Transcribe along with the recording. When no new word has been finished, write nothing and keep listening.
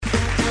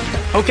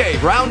Okay,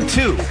 round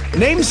two.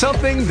 Name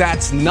something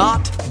that's not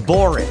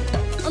boring.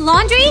 A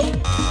laundry?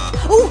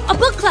 Ooh, a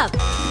book club.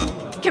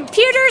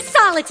 Computer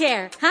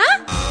solitaire,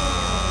 huh?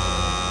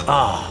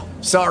 Ah,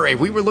 oh, sorry,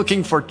 we were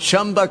looking for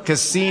Chumba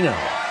Casino.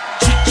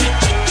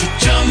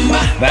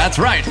 That's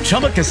right,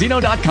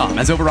 ChumbaCasino.com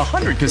has over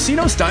 100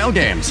 casino-style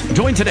games.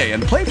 Join today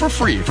and play for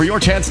free for your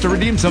chance to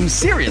redeem some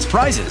serious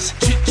prizes.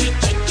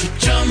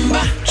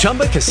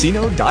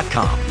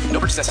 ChumbaCasino.com. No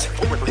purchase necessary.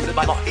 Void where prohibited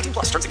by law. 18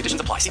 plus. Terms and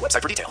conditions apply. See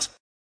website for details.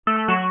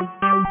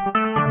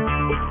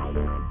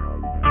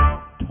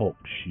 Talk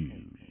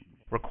shoes.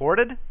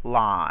 Recorded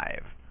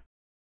live.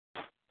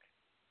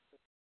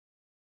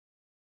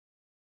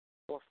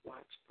 Fourth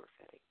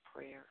Watch-Prophetic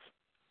prayer.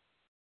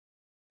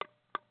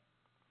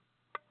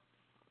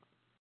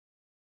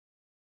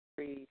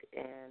 Read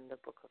in the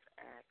book of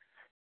Acts.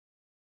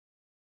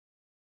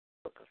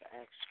 Book of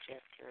Acts,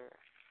 chapter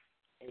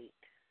 8.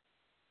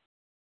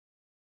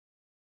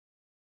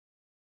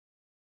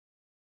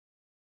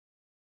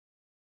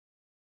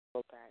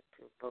 Go back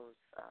to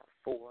verse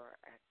 4,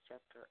 Acts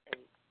chapter 8.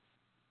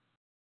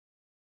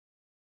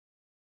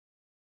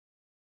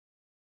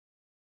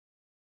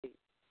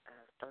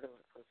 Started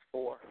with verse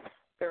 4.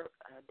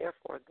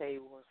 Therefore they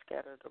were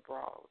scattered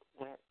abroad,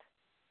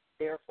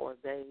 Therefore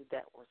they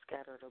that were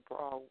scattered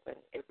abroad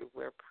went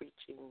everywhere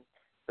preaching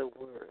the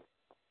word.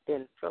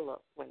 Then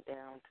Philip went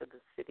down to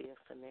the city of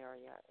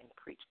Samaria and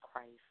preached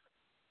Christ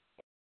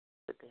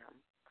to them.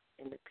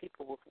 And the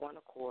people with one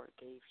accord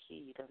gave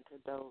heed unto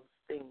those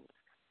things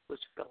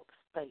which Philip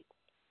spake,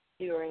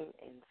 hearing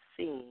and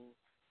seeing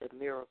the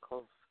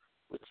miracles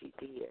which he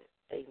did.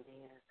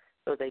 Amen.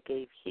 So they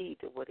gave heed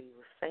to what he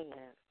was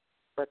saying,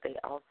 but they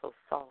also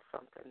saw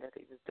something that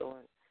he was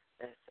doing.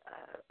 That's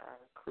a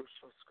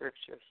crucial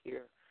scripture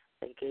here.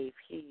 They gave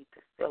heed to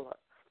Philip,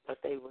 but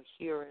they were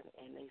hearing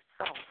and they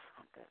saw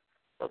something.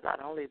 So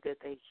not only did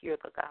they hear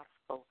the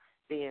gospel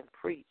being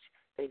preached,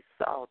 they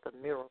saw the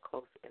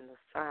miracles and the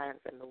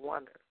signs and the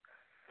wonders.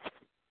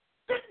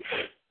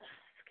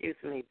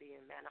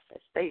 Being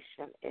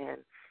manifestation. And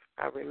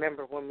I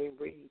remember when we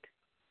read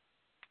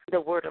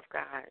the Word of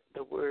God,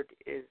 the Word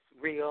is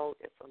real,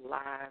 it's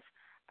alive,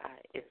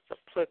 it's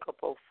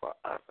applicable for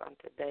us on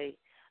today.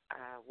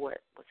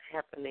 What was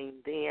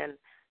happening then,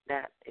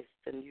 that is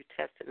the New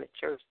Testament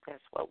church.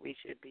 That's what we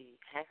should be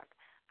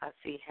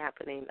see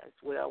happening as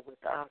well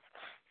with us.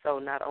 So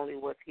not only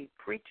was he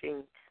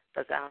preaching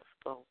the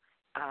gospel,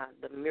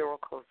 the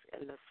miracles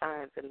and the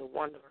signs and the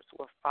wonders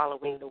were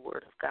following the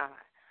Word of God.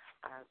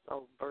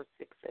 So verse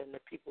 6 said, the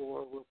people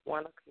were with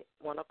one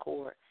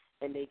accord,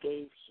 and they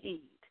gave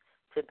heed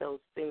to those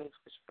things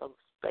which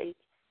folks spake,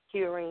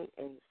 hearing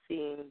and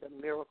seeing the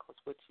miracles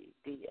which he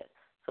did.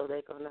 So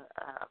they're going to,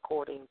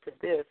 according to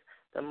this,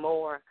 the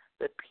more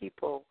the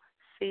people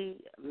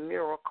see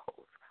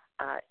miracles,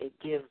 it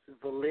gives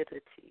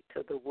validity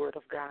to the Word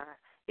of God.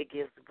 It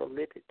gives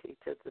validity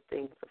to the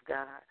things of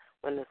God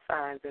when the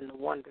signs and the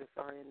wonders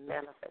are in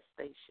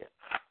manifestation.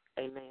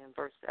 Amen.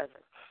 Verse 7.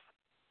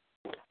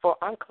 For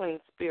unclean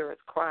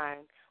spirits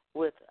crying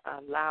with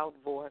a loud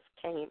voice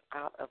came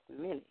out of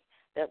many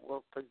that were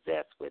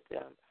possessed with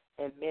them,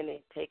 and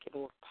many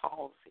taken with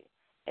palsy,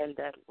 and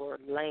that were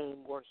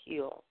lame were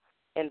healed.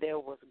 And there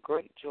was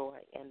great joy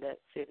in that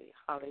city.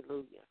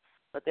 Hallelujah.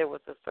 But there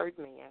was a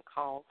certain man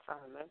called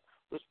Simon,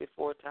 which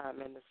before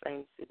time in the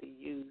same city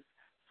used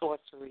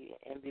sorcery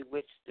and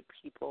bewitched the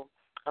people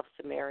of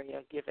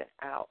Samaria, giving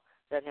out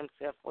that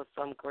himself was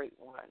some great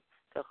one,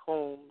 to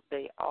whom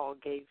they all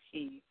gave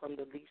heed, from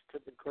the least to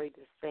the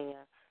greatest, saying,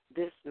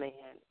 this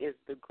man is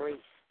the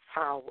great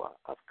power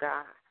of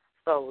God.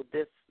 So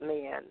this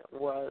man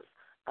was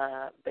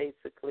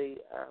basically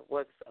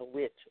was a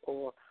witch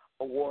or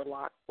a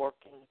warlock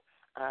working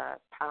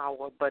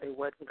power, but it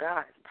wasn't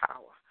God's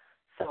power.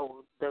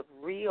 So the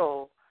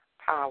real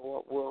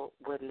power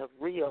when the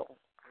real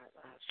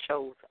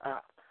shows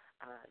up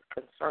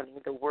concerning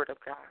the Word of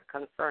God,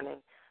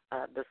 concerning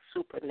the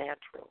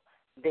supernatural,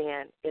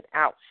 then it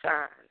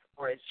outshines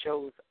or it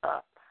shows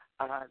up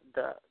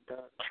the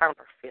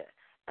counterfeit,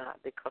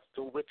 because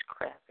the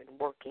witchcraft and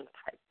working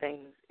type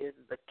things is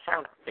the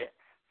counterfeit.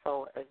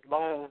 So as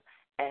long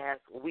as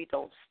we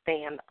don't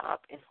stand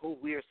up in who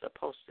we're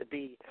supposed to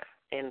be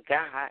in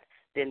God,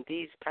 then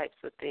these types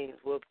of things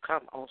will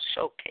come on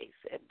showcase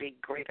and be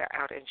greater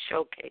out in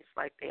showcase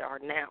like they are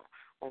now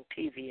on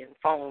TV and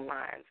phone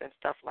lines and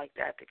stuff like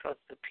that, because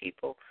the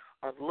people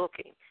are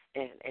looking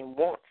and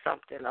want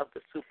something of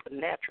the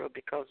supernatural,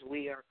 because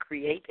we are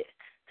created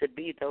to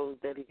be those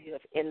that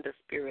live in the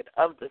spirit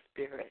of the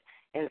Spirit.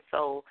 And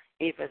so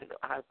even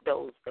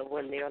those that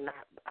when they're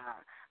not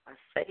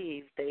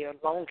saved, they are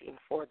longing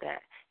for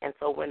that. And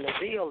so when the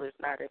real is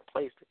not in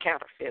place, the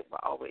counterfeit will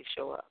always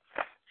show up.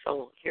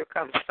 So here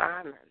comes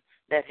Simon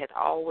that had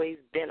always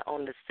been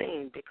on the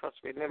scene, because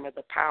remember,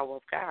 the power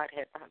of God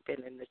had not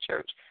been in the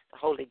church. The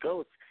Holy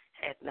Ghost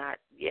had not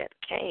yet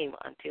came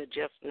until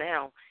just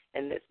now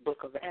in this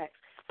book of Acts.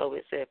 So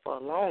it said for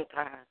a long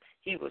time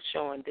he was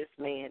showing this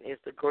man is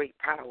the great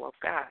power of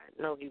God.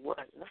 No, he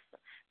wasn't.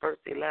 Verse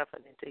 11,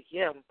 and to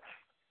him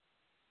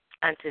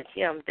Unto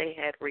him they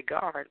had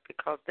regard,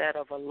 because that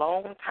of a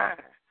long time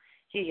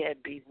he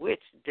had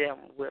bewitched them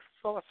with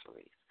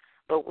sorceries.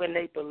 But when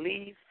they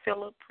believed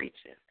Philip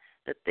preaching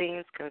the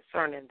things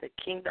concerning the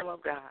kingdom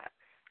of God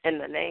in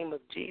the name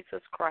of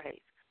Jesus Christ,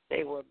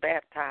 they were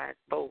baptized,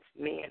 both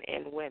men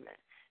and women.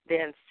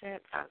 Then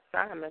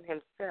Simon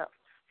himself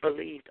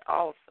believed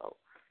also.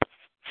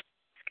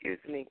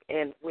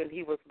 And when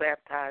he was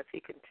baptized,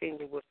 he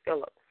continued with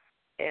Philip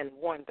and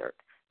wondered,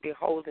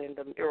 beholding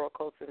the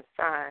miracles and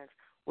signs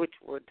which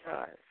were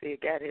done. See,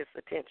 it got his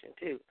attention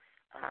too.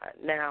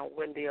 Now,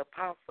 when the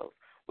apostles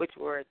which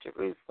were at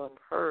Jerusalem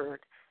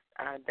heard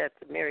that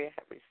Samaria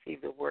had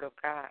received the word of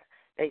God,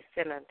 they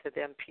sent unto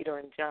them Peter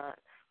and John,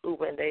 who,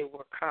 when they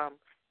were come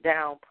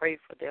down, prayed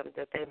for them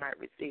that they might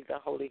receive the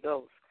Holy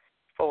Ghost.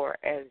 For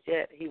as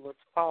yet he was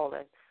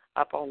fallen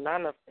upon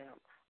none of them,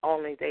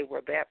 only they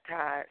were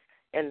baptized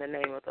in the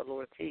name of the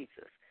Lord Jesus.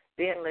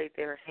 Then laid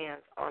their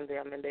hands on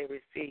them, and they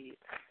received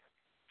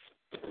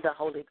the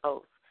Holy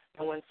Ghost.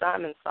 And when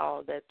Simon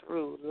saw that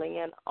through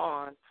laying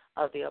on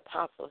of the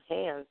apostles'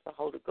 hands the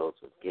Holy Ghost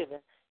was given,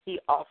 he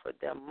offered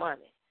them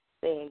money,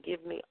 saying,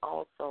 Give me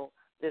also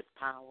this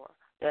power,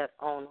 that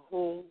on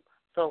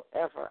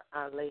whomsoever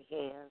I lay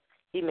hands,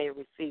 he may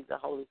receive the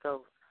Holy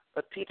Ghost.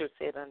 But Peter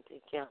said unto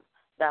him,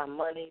 Thy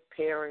money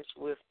perish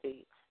with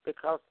thee,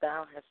 because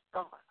thou hast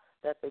thought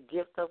that the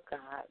gift of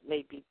God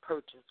may be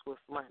purchased with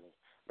money.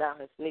 Thou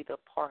hast neither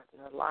part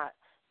nor lot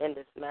in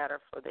this matter,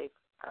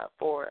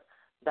 for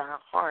thy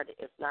heart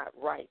is not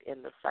right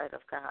in the sight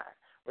of God.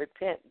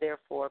 Repent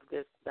therefore of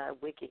this thy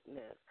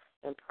wickedness,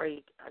 and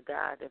pray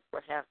God that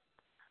perhaps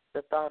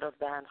the thought of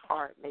thine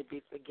heart may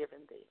be forgiven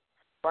thee.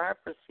 For I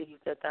perceive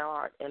that thou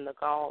art in the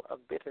gall of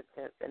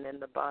bitterness and in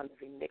the bond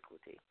of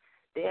iniquity.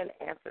 Then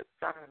answered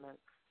Simon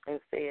and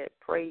said,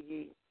 Pray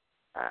ye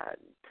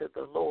to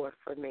the Lord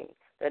for me,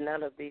 that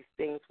none of these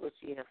things which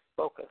ye have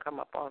spoken come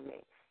upon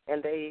me.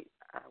 And they,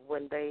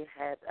 when they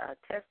had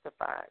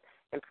testified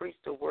and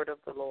preached the word of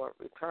the Lord,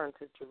 returned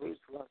to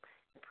Jerusalem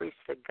and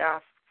preached the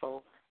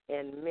gospel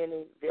in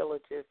many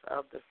villages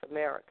of the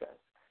Samaritans.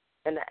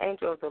 And the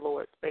angel of the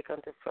Lord spake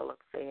unto Philip,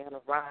 saying,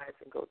 Arise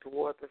and go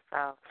toward the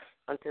south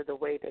unto the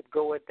way that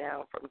goeth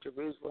down from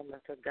Jerusalem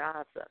unto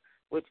Gaza,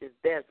 which is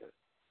desert.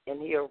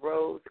 And he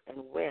arose and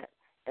went,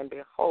 and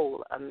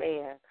behold, a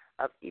man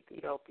of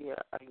Ethiopia,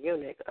 a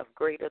eunuch of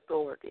great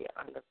authority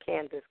under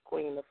Candace,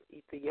 queen of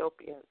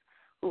Ethiopians,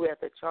 who had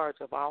the charge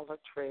of all her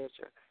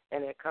treasure,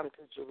 and had come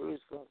to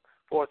Jerusalem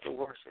for to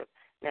worship.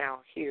 Now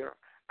here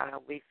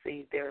we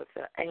see there's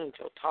an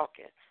angel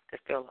talking to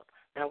Philip.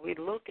 Now we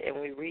look and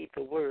we read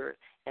the word,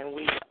 and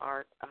we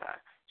are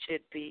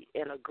should be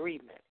in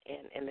agreement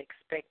and in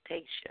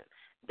expectation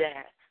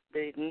that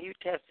the New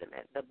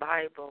Testament, the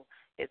Bible,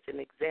 is an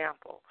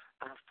example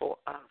for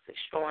us. It's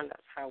showing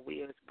us how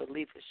we as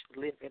believers should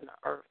live in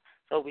the earth.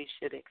 So we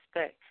should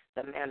expect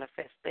the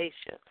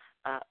manifestation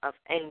of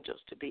angels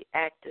to be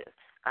active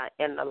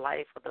in the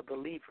life of the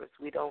believers.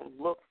 We don't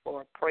look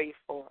for, pray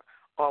for,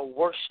 or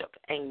worship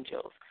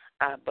angels,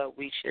 but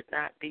we should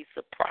not be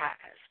surprised,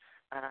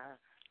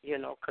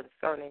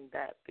 concerning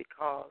that,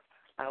 because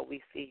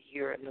we see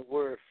here in the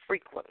word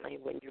frequently,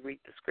 when you read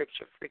the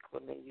scripture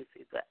frequently, you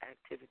see the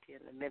activity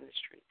and the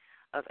ministry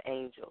of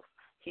angels.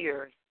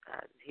 Here's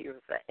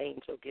an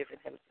angel giving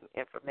him some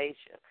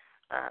information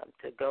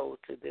to go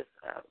to this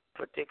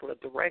particular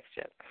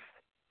direction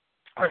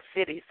or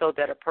city so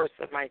that a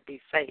person might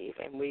be saved.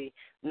 And we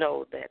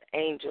know that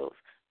angels,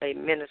 they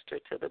minister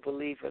to the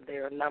believer.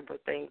 There are a number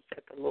of things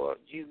that the Lord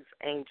used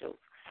angels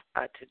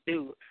to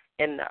do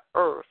in the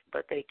earth,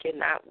 but they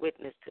cannot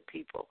witness to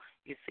people.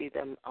 You see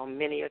them on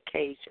many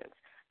occasions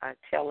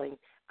telling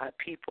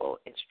people,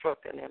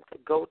 instructing them to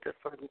go to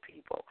certain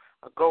people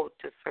or go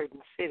to certain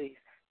cities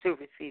to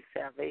receive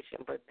salvation,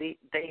 but they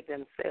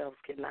themselves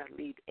cannot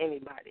lead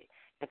anybody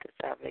into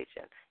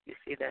salvation. You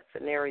see that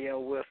scenario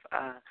with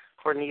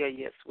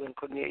Cornelius, when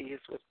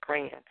Cornelius was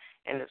praying,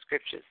 and the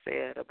scripture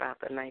said about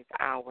the 9th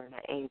hour, and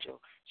the angel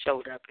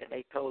showed up, and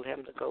they told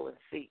him to go and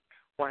seek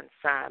one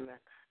Simon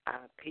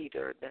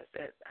Peter that's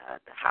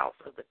at the house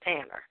of the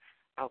tanner.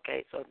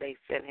 Okay, so they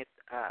sent his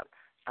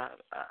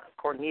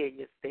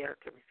Cornelius there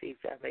to receive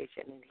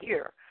salvation. And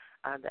here,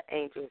 the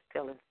angel is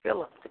telling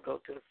Philip to go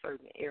to a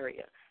certain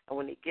area. And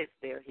when he gets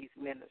there, he's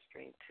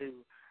ministering to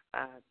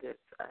this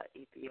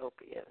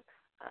Ethiopian.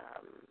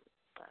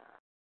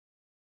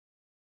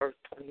 Verse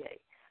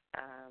 28.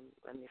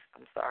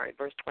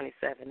 Verse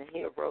 27. And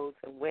he arose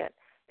and went,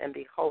 and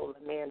behold,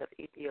 a man of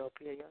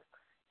Ethiopia,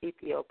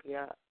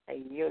 a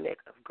eunuch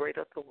of great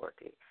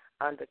authority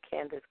under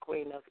Candace,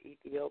 queen of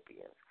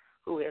Ethiopians,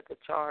 who had the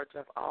charge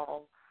of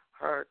all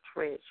her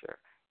treasure,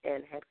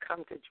 and had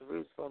come to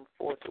Jerusalem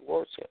for to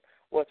worship,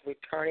 was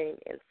returning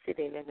and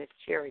sitting in his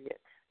chariot,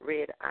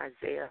 read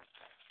Isaiah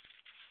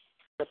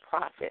the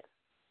prophet.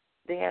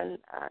 Then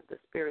the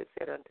Spirit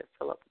said unto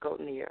Philip, Go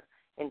near,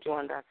 and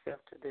join thyself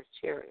to this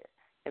chariot.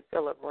 And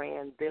Philip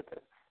ran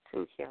thither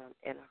to him,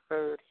 and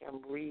heard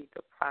him read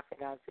the prophet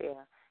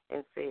Isaiah,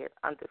 and said,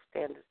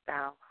 Understandest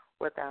thou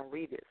what thou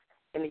readest?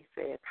 And he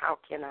said, how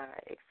can I,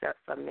 except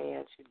some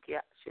man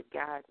should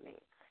guide me?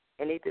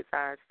 And he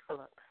desired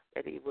Philip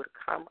that he would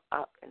come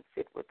up and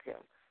sit with him.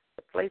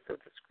 The place of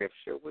the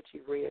scripture which he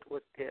read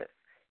was this: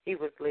 he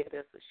was led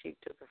as a sheep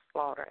to the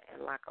slaughter,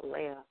 and like a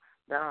lamb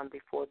dumb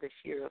before the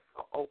shearers,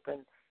 so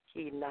opened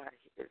he not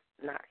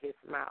his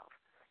mouth.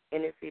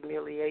 In his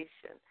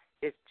humiliation,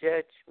 his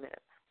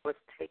judgment was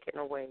taken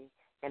away,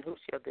 and who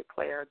shall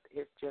declare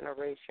his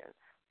generation?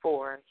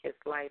 For his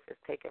life is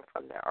taken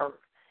from the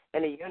earth.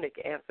 And the eunuch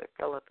answered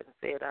Philip and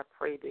said, I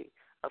pray thee,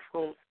 of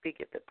whom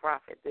speaketh the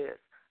prophet this,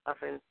 of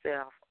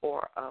himself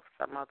or of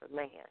some other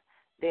man?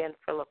 Then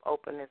Philip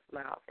opened his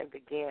mouth and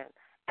began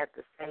at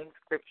the same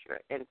scripture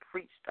and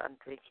preached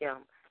unto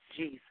him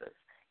Jesus.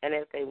 And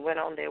as they went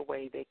on their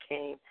way, they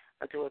came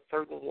unto a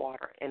certain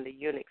water, and the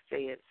eunuch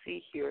said,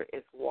 see, here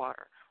is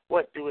water.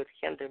 What doeth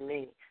hinder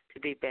me to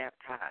be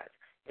baptized?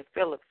 And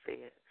Philip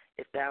said,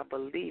 if thou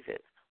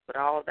believest with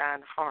all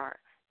thine heart,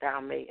 thou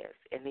mayest.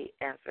 And he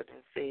answered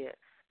and said,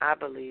 I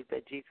believe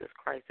that Jesus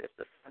Christ is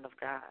the Son of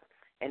God.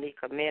 And he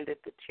commanded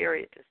the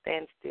chariot to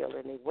stand still,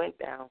 and he went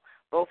down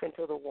both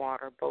into the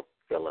water, both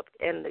Philip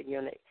and the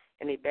eunuch,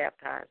 and he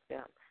baptized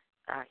him.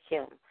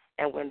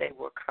 And when they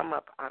were come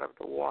up out of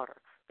the water,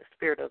 the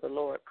Spirit of the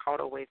Lord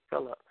caught away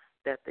Philip,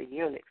 that the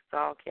eunuch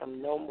saw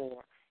him no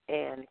more,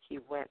 and he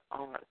went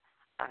on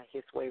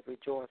his way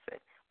rejoicing.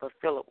 But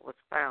Philip was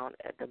found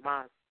at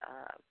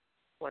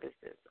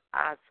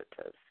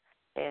Azotus,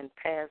 and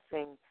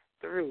passing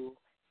through,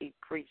 he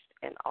preached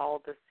in all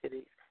the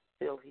cities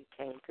till he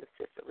came to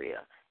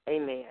Caesarea.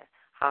 Amen.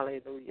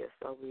 Hallelujah.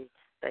 So we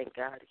thank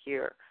God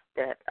here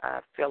that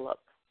Philip,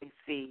 we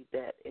see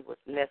that it was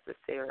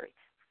necessary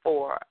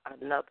for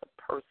another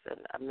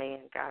person, a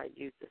man. God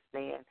used this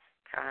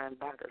mankind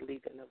by the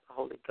leading of the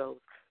Holy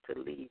Ghost to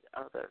lead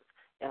others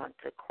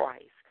to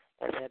Christ.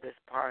 And that is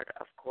part,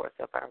 of course,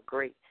 of our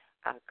great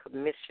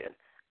commission.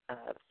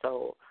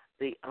 So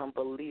the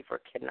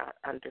unbeliever cannot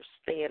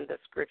understand the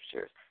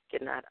scriptures,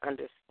 cannot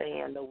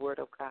understand the word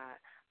of God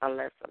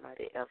unless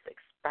somebody else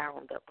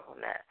expound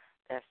upon that.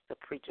 That's the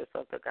preachers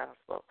of the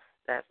gospel.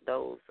 That's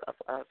those of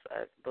us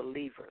as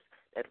believers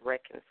that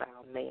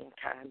reconcile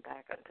mankind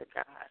back unto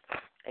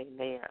God.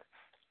 Amen.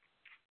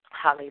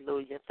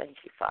 Hallelujah. Thank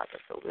you, Father.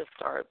 So we'll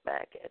start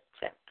back at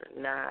chapter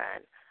 9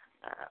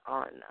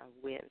 on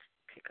Wednesday.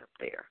 Pick up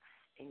there.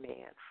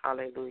 Amen.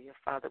 Hallelujah.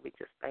 Father, we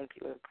just thank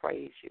you and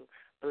praise you.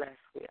 Bless,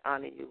 we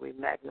honor you, we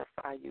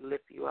magnify you,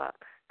 lift you up.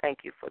 Thank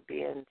you for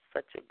being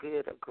such a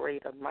good, a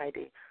great, a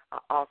mighty, a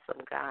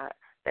awesome God.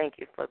 Thank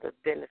you for the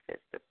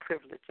benefits, the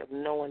privilege of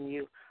knowing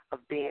you, of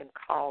being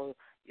called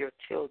your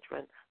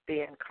children,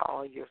 being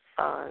called your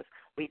sons.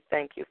 We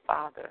thank you,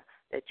 Father,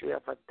 that you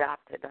have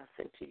adopted us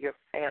into your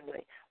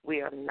family.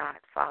 We are not,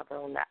 Father,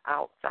 on the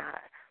outside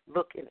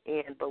looking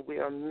in, but we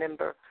are a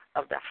member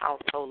of the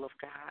household of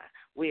God.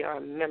 We are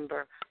a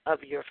member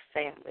of your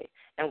family,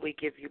 and we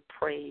give you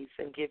praise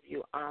and give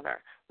you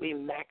honor. We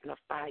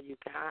magnify you,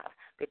 God,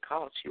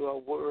 because you are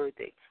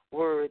worthy,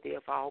 worthy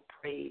of all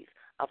praise,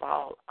 of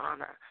all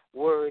honor,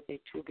 worthy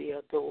to be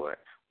adored,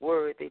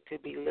 worthy to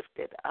be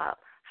lifted up.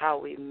 How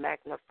we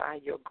magnify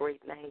your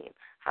great name,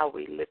 how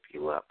we lift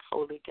you up,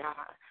 holy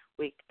God.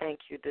 We thank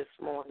you this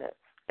morning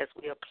as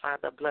we apply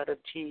the blood of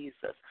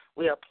Jesus.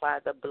 We apply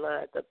the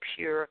blood, the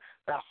pure,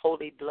 the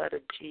holy blood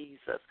of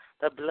Jesus,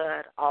 the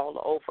blood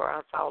all over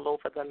us, all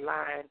over the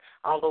line,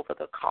 all over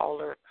the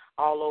caller,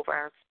 all over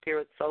our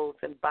spirit, souls,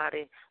 and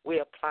body. We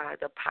apply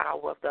the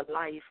power of the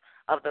life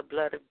of the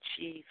blood of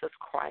Jesus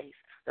Christ,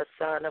 the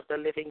Son of the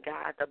living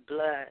God, the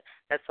blood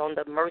that's on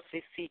the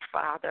mercy seat,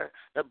 Father,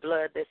 the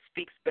blood that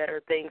speaks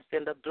better things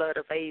than the blood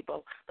of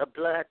Abel, the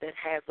blood that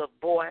has a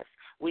voice.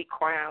 We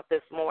cry out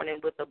this morning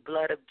with the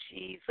blood of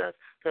Jesus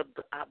to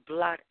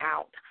blot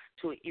out,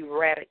 to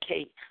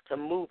eradicate, to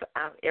move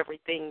out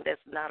everything that's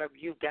not of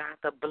you, God,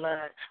 the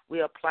blood.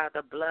 We apply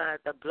the blood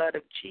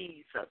of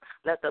Jesus.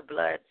 Let the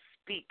blood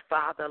speak,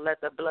 Father.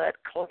 Let the blood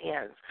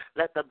cleanse.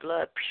 Let the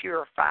blood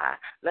purify.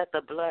 Let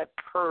the blood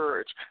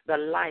purge the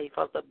life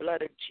of the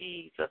blood of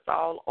Jesus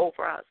all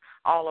over us,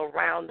 all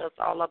around us,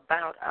 all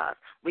about us.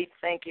 We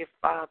thank you,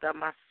 Father.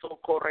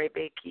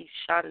 Masokorebeki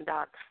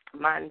shanda.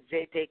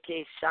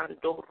 Manzeteke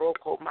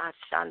shandoroko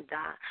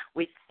mashanda.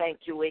 We thank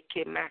you,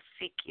 Eke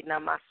Masiki na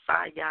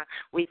Masaya.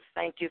 We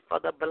thank you for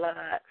the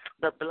blood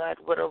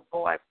with a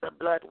voice, the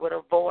blood with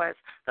a voice,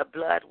 the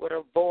blood with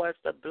a voice,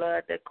 the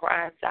blood that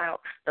cries out,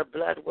 the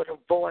blood with a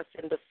voice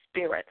in the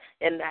spirit,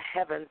 in the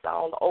heavens,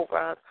 all over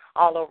us,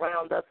 all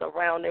around us,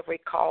 around every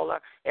caller,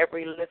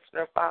 every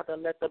listener, Father.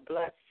 Let the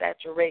blood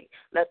saturate,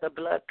 let the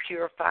blood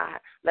purify,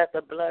 let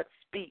the blood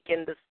speak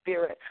in the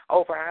spirit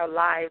over our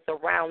lives,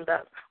 around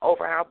us,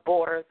 over our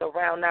borders,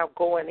 around our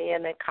going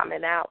in and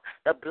coming out.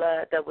 The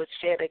blood that was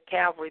shed at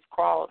Calvary's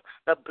cross,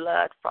 the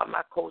blood from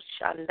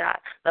Akoshanda,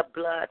 the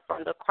blood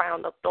from the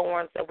crown of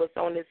thorns that was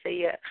on his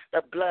head,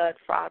 the blood,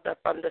 Father,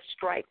 from the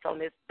stripes on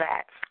his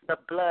back, the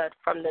blood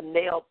from the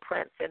nail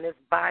prints in his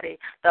body,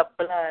 the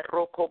blood,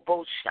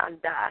 Rokobo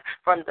Shanda,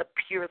 from the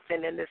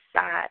piercing in his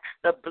side,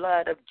 the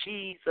blood of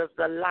Jesus,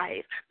 the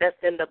life that's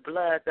in the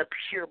blood, the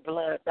pure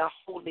blood, the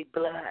holy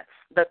blood,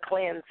 the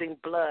cleansing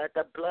blood,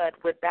 the blood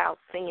without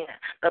sin,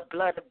 the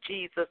blood of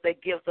Jesus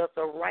that gives us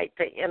a right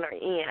to enter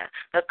in,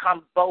 to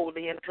come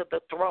boldly into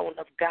the throne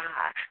of God,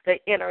 to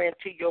enter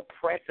into your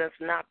presence,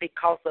 not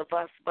because of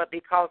us, but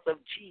because of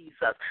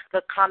Jesus,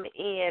 to come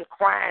in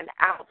crying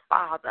out,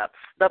 Father,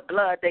 the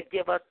blood that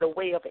give us the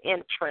way of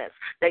entrance,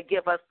 that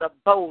give us the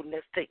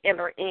boldness to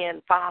enter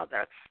in,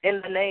 Father.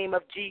 In the name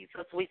of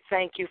Jesus, we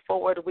thank you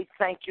for it. We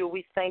thank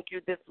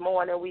you this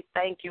morning. We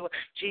thank you,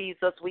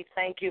 Jesus. We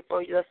thank you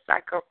for your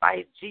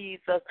sacrifice,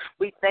 Jesus.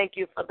 We thank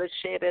you for the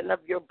shedding of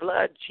your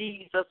blood,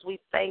 Jesus. We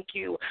thank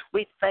you.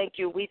 We thank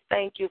you. We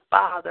thank you,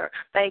 Father.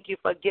 Thank you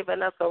for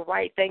giving us a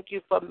right. Thank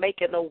you for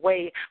making a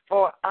way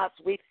for us.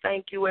 We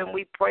thank you and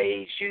we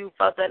praise you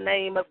for the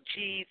name of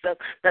Jesus,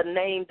 the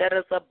name that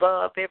is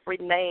above every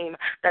name,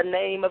 the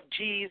name of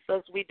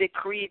Jesus. We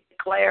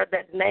declare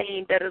that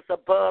name that is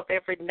above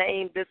every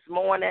name this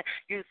morning.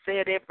 You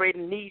said every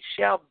knee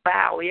shall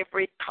bow,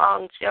 every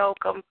tongue shall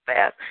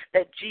confess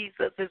that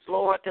Jesus is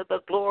Lord, to the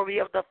glory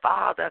of the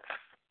Father.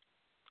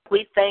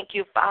 We thank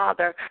you,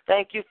 Father.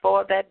 Thank you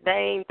for that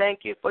name. Thank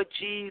you for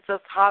Jesus.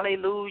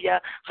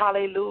 Hallelujah.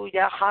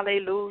 Hallelujah.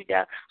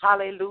 Hallelujah.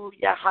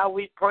 Hallelujah. How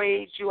we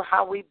praise you,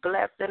 how we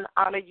bless and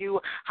honor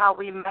you, how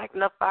we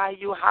magnify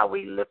you, how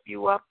we lift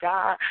you up,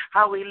 God,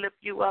 how we lift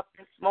you up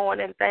this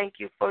morning. Thank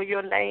you for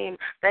your name.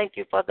 Thank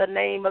you for the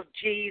name of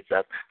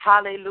Jesus.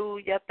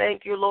 Hallelujah.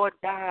 Thank you, Lord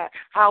God,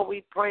 how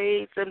we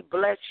praise and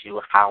bless you,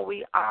 how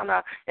we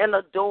honor and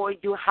adore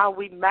you, how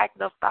we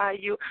magnify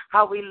you,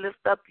 how we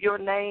lift up your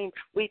name.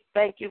 We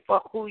thank you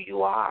for who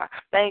you are.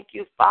 Thank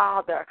you,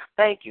 Father.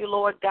 Thank you,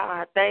 Lord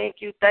God. Thank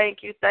you, thank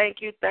you, thank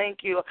you, thank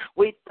you.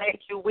 We thank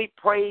you. We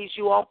praise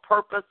you on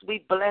purpose.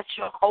 We bless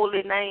your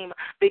holy name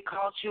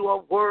because you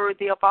are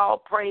worthy of all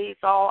praise,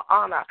 all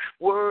honor,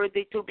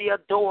 worthy to be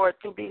adored,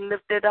 to be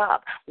lifted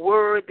up,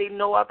 worthy.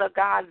 No other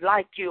God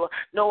like you.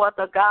 No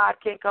other God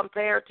can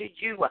compare to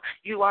you.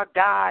 You are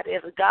God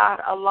and God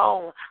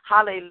alone.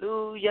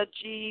 Hallelujah,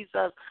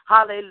 Jesus.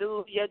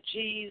 Hallelujah,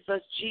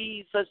 Jesus,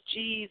 Jesus,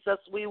 Jesus.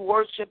 We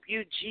worship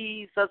you,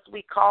 Jesus.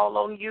 We call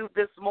on you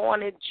this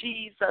morning,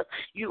 Jesus.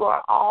 You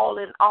are all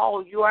in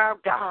all. You are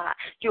God.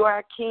 You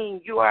are King.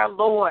 You are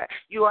Lord.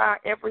 You are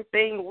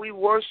everything. We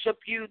worship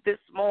you this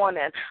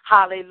morning.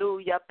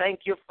 Hallelujah.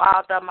 Thank you,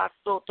 Father.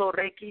 Masoto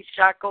reki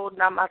shako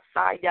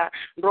namasaya.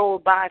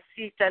 Roba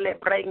sitele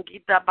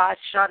brengita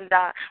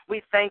bashanda.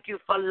 We thank you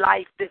for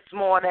life this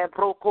morning.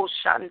 Roko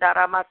shanda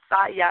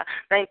ramasaya.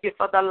 Thank you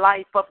for the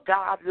life of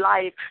God.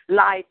 Life,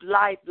 life,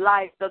 life,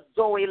 life. The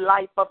Zoe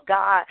life of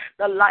God.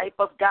 The life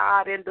of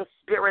God in the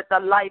spirit, the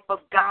life of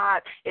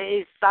God.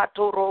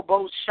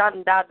 Satorobo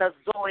Shanda, the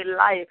Zoe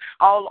life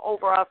all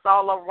over us,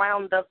 all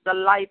around us, the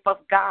life of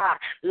God.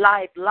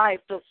 Life, life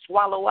to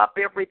swallow up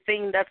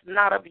everything that's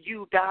not of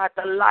you, God.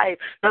 The life,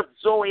 the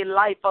Zoe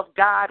life of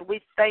God.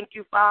 We thank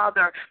you,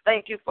 Father.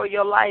 Thank you for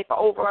your life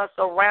over us,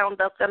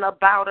 around us, and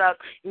about us.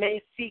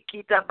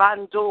 Mesikita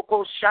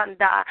Bandoko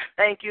Shanda.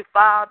 Thank you,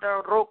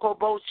 Father.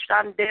 Rokobo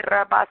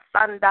Shandera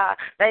Basanda.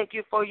 Thank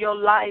you for your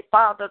life,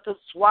 Father, to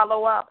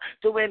swallow up,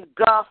 to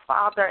engulf,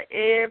 Father,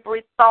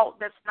 every thought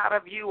that's not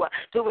of you,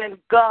 to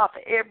engulf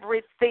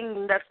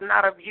everything that's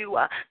not of you.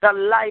 The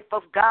life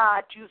of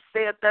God, you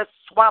said, the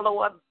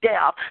swallow of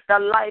death. The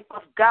life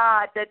of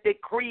God that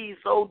decrees,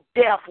 oh,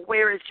 death,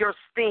 where is your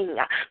sting?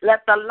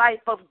 Let the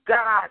life of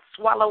God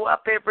swallow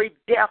up every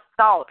death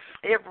thought,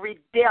 every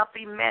death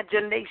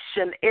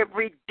imagination,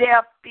 every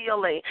death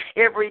feeling,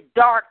 every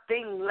dark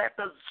thing. Let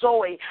the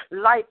Zoe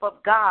life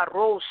of God,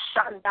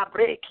 Roshanda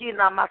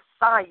Brekina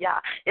Messiah,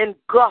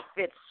 engulf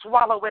it,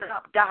 swallow it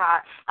up,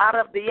 God, out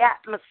of the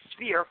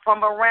atmosphere,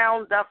 from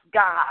around us,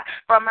 God,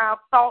 from our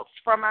thoughts,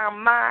 from our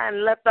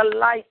mind. Let the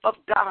life of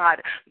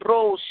God,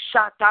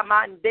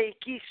 Roshatamande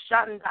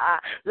Kishanda,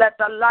 let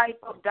the life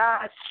of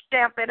God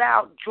stamp it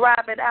out,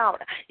 drive it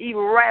out,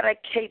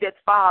 eradicate it,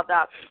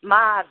 Father.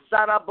 Ma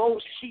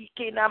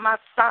Zaraboshikina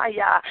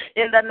Messiah,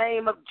 in the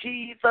name of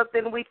Jesus,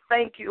 and we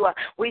thank you.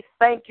 We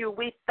thank you.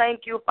 We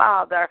thank you,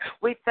 Father.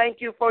 We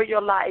thank you for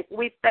your life.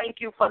 We thank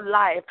you for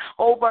life,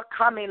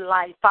 overcoming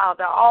life,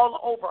 Father, all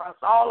over us,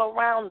 all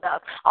around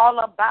us, all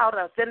about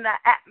us, in the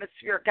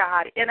atmosphere,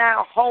 God, in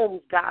our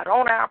homes, God,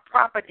 on our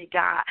property,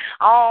 God,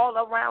 all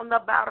around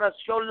about us,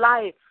 your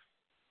life.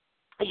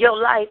 your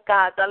life,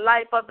 God, the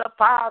life of the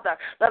Father,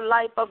 the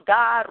life of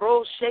God.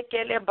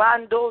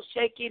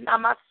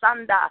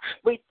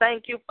 We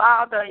thank you,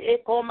 Father.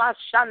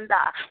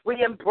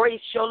 We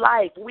embrace your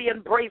life. We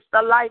embrace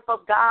the life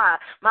of God.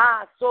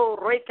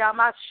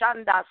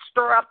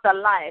 Stir up the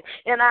life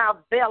in our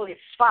bellies,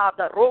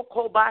 Father.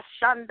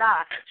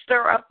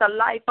 Stir up the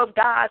life of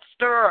God.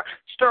 Stir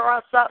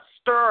us up.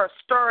 Stir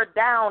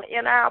down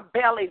in our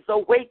bellies.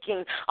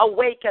 Awaken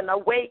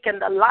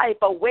the life.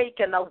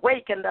 Awaken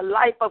the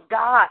life of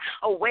God.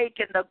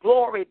 Awaken the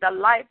glory, the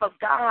life of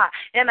God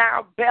in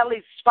our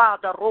bellies,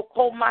 Father.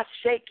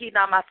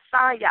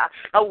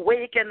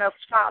 Awaken us,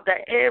 Father,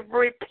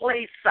 every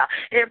place,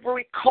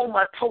 every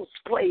comatose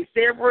place,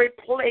 every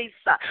place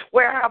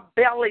where our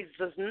bellies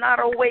is not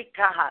awake,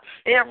 God.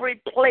 Every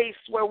place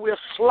where we're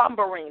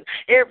slumbering,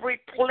 every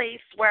place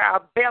where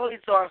our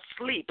bellies are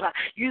asleep.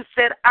 You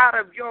said out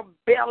of your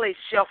belly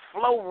shall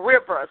flow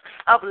rivers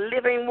of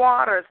living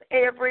waters.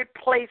 Every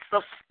place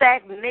of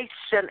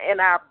stagnation in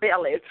our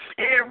bellies,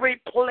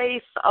 every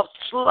place of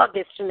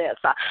sluggishness,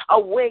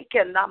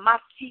 awaken the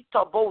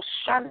Masita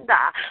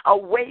Boshanda,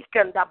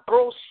 awaken the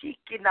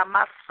Broshiki the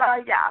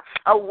Messiah,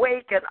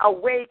 awaken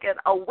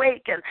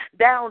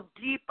down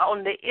deep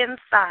on the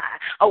inside,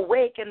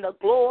 awaken the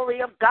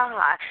glory of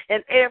God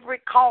in every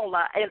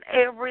caller and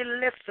every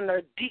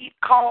listener, deep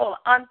call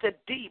unto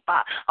deep,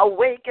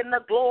 awaken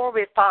the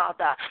glory,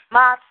 Father.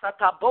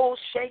 Masata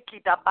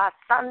Bosheki the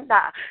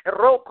Basanda,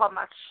 Roka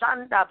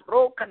Mashanda,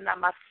 Broken the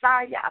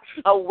Messiah,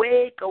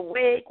 awake,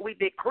 we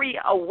decree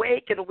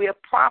awake, and we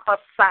prophesy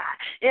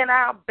in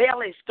our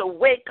bellies to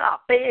wake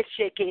up.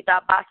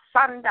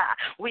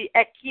 We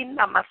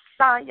ekina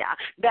Messiah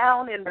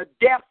down in the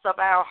depths of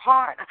our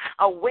heart,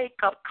 a wake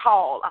up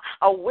call,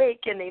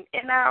 awakening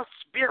in our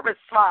spirits,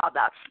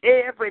 Father.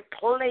 Every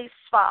place,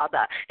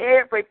 Father,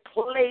 every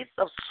place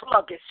of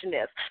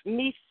sluggishness,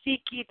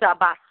 Misikita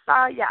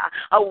Basaya,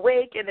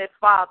 awaken it,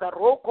 Father.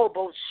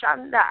 Rokobo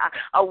Shanda,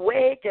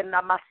 awaken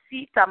the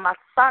Masita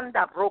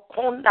Masanda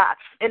Rokonda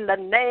in the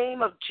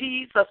name of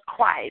Jesus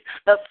Christ,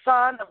 the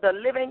Son of the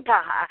living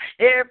God.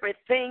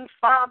 Everything,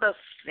 Father,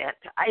 sent.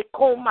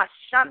 Aikoma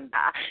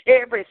Shanda,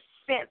 every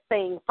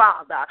thing,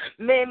 Father.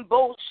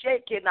 Membo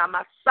shaking a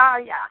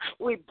Messiah.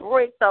 We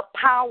break the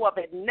power of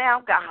it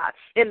now, God,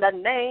 in the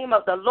name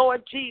of the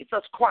Lord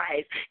Jesus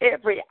Christ.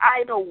 Every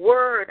idle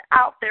word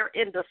out there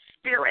in the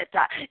spirit,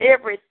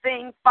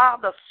 everything,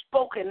 Father,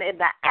 spoken in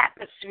the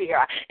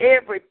atmosphere,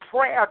 every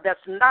prayer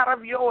that's not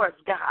of yours,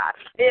 God,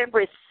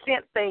 every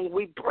sent thing,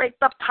 we break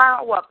the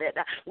power of it.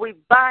 We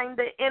bind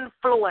the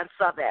influence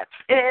of it.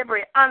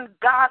 Every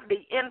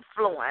ungodly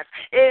influence,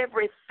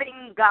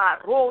 everything, God,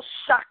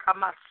 Roshaka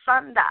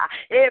Masanda,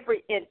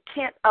 every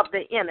intent of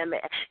the enemy,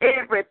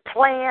 every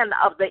plan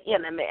of the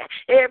enemy,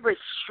 every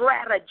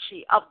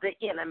strategy of the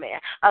enemy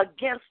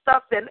against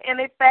us in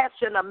any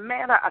fashion or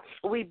manner,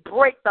 we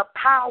break the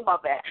power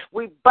of it.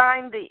 We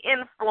bind the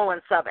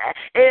influence of it.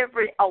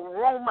 Every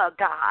aroma,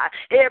 God,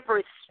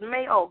 every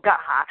smell,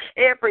 God,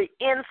 every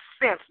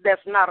incense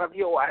that's not of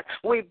yours,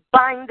 we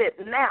bind it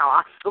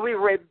now. We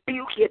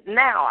rebuke it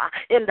now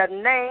in the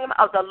name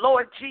of the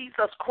Lord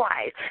Jesus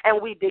Christ,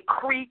 and we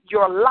decree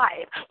your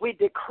life. We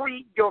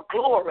decree your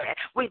glory.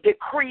 We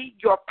decree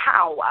your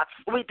power.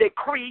 We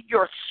decree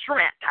your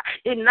strength.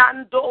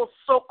 Inando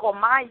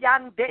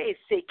sokomayande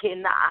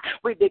sekena.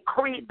 We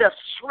decree the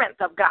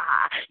strength of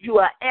God. You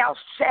are El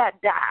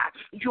Shaddai.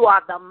 You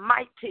are the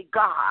mighty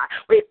God.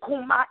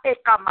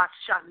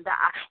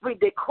 We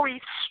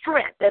decree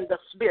strength in the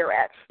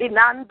spirit.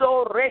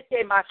 Inando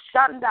reke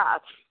mashanda.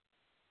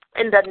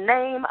 In the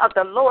name of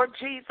the Lord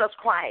Jesus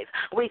Christ,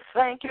 we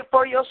thank you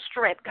for your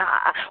strength,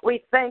 God.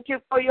 We thank you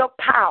for your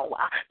power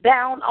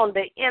down on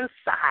the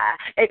inside.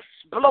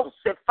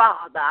 Explosive,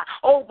 Father.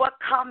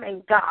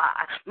 Overcoming,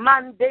 God.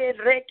 Mande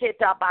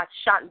reketa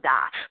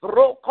bashanda.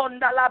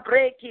 Rokonda la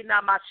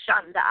brekina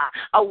mashanda.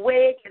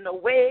 Awaken,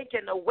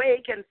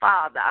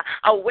 Father.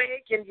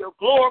 Awaken your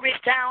glory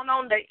down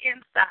on the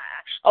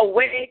inside.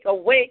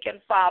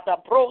 Awaken, Father.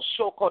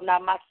 Broshoko na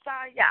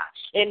masaya.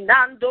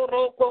 Enando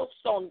roko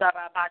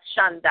sondaraba.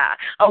 Shanda.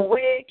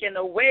 Awaken,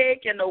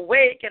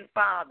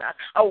 Father.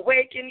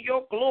 Awaken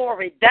your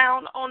glory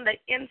down on the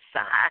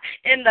inside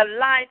in the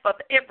life of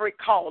every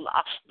caller.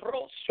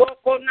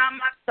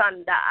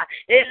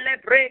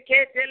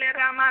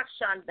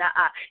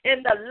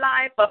 In the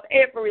life of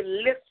every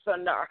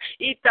listener.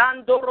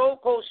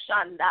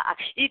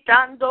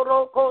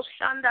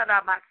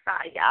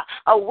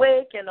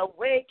 Awaken,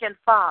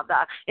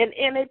 Father, in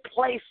any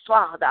place,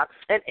 Father,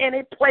 in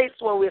any place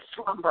where we're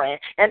slumbering,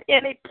 in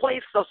any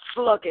place of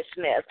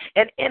sluggishness,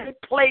 in any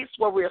place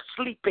where we're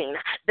sleeping,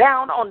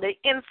 down on the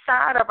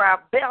inside of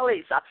our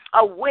bellies,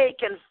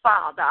 awaken,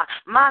 Father.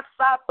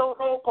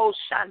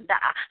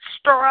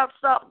 Stir us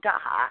up,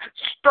 God.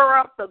 Stir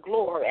up the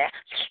glory.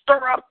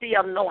 Stir up the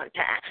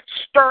anointing.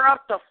 Stir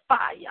up the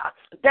fire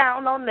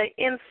down on the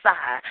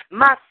inside.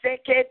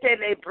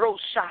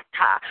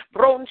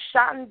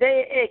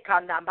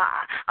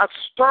 A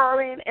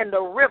stirring in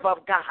the river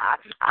of God.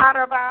 Out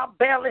of our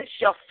bellies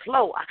shall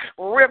flow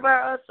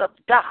rivers of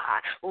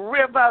God.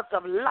 Rivers rivers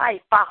of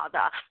life,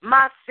 Father.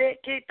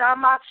 Masekita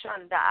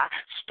mashanda.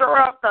 Stir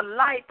up the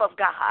life of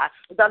God,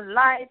 the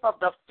life of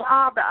the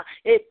Father,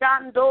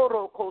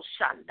 etandoro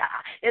koshanda,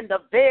 in the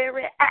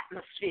very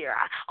atmosphere,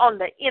 on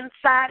the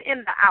inside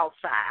and the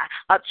outside.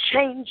 A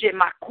change in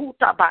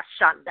makuta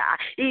bashanda,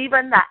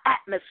 even the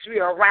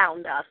atmosphere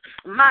around us.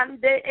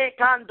 Mande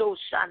ekando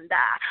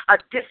shanda, a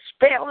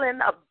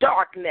dispelling of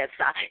darkness.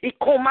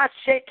 Ikoma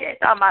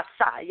sheketa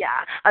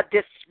masaya, a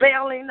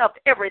dispelling of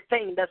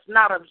everything that's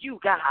not of you,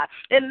 God.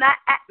 In that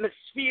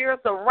atmosphere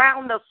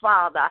around us,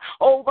 Father,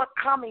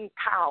 overcoming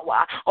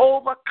power,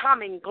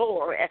 overcoming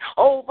glory,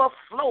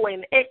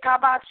 overflowing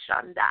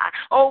ekabashanda,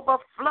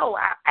 overflow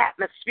our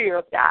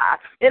atmosphere, God,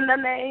 in the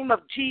name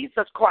of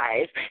Jesus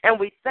Christ. And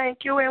we thank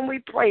you and we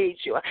praise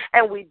you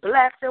and we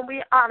bless and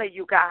we honor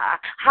you, God.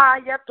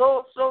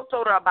 Hayato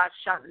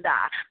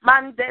sotorabashanda,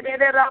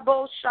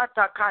 mandererabo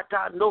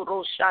shatakata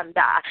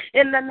noroshanda.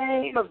 In the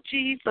name of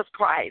Jesus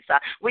Christ,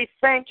 we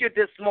thank you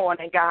this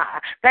morning,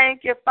 God.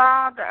 Thank you,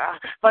 Father,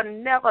 for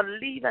never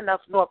leaving us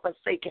nor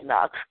forsaking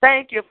us.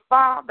 Thank you,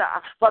 Father,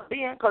 for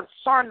being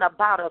concerned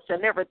about us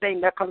and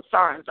everything that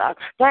concerns us.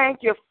 Thank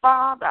you,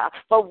 Father,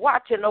 for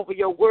watching over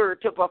your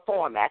word to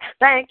perform it.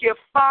 Thank you,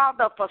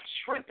 Father, for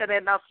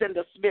strengthening us in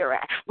the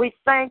spirit. We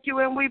thank you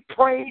and we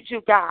praise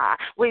you, God.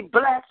 We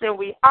bless and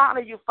we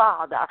honor you,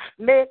 Father.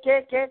 Thank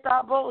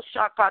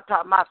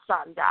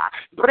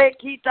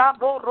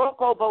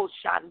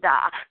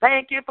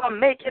you for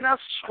making us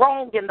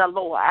strong in the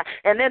Lord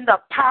and in the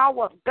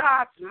power of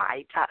God's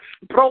might.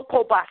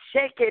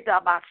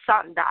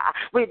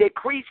 We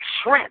decrease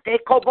strength in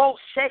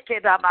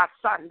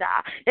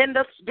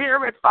the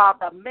spirit,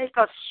 Father. Make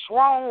us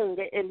strong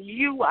in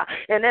you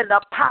and in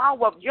the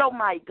power of your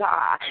might,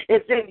 God.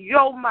 It's in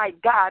your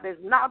might, God. It's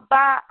not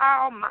by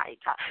our might,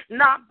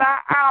 not by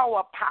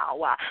our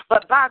power,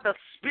 but by the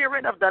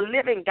Spirit of the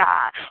living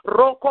God.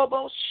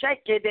 Rokobo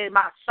sheke de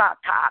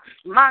masata,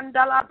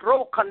 mandala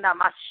brokana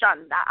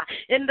mashanda.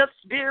 In the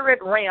spirit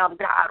realm,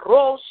 God,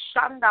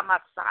 roshanda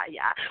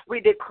masaya. We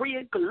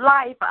decree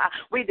life.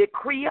 We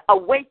decree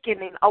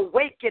awakening,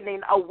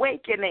 awakening,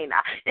 awakening.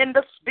 In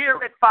the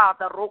spirit,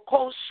 Father,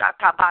 roko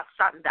shaka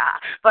basanda.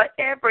 For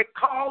every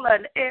caller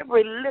and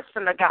every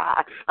listener,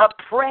 God,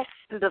 oppressed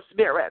in the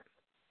spirit.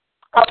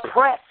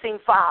 Oppressing,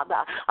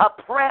 Father,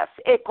 oppress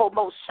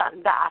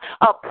ekomoshanda,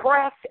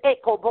 oppress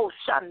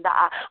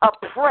ekomoshanda,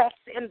 oppress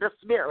in the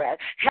spirit.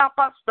 Help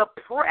us to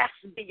press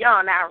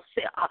beyond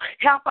ourselves.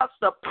 Help us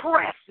to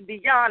press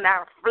beyond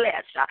our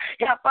flesh.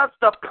 Help us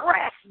to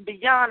press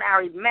beyond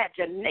our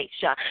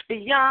imagination,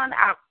 beyond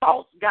our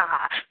thoughts,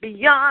 God,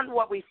 beyond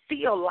what we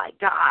feel like,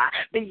 God,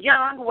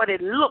 beyond what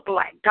it looked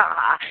like,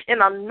 God,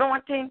 an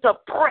anointing to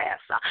press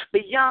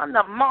beyond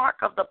the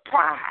mark of the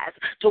prize,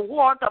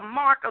 toward the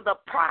mark of the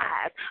prize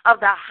of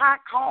the high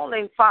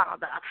calling,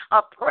 Father.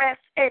 Oppress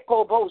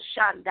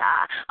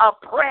ekoboshanda,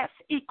 oppress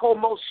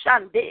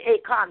ekomoshande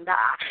ekanda,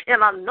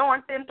 an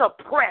anointing to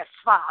press,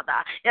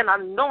 Father, an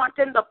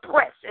anointing to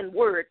press in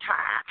word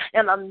time,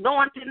 an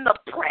anointing to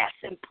press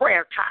in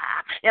prayer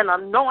time, an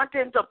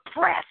anointing to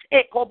press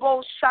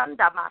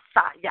ekoboshanda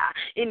masaya,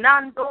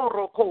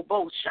 inandoro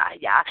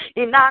koboshaya,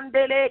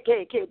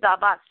 inandeleke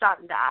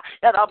kedabasanda,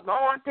 an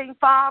anointing,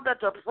 Father,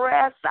 to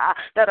press,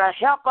 that'll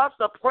help us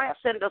to press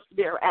in the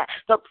spirit,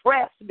 to press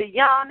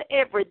beyond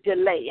every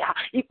delay.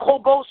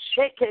 Ikobo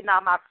sheke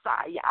na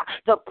masaya,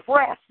 to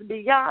press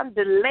beyond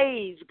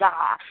delays,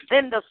 God,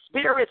 in the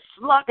spirit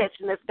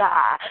sluggishness,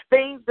 God,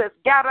 things that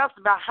got us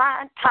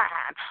behind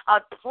time.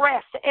 A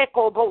press,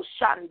 ekobo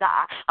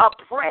shanda, a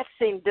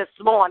pressing this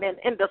morning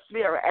in the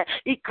spirit.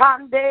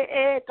 Ikande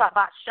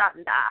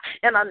etabashanda,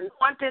 an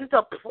anointing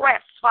to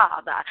press,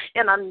 Father,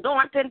 an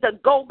anointing to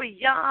go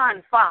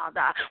beyond,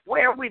 Father,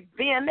 where we've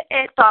been,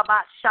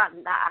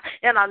 etabashanda,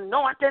 an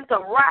anointing to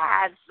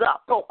rise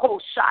up,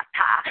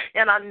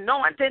 an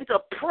anointing to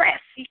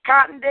press,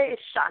 ikande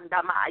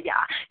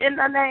shandamaya, in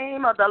the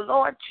name of the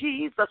Lord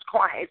Jesus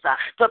Christ,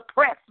 to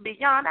press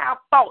beyond our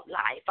thought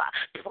life,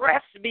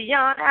 press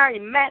beyond our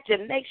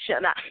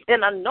imagination,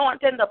 an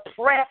anointing to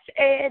press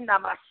in the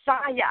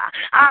Messiah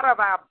out of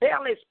our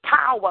bellies,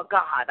 power,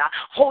 God,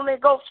 Holy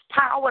Ghost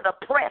power to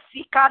press,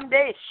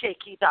 ikande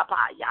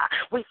shekidabaya.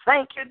 We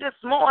thank you this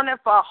morning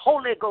for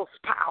Holy Ghost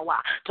power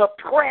to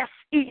press,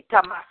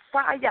 ita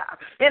Messiah,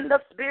 in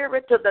the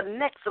spirit to the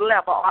next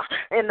level,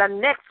 in the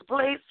next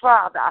place,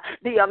 Father.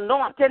 The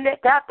anointing,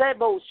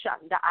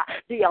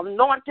 the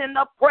anointing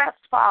of press,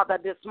 Father,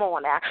 this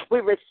morning.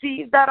 We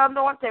receive that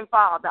anointing,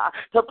 Father,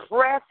 to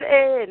press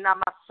in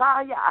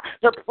Messiah,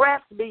 to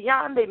press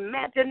beyond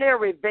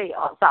imaginary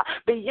veils,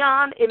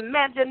 beyond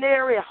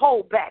imaginary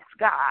holdbacks,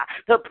 God,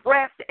 to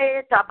press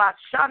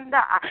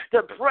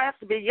to press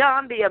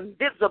beyond the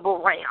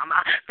invisible realm,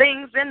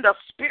 things in the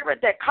spirit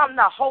that come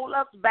to hold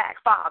us back,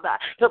 Father,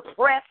 to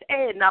press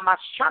in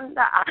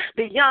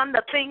beyond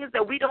the things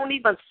that we don't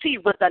even see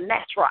with the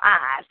natural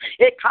eyes.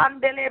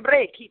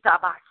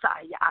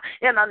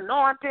 An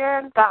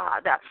anointing,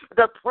 God,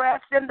 the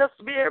press in the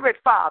spirit,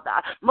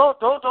 Father,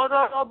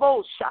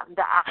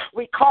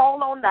 We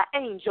call on the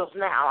angels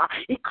now.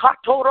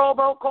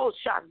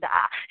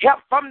 Help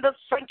from the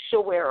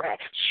sanctuary.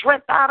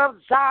 Strength out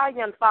of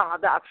Zion,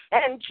 Father.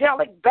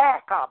 Angelic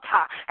backup.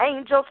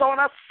 Angels on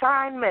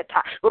assignment.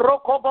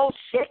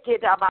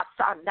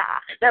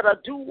 That'll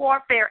do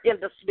warfare in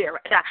the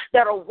spirit.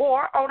 That'll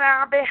war on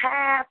our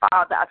behalf,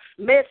 Father.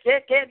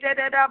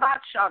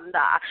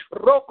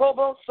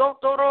 Rokobo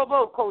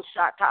sotorobo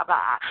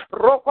koshataba.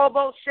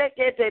 Rokobo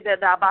shekete de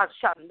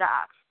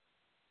dabashanda.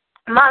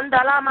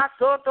 Mandala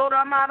masoto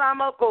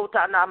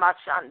ramaramokota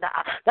namashanda.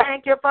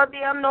 Thank you for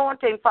the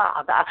anointing,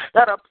 Father,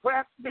 that are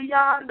pressed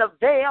beyond the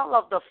veil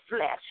of the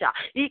flesh.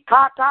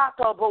 Ikata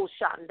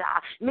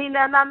toboshanda.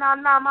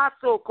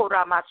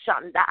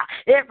 Minananamasoko-ramashanda.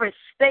 Every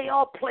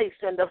stale place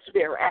in the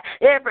spirit,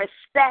 every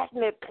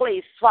stagnant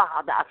place,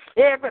 Father,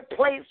 every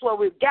place where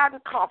we've gotten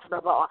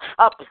comfortable,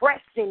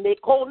 oppressing the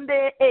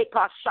konde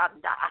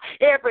ekashanda.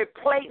 Every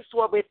place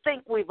where we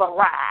think we've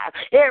arrived,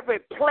 every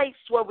place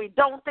where we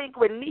don't think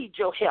we need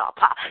your help.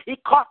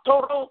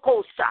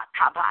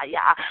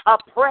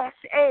 Oppress,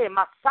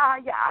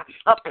 Messiah,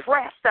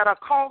 oppress that are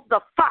called the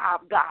fire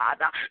of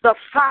God, the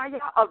fire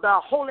of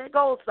the Holy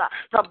Ghost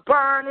to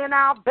burn in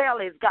our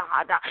bellies,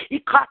 God.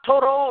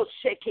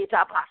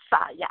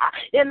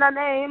 In the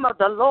name of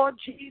the Lord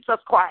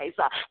Jesus Christ,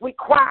 we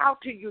cry out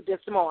to you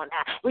this morning.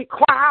 We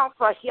cry out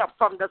for help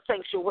from the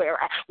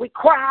sanctuary. We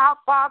cry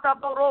out, Father,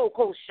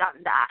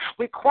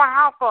 we cry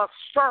out for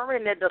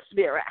stirring in the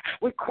spirit.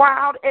 We cry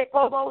out,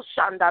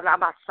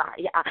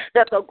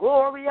 that the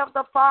glory of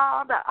the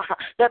Father,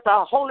 that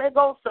the Holy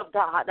Ghost of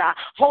God,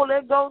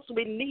 Holy Ghost,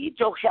 we need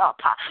your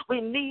help.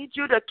 We need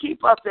you to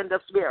keep us in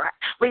the spirit.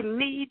 We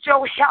need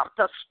your help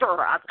to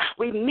stir us.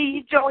 We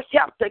need your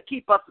help to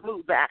keep us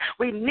moving.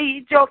 We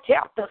need your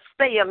help to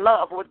stay in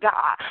love with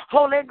God.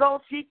 Holy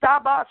Ghost,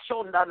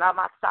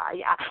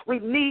 we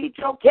need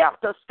your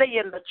help to stay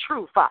in the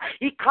truth.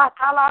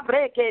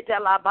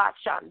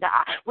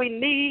 We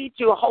need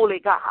you, Holy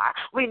God.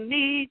 We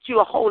need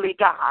you, Holy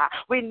God.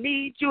 We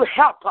need you,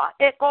 helper,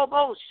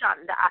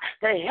 Ekoboshanda,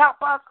 to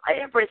help us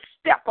every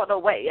step of the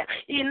way.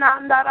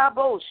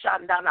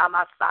 Inandaraboshanda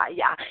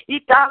namasaya,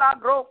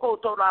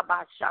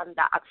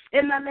 Italagrokotorabashanda.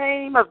 In the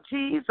name of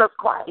Jesus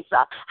Christ,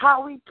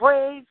 how we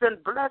praise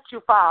and bless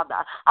you,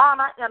 Father.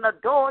 Honor and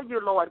adore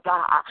you, Lord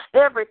God.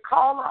 Every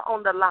caller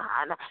on the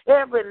line,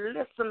 every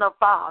listener,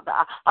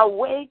 Father,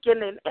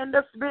 awakening in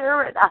the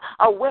spirit.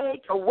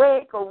 Awake,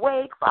 awake,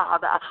 awake,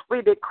 Father.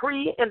 We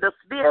decree in the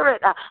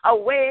spirit,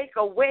 awake,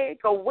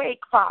 awake,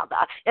 awake,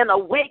 Father, and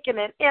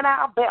awakening in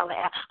our belly,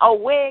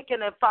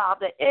 awakening,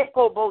 Father,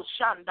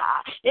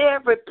 Ekoboshanda,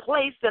 every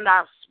place in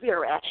our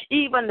spirit,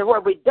 even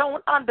where we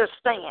don't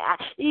understand,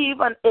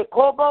 even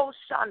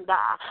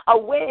Ekoboshanda,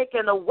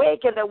 awaken,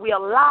 awaken, that we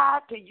are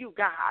alive to you,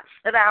 God,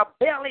 that our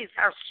bellies,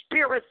 our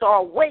spirits are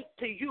awake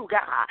to you,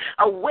 God,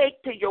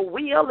 awake to your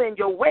will and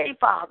your way,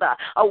 Father,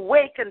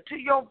 awaken to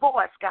your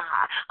voice,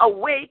 God,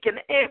 awaken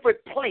every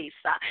place,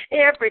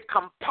 every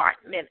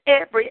compartment,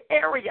 every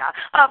area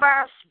of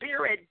our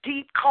spirit,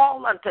 deep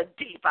call unto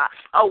deep,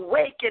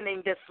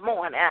 awakening this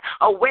morning,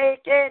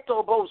 awake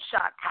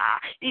etoboshaka,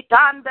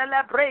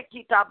 itandele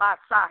brekita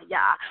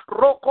basaya,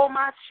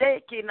 rokoma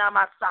sheki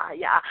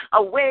namasaya,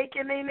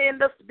 awakening in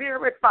the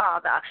spirit,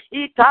 Father,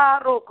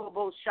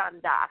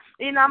 itarokoboshanda,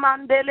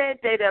 inamandele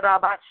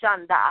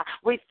rabashanda.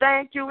 We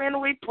thank you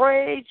and we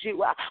praise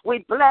you. We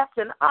bless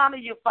and honor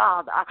you,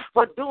 Father,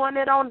 for doing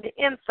it on the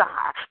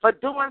inside, for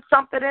doing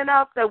something in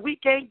us that we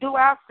can't do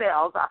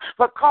ourselves,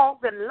 for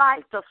causing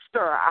life to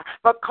stir,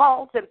 for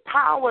causing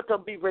power to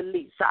be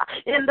released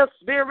in the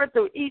spirit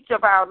through each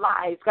of our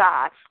lives,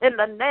 God, in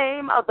the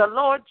name of the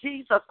Lord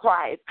Jesus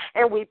Christ.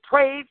 And we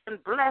praise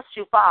and bless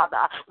you,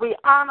 Father. We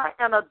honor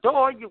and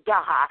adore you,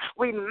 God.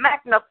 We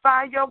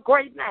magnify your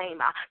great name.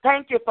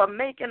 Thank you for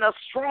making us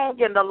strong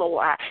in the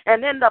Lord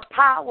and in the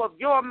power of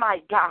your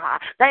might, God.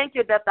 Thank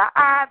you that the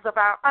eyes of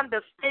our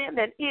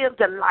understanding is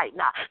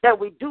enlightened, that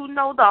we do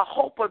know the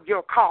hope of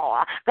your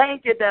call.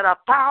 Thank you that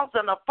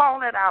 1,000 are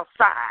falling at our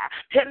side,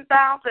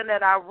 10,000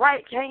 at our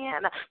right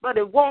hand, but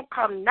it won't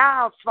come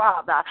now,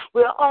 Father.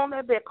 We'll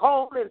only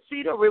behold and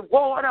see the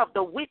reward of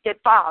the wicked,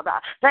 Father.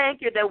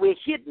 Thank you that we're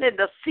hidden in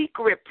the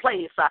secret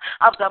place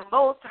of the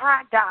Most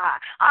High God,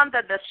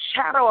 under the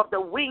shadow of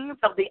the wings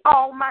of the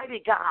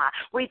Almighty God.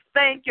 We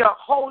thank you,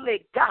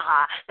 Holy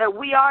God, that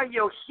we are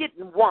your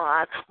hidden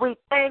ones. We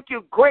thank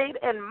you, great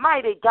and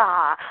mighty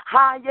God,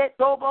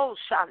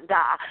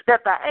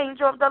 that the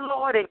angel of the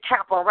Lord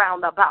encamp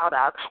around about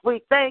us.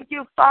 We thank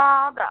you,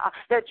 Father,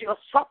 that you'll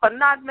suffer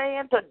not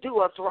man to do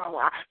us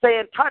wrong,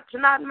 saying, touch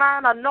not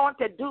mine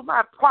anointed, do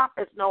my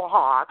prophets no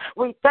harm.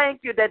 We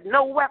thank you that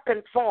no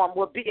weapon form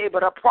will be able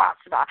to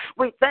prosper.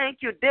 We thank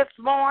you this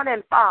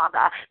morning,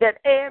 Father, that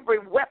every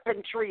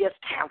weaponry is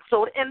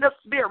canceled in the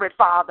spirit,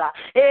 Father.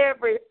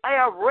 Every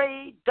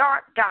array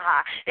dart,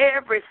 God,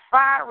 every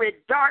fiery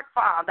dart,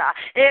 Father,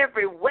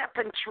 every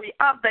weaponry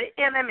of the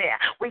enemy,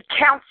 we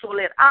cancel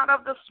it out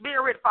of the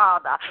spirit,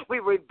 Father. We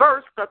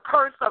reverse the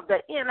curse of the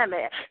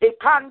enemy.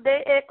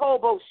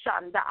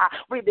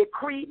 We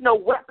decree no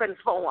weapon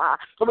before.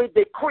 We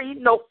decree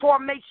no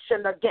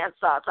formation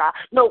against us,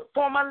 no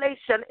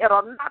formulation.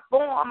 It'll not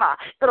form,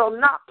 it'll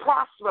not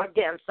prosper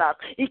against us.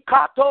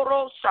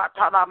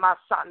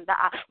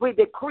 We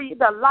decree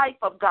the life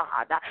of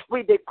God.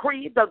 We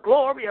decree the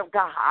glory of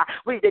God.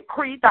 We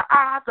decree the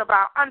eyes of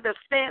our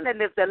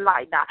understanding is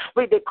enlightened.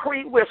 We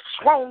decree we're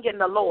strong in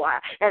the Lord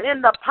and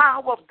in the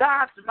power of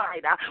God's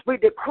might. We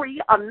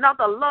decree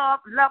another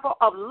level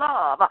of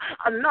love,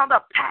 another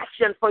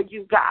passion for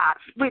you, God.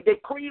 We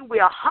decree we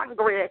are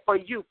hungry for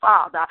you,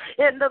 Father.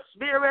 In the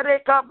spirit,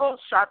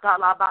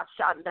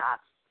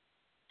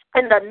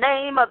 in the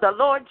name of the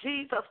Lord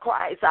Jesus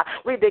Christ,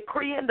 we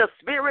decree in the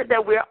spirit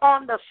that we're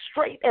on the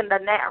straight and the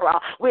narrow.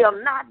 We'll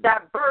not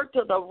divert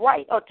to the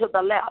right or to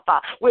the left.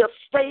 We'll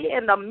stay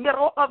in the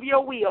middle of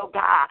your will,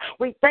 God.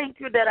 We thank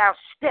you that our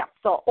steps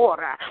are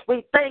ordered.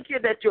 We thank you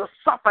that you'll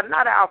suffer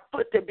not our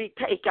foot to be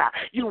taken.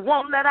 You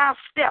won't let our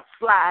steps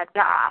slide,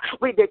 God.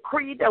 We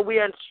decree that we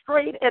are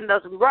straight in the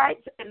right,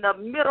 in the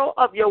middle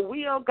of your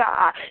will,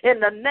 God.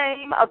 In the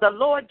name of the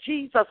Lord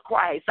Jesus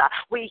Christ,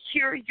 we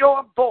hear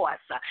your voice.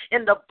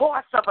 In the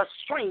voice of a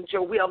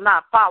stranger will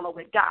not follow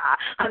it, God.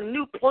 A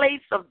new place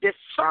of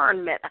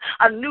discernment,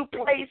 a new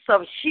place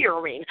of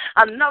hearing,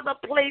 another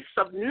place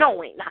of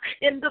knowing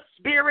in the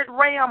spirit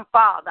realm,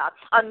 Father.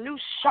 A new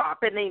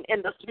sharpening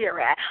in the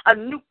spirit, a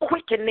new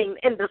quickening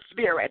in the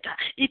spirit.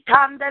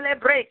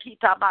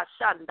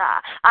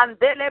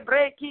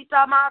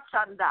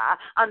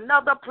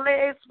 Another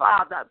place,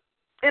 Father,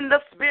 in the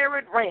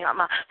spirit realm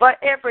for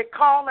every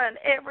caller and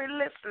every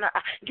listener.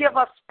 Give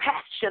us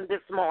passion this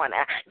morning.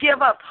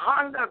 Give us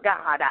hunger,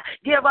 God.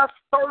 Give us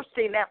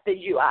thirsting after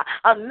you.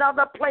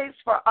 Another place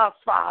for us,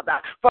 Father,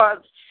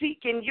 for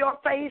seeking your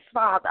face,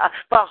 Father,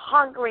 for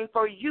hungering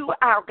for you,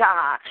 our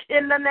God,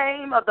 in the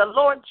name of the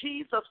Lord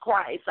Jesus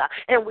Christ.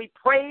 And we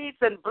praise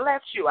and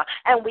bless you,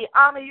 and we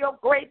honor your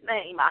great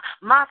name.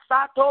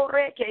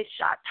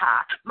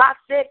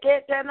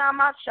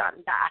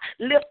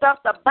 Lift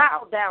up the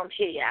bow down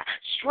here.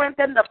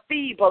 Strengthen the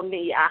feeble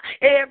knee.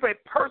 Every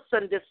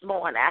person this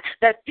morning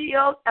that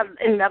feels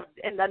in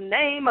the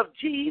name of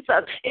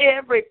Jesus,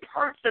 every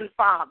person,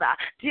 Father,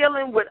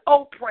 dealing with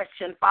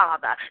oppression,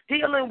 Father,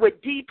 dealing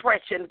with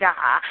depression,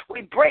 God,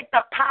 we break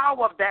the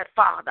power of that,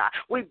 Father.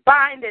 We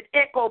bind it,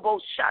 Ekobo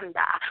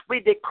Shanda.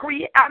 We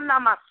decree Anna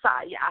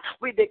Messiah.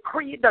 We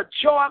decree the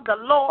joy of the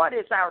Lord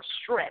is our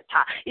strength.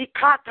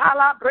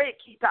 Ikatala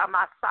Brekita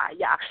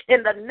Messiah.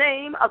 In the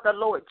name of the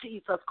Lord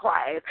Jesus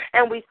Christ.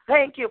 And we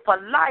thank you for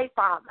life,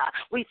 Father.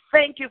 We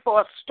thank you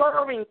for a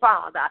stirring,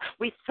 Father.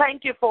 We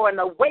thank you for an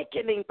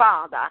awakening,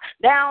 Father,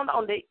 down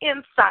on the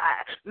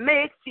inside.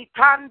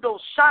 Mesitando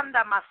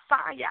Shanda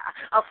Messiah,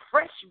 a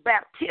fresh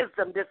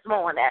baptism this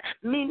morning.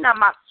 Mina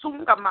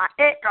Masunga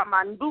Maeka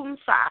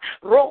Mandunsa,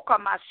 Roka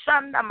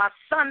Mashanda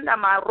Masanda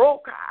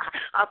Maroka,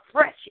 a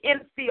fresh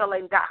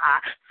infilling,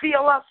 God.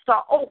 Fill us to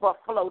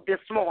overflow this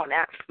morning.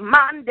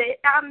 Mande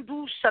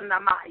Andusha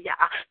Namaya,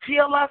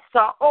 fill us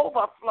to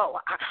overflow.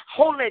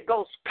 Holy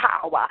Ghost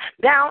power,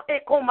 down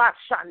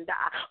Ekomashanda,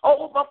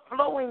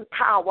 overflowing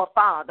power,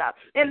 Father,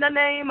 in the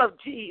name of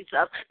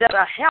Jesus,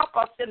 that'll help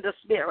us in the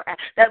spirit,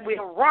 that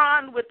we'll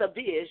run with a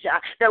vision,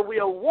 that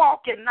we'll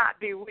walk and not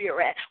be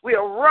weary.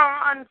 We'll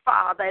run,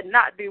 Father, and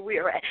not be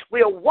weary.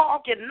 We'll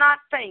walk and not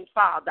faint,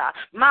 Father.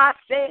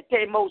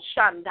 Masete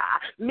Moshanda,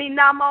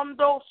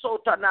 Minamondo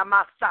Sotana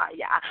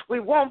Masaya. We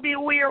won't be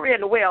weary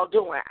in well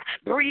doing.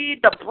 Breathe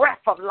the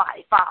breath of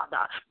life,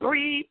 Father.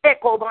 Breathe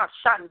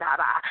Ekomashanda.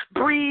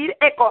 Breathe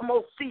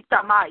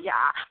Ekomosita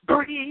Maya.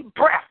 Breathe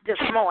breath this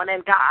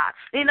morning, God.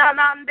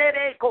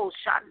 Inanandere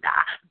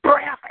Koshanda.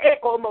 Breath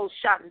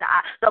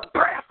Ekomoshanda. The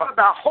breath of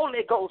the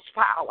Holy Ghost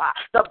power.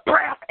 The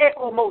breath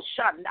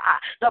Ekomoshanda.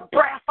 The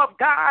breath of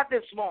God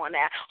this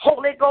morning.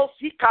 Holy Ghost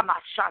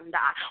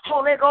Ikamashanda.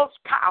 Holy Ghost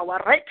power.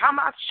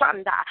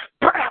 Rekamashanda.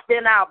 Breath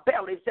in our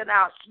bellies, in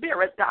our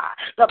spirit, God.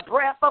 The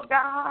breath of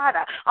God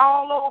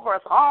all over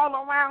us, all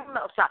around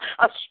us.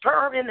 A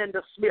stirring in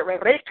the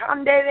spirit.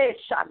 Rekandere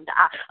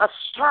Shanda. A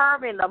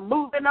stirring, the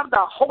moving of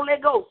the Holy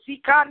Ghost.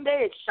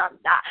 Ikande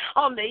Shanda.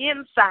 On the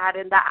inside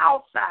and the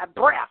outside.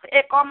 Breath.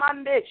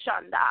 Ekomande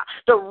Shanda.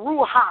 The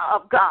Ruha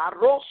of God.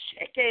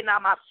 Rosheke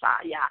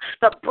Namasaya.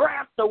 The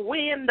breath, the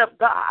wind of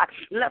God.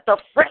 Let the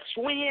fresh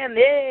wind,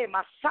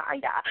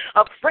 Messiah,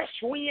 a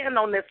fresh wind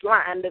on this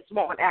line this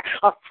morning.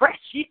 A fresh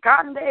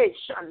Ikande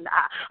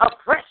Shanda. A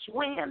fresh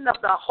wind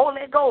of the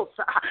Holy Ghost.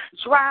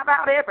 Drive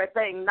out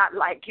everything not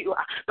like you.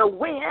 The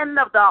wind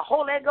of the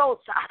Holy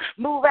Ghost.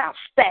 Move out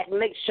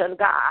stagnation,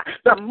 God.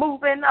 The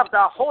moving of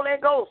the Holy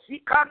Ghost.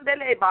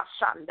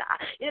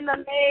 In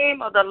the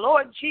name of the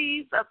Lord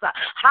Jesus.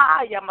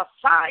 Higher,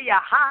 Messiah.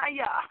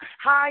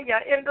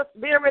 Higher in the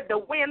spirit. The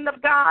wind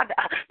of God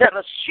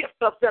that'll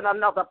shift us in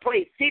another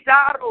place.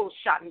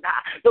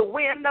 The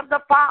wind of the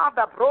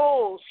Father.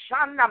 Bro,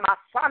 Shanda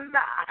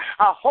Masanda.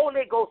 A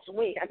Holy Ghost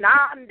wind.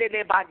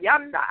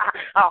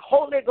 A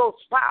Holy Ghost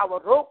power.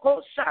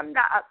 Roko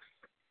Shanda.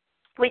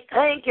 We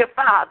thank you,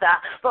 Father,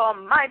 for a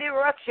mighty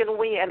rushing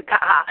wind,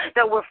 God,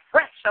 that will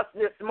refresh us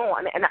this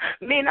morning. In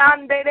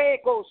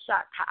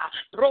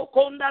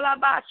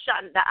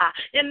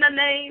the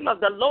name of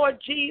the Lord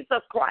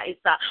Jesus Christ,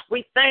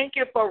 we thank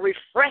you for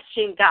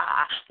refreshing,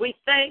 God. We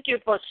thank you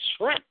for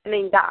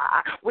strengthening,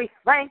 God. We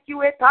thank you,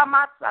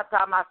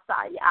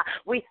 Messiah.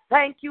 We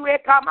thank you,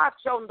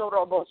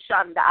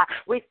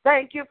 we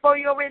thank you for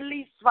your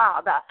release,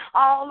 Father,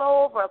 all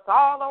over us,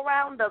 all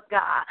around us,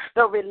 God.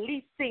 The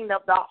releasing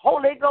of the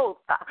Holy Ghost,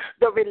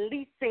 the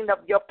releasing of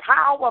your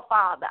power,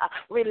 Father,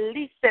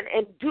 releasing,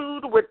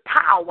 endued with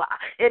power,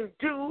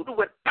 endued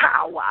with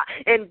power,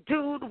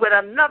 endued with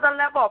another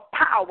level of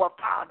power,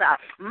 Father.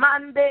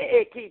 Mande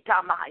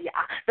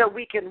ekitamaya, that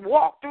we can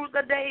walk through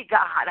the day,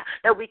 God,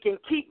 that we can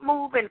keep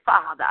moving,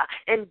 Father.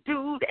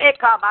 Endued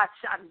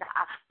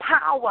ekabashanda,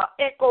 power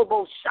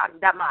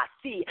ekoboshanda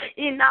masi,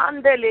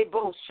 inandele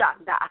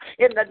boshanda,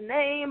 in the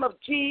name of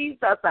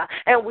Jesus,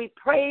 and we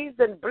praise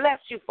and bless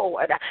you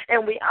for it,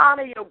 and we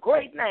honor your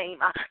great name.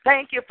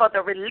 Thank you for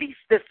the release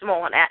this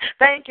morning.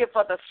 Thank you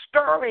for the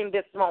stirring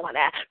this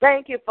morning.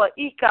 Thank you for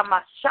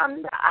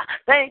ikamashanda.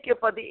 Thank you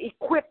for the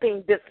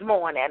equipping this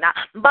morning.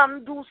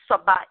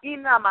 Bandusaba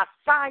ina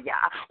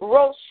masaya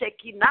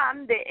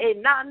roshekinande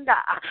enanda,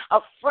 a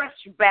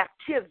fresh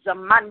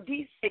baptism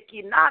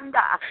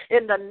mandisekinanda,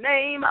 in the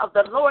name of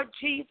the Lord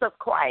Jesus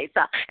Christ.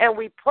 And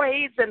we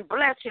praise and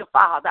bless you,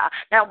 Father.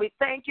 And we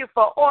thank you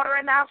for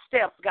ordering our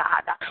steps,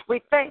 God.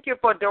 We thank you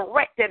for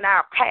directing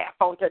our path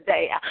on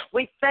today.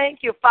 We thank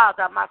you,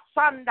 Father, my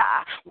son.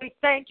 We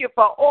thank you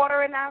for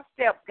ordering our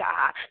steps,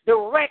 God.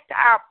 Direct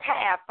our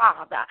path,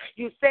 Father.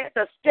 You said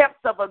the steps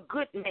of a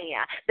good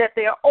man, that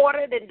they're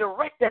ordered and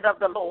directed of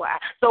the Lord.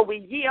 So we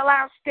yield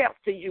our steps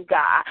to you,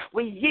 God.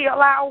 We yield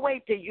our way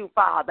to you,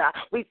 Father.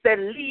 We say,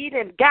 lead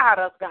and guide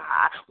us,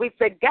 God. We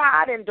say,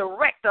 guide and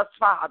direct us,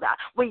 Father.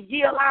 We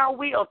yield our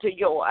will to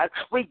yours.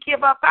 We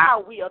give up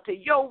our will to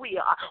your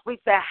will. We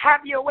say,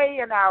 have your way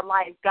in our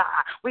life,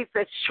 God. We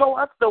say, show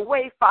us the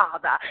way,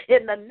 Father,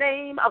 in the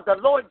name of the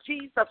Lord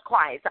Jesus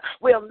Christ.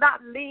 We'll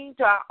not lean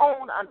to our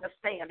own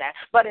understanding,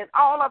 but in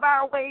all of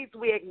our ways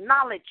we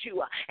acknowledge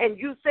you. And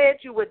you said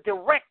you would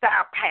direct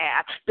our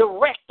path.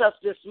 Direct us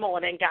this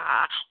morning,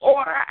 God.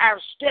 Order our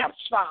steps,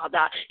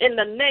 Father, in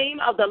the name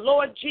of the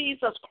Lord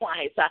Jesus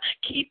Christ.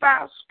 Keep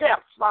our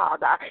steps,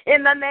 Father,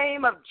 in the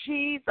name of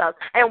Jesus.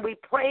 And we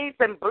praise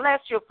and bless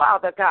you,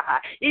 Father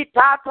God.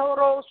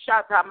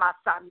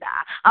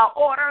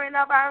 Ordering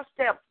of our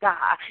steps,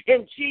 God,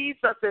 in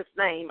Jesus'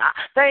 name.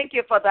 Thank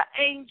you for the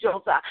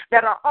angels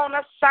that are on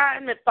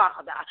assignment,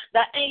 Father.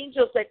 The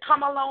angels that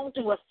come along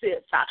to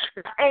assist.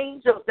 The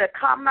angels that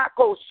come,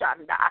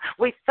 Makoshanda.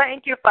 We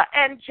thank you for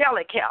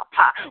angelic help.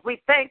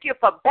 We thank you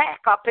for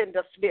backup in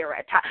the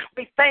spirit.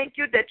 We thank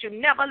you that you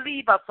never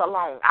leave us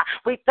alone.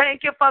 We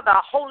thank you for the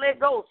Holy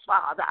Ghost,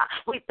 Father.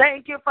 We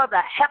thank you for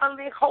the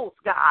heavenly host,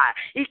 God.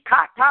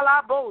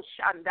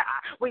 Ikatalabo-shanda.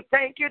 We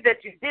thank you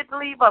that you didn't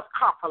leave us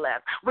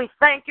comfortless. We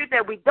thank you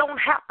that we don't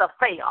have to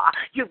fail.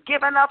 You've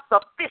given us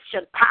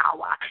sufficient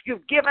power.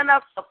 You've given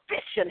us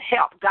sufficient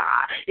help,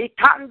 God.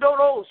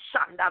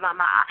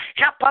 Ikandoro-shandamama.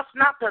 Help us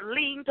not to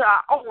lean to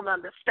our own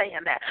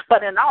understanding,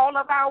 but in all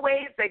of our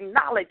ways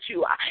acknowledge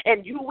you,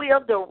 and you will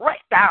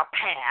direct our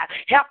path.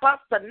 Help us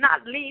to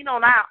not lean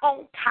on our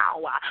own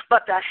power,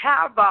 but to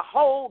have the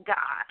whole,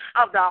 God,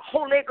 of the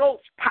Holy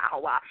Ghost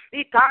power.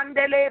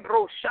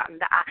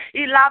 Ikandele-bro-shanda.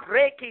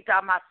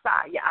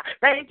 Ilabrekita-masaya.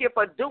 Thank you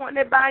for doing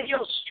it by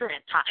your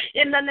strength.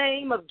 In the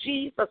name of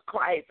Jesus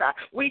Christ,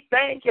 we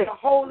thank you,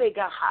 Holy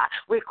God.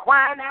 We're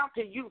crying out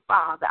to you,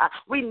 Father.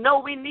 We know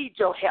we need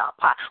your help.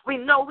 We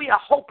know we are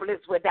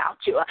hopeless without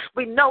you.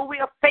 We know we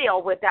are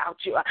failed without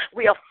you.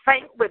 We are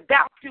faint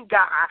without you,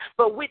 God.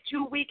 But with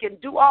you, we can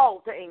do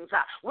all things.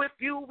 With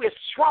you, we're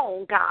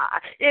strong,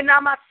 God.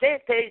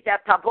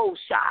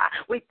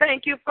 We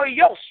thank you for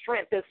your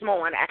strength this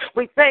morning.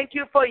 We thank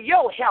you for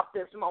your help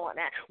this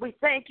morning. We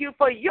thank you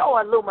for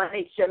your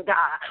illumination,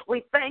 God.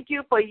 We thank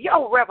you for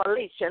your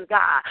revelation,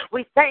 God.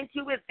 We thank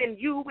you it's in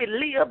you we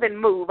live and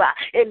move.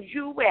 In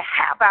you we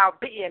have our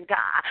being,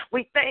 God.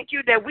 We thank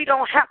you that we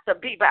don't have to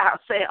be by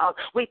ourselves.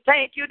 We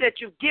thank you that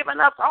you've given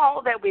us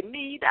all that we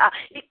need.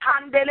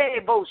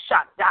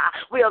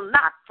 We'll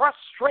not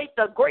frustrate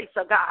the grace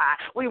of God.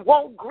 We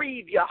won't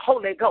grieve your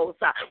Holy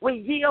Ghost. We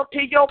yield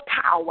to your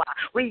power.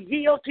 We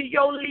yield to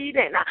your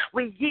leading.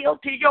 We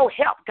yield to your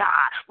help,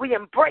 God. We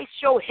embrace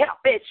your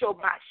help,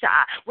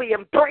 Eshobasha. We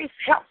embrace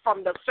help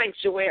from the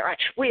sanctuary.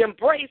 We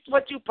embrace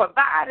what you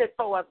provided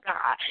for us,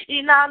 God.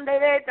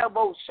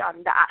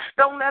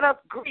 Don't let us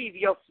grieve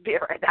your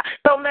spirit.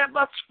 Don't let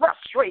us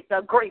frustrate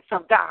the grace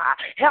of God.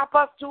 Help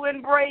us to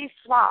embrace,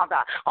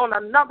 Father, on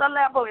another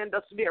level in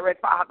the spirit,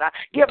 Father.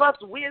 Give us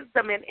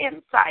wisdom and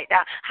insight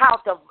how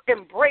to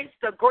embrace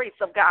the grace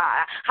of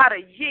God, how to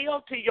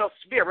yield to your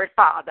spirit,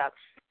 Father.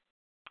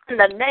 in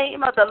the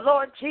name of the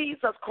Lord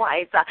Jesus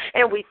Christ.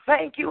 And we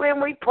thank you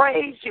and we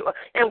praise you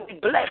and we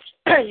bless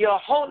your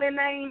holy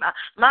name,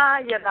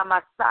 Maya the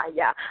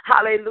Messiah.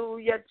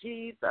 Hallelujah,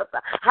 Jesus.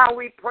 How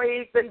we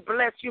praise and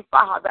bless you,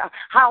 Father.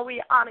 How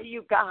we honor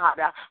you, God,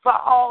 for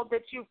all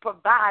that you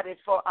provided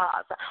for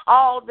us,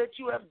 all that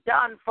you have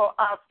done for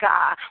us,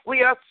 God.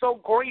 We are so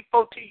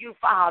grateful to you,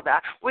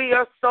 Father. We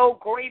are so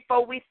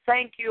grateful. We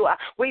thank you.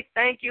 We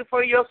thank you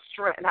for your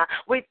strength.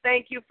 We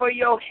thank you for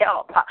your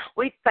help.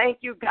 We thank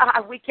you,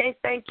 God. We can't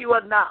thank you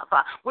enough.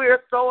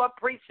 We're so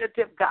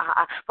appreciative,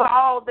 God, for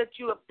all that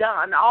you have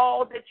done,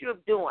 all that you have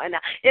doing.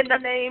 In the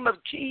name of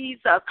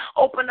Jesus,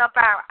 open up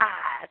our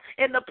eyes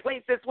in the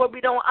places where we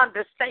don't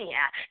understand,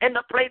 in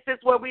the places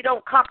where we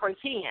don't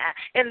comprehend.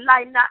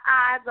 Enlighten the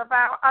eyes of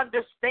our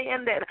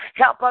understanding.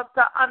 Help us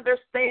to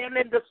understand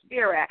in the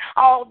spirit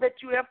all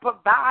that you have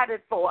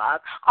provided for us,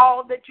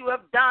 all that you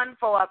have done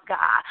for us, God.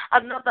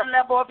 Another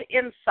level of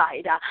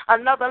insight,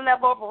 another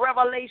level of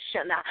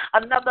revelation,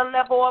 another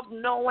level of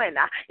knowing,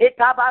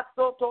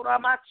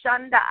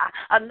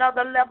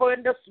 another level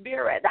in the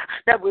spirit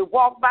that we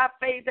walk by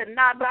faith and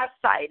not by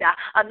sight,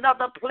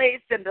 another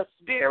place in the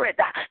spirit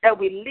that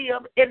we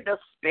live in the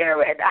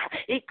spirit,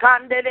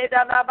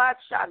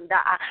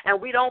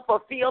 and we don't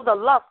fulfill the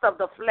lust of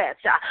the flesh,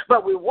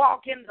 but we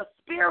walk in the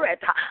spirit,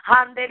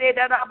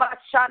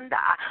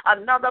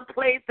 another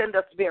place in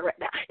the spirit,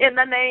 in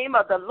the name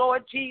of the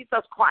Lord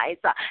Jesus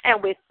Christ.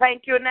 And we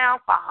thank you now,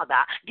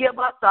 Father. Give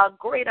us a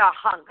greater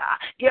hunger.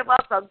 Give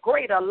us a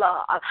greater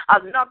love,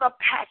 another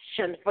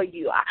passion for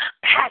you,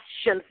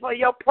 passion for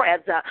your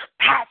presence,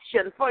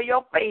 passion for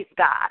your faith,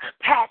 God,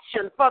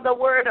 passion for the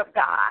word of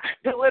God.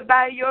 Do it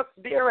by your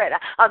spirit.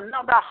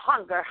 Another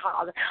hunger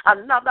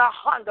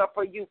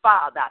for you,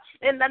 Father.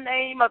 In the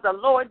name of the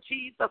Lord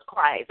Jesus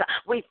Christ,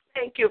 we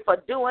thank you for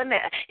doing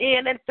it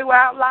in and through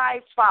our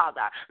lives,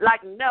 Father,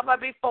 like never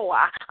before.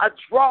 A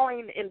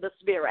drawing in the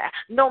spirit.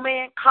 No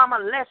man come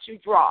unless you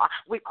draw.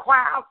 We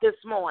cry out this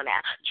morning.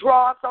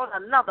 Draw us on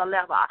another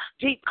level.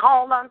 Deep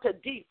call unto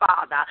deep,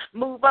 Father.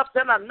 Move us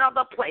in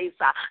another place,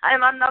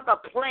 in another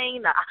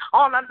plane,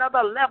 on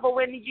another level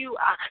in you,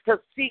 to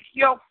seek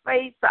your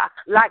face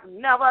like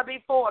never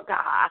before,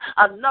 God.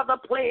 Another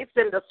place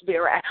in the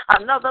spirit,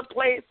 another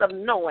place of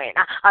knowing,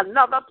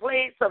 another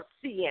place of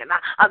seeing,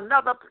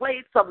 another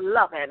place of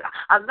loving,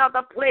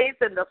 another place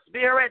in the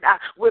spirit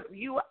with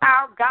you,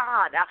 our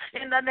God.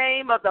 In the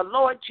name of the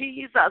Lord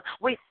Jesus,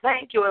 we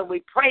thank you and we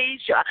praise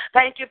you.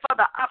 Thank you for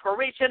the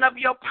operation of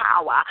your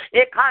power.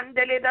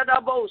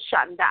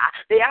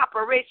 The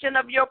operation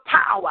of your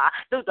power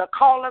through the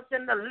callers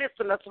and the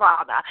listeners,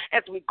 Father,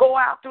 as we go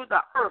out through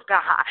the earth,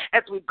 God,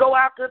 as we go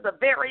out to the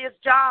various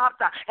jobs,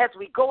 as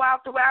we go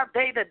out through our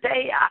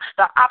day-to-day,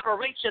 the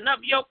operation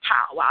of your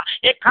power.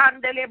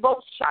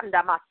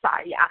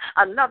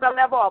 Another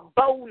level of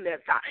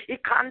boldness.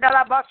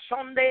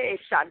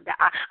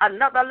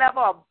 Another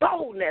level of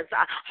boldness.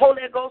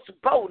 Holy Ghost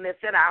boldness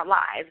in our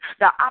lives.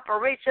 The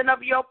operation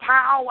of your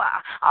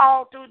power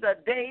all through the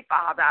day,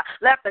 Father.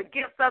 Let the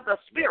gifts of the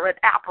Spirit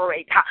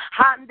operate.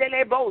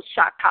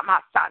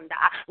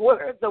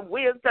 Words of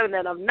wisdom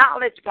and of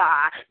knowledge,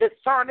 God.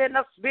 Discerning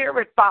the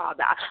Spirit,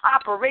 Father.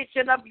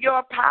 Operation of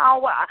your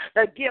power.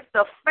 The gift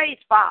of faith,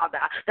 Father.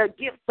 The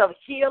gift of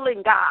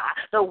healing, God.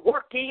 The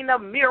working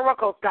of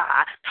miracles,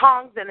 God.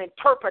 Tongues and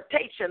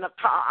interpretation of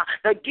tongues.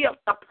 The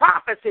gift of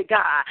prophecy,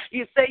 God.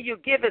 You say you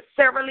give it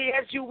severally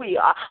as you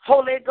will.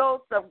 Holy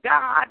Ghost of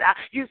God,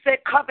 you say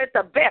covet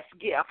the best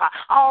gift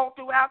all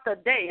throughout the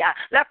day.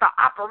 Let the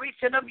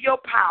operation of your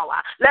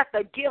power, let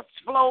the gifts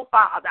flow,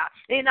 Father.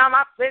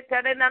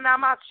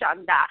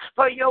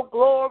 For your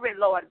glory,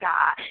 Lord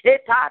God.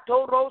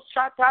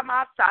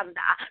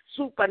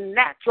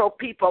 Supernatural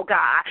people,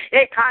 God.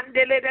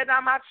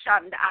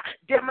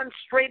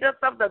 Demonstrators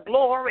of the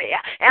glory.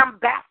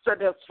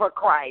 Ambassadors for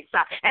Christ.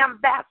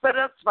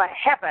 Ambassadors for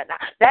heaven.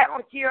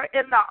 Down here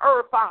in the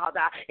earth,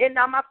 Father.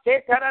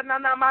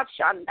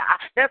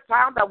 That's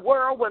how the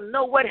world will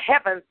know what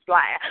heaven's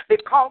like,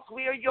 because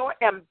we are your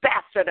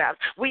ambassadors.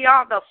 We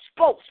are the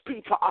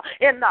spokespeople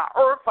in the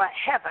earth for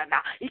heaven.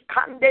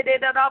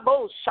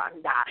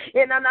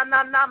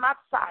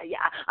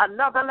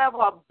 Another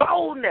level of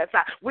boldness.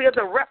 We are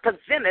the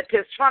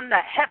representatives from the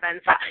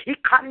heavens.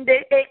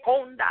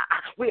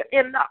 We're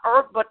in the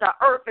earth, but the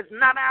earth is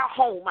not our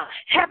home.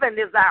 Heaven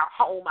is our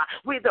home.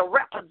 We're the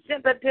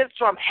representatives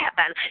from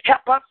heaven.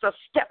 Help us to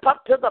step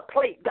up to the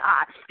plate,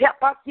 God.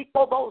 Help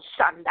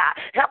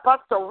us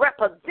to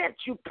represent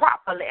you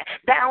properly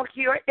down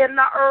here in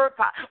the earth.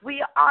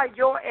 We are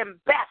your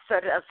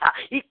ambassadors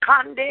in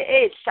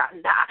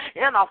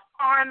a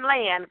foreign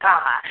land,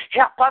 God.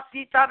 Help us,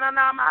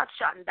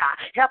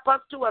 help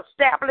us to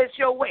establish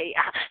your way.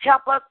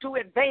 Help us to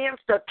advance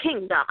the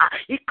kingdom,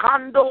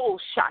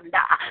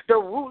 the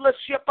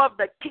rulership of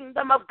the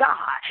kingdom of God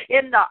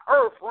in the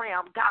earth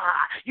realm,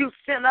 God. You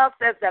sent us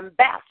as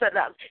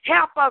ambassadors.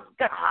 Help us,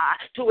 God,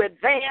 to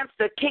advance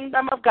the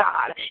kingdom of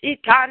God.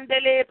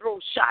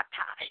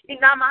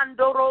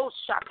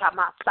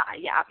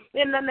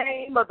 In the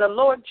name of the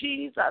Lord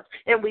Jesus,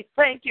 and we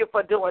thank you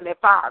for doing it,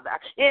 Father,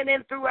 in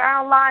and through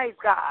our lives,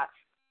 God.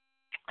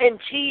 In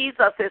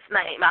Jesus'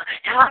 name.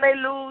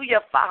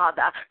 Hallelujah,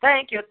 Father.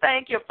 Thank you,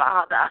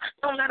 Father.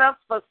 Don't let us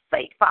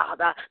forsake,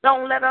 Father.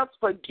 Don't let us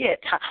forget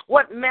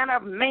what manner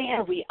of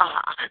man we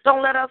are.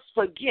 Don't let us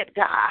forget,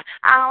 God,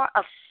 our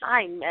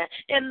assignment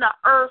in the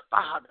earth,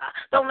 Father.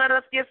 Don't let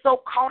us get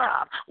so caught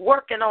up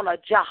working on a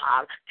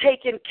job,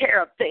 taking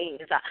care of things,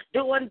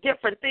 doing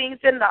different things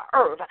in the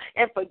earth,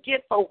 and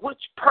forget for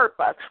which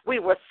purpose we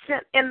were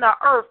sent in the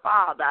earth,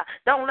 Father.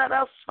 Don't let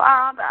us,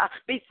 Father,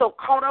 be so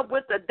caught up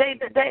with the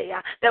day-to-day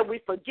that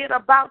we forget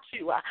about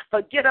you,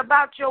 forget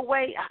about your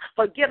way,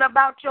 forget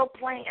about your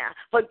plan,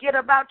 forget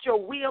about your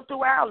will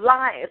through our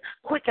lives,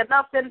 quick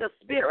enough in the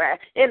spirit,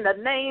 in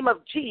the name of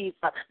Jesus,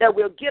 that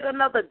we'll get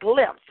another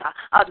glimpse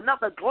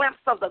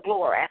of the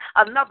glory,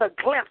 another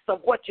glimpse of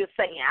what you're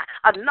saying,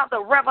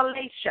 another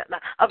revelation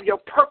of your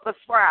purpose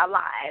for our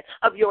lives,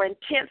 of your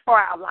intent for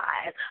our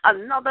lives,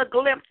 another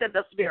glimpse in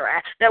the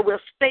spirit, that we'll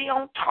stay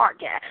on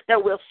target,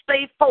 that we'll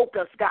stay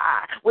focused,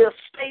 God. We'll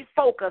stay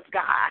focused,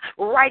 God,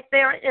 right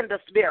there in the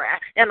spirit,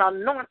 and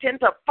anointing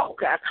to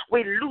focus.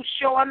 We loose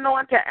your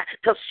anointing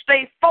to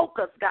stay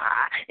focused,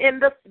 God, in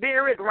the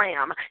spirit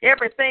realm.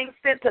 Everything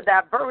sent to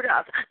divert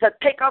us, to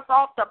take us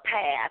off the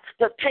path,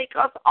 to take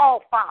us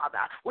off, Father.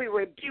 We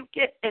rebuke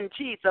it in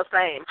Jesus'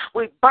 name.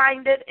 We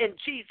bind it in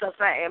Jesus'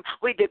 name.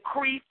 We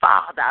decree,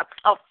 Father,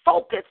 a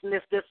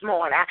focusedness this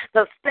morning,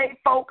 to stay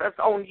focused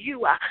on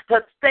you, to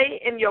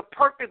stay in your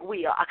perfect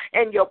will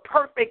and your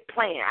perfect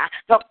plan,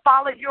 to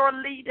follow your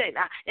leading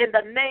in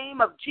the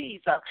name of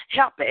Jesus.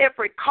 Help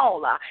every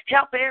caller,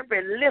 help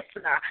every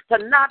listener to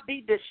not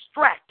be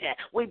distracted.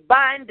 We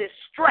bind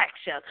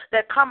distractions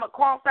that come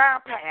across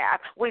our path.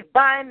 We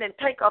bind and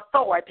take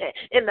authority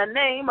in the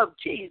name of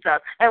Jesus.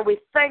 And we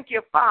thank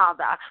you,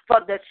 Father, for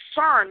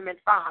discernment,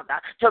 Father,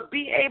 to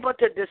be able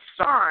to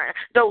discern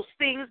those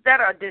things that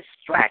are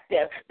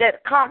distractive,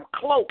 that come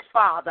close,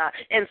 Father,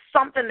 and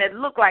something that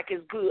look like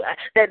it's good,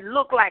 that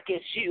look like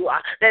it's you,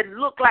 that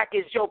look like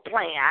it's your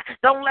plan.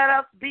 Don't let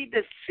us be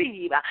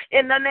deceived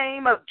in the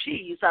name of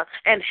Jesus,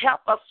 and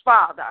help us,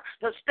 Father,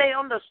 to stay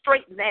on the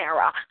straight and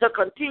narrow, to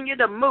continue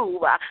to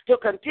move, to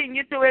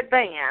continue to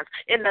advance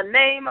in the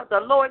name of the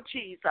Lord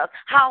Jesus.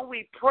 How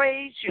we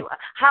praise you,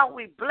 how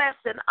we bless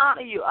and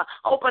honor you.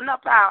 Open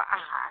up our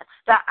eyes,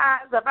 the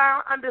eyes of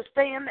our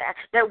understanding,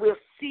 that we'll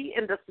see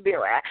in the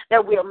spirit,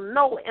 that we'll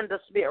know in the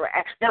spirit,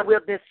 that we'll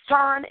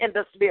discern in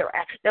the spirit,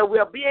 that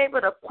we'll be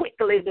able to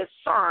quickly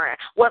discern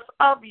what's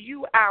of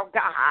you, our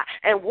God,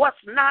 and what's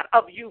not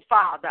of you,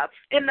 Father,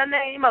 in the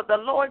name of the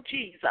Lord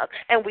Jesus.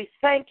 And we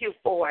thank you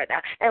for it,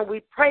 and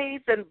we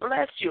praise and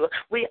bless you.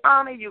 We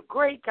honor you,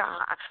 great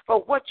God,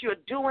 for what you're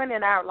doing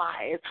in our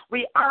lives.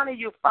 We honor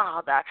you,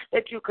 Father,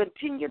 that you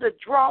continue to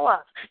draw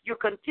us, you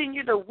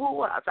continue to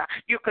woo us,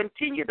 you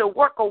continue to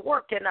work a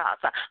work in us,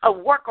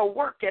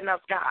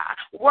 God.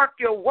 Work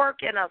your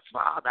work in us,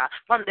 Father,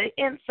 from the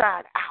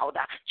inside out.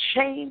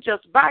 Change us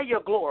by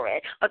your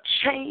glory, a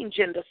change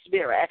in the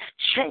spirit.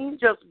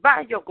 Change us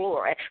by your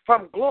glory,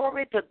 from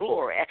glory to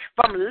glory,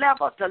 from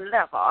level to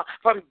level,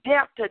 from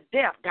depth to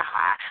depth, God,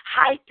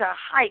 height to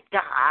height,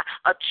 God,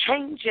 a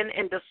changing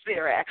in the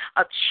spirit,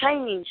 a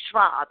change,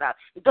 Father.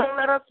 Don't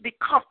let us be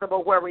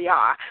comfortable where we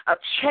are. A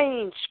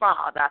change,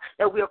 Father,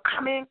 that we'll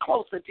come in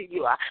closer to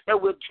you, that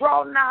we'll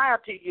draw nigh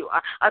to you.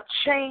 A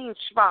change,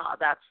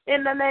 Father,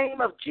 in the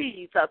name of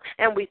Jesus.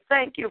 And we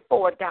thank you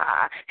for it,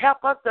 God.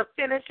 Help us to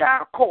finish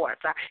our course.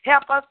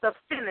 Help us to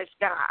finish,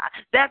 God,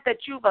 that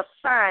you've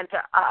assigned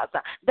to us,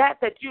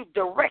 that you've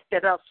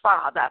directed us,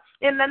 Father.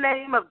 In the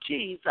name of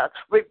Jesus,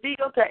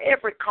 reveal to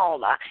every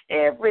caller,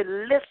 every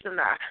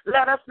listener.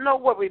 Let us know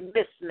where we're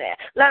missing it.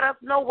 Let us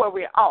know where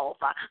we're off.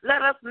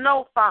 Let us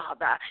know,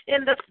 Father,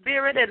 in the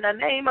spirit, in the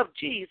name of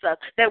Jesus,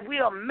 that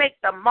we'll make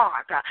the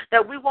mark,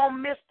 that we won't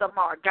miss the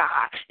mark,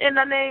 God, in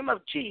the name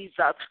of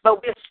Jesus.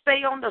 But we'll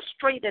stay on the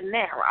straight and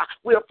narrow.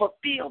 We'll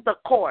fulfill the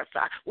course.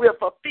 We'll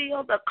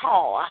fulfill the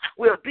call.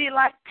 We'll be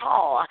like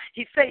Paul.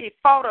 He said he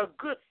fought a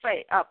good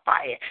fight,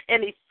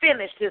 and he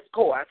finished his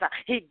course.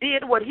 He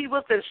did what he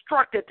was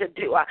instructed to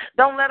do.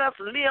 Don't let us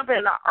live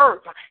in the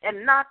earth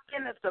and not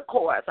finish the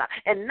course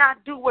and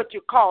not do what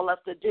you call us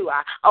to do.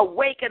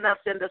 Awaken us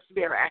in the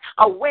spirit.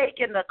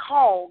 Awaken the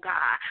call,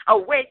 God.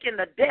 Awaken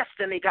the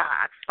destiny,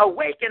 God.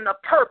 Awaken the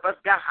purpose,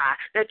 God,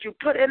 that you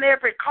put in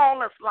every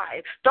caller's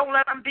life. Don't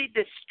let them be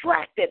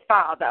distracted,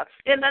 Father.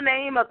 In the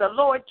name of the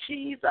Lord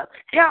Jesus,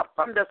 help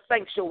from the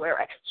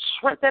sanctuary.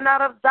 Strengthen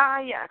out of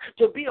Zion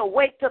to be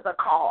awake to the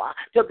call,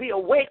 to be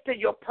awake to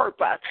your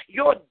purpose,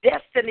 your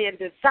destiny and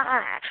desire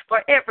line,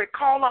 for every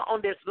caller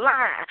on this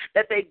line,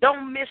 that they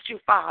don't miss you,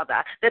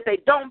 Father, that they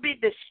don't be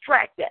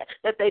distracted,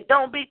 that they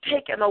don't be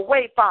taken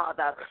away,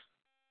 Father,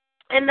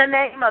 in the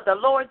name of the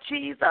Lord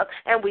Jesus.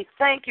 And we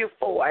thank you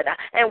for it,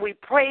 and we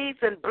praise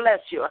and bless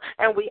you,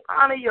 and we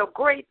honor your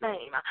great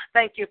name.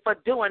 Thank you for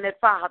doing it,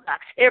 Father.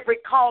 Every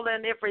caller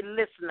and every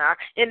listener,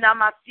 in the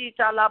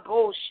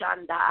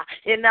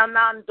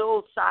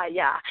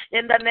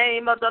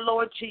name of the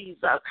Lord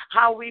Jesus,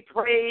 how we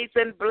praise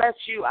and bless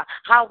you,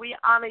 how we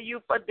honor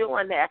you for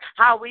doing that,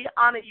 how we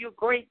honor you,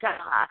 great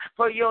God,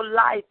 for your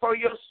life, for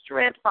your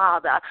strength,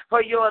 Father,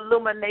 for your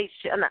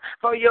illumination,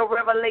 for your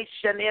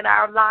revelation in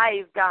our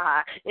lives, God.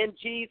 In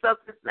Jesus'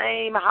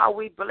 name, how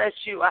we bless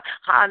you.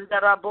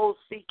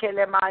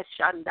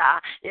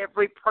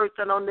 Every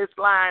person on this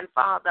line,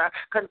 Father,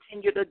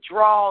 continue to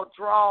draw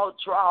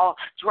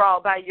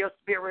by your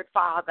Spirit,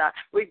 Father.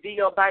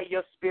 Reveal by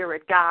your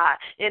Spirit, God.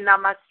 In the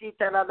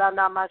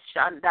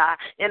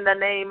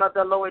name of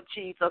the Lord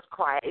Jesus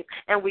Christ.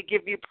 And we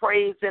give you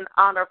praise and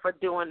honor for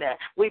doing that.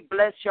 We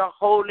bless your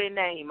holy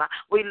name.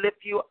 We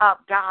lift you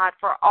up, God,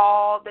 for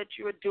all that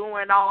you're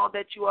doing, all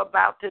that you're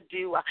about to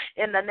do.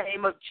 In the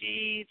name of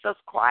Jesus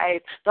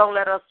Christ, don't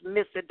let us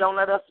miss it. Don't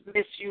let us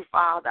miss you,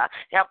 Father.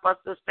 Help us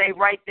to stay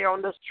right there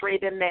on the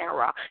straight and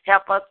narrow.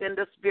 Help us in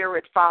the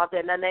Spirit, Father,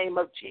 in the name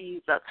of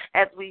Jesus,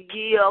 as we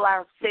yield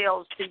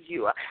ourselves to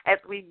you, as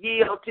we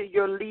yield to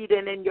your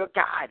leading and your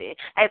guiding,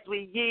 as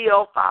we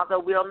yield, Father,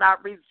 we'll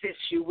not resist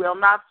you. We'll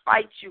not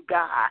fight you,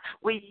 God.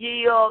 We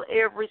yield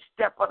every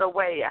step of the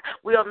way.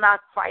 We'll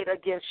not fight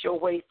against your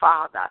way,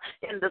 Father,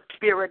 in the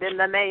Spirit, in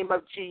the name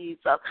of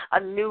Jesus. A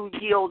new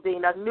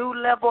yielding, a new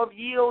level of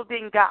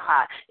yielding,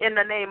 God, in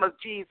the name of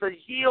Jesus.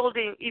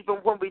 Yielding even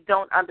when we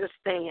don't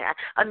understand.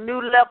 A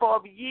new level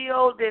of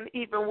yielding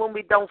even when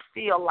we don't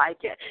feel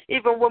like it,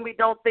 even when we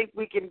don't think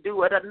we can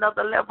do it.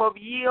 Another level of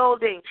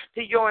yielding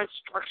to your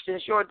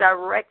instructions, your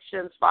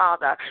directions,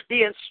 Father.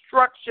 The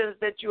instructions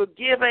that you're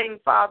giving,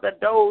 Father,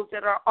 those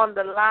that are on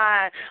the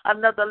line.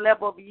 Another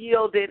level of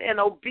yielding and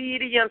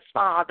obedience,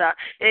 Father.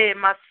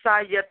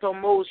 Messiah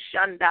Tomo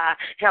Shanda.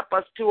 Help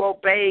us to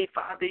obey,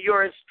 Father,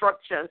 your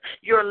instructions,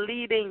 your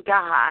leading,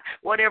 God.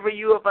 Whatever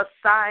you have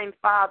assigned,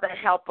 Father,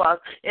 help us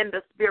in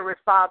the Spirit,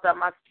 Father.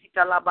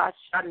 Masita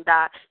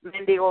Labashanda.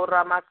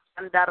 Mendiora Mas.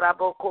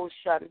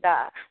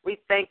 We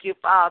thank you,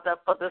 Father,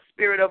 for the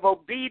spirit of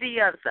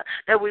obedience,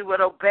 that we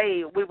would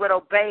obey. We would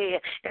obey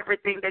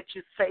everything that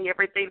you say,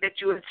 everything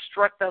that you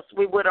instruct us.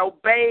 We would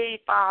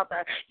obey,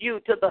 Father, you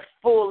to the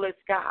fullest,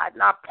 God,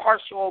 not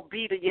partial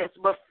obedience,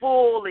 but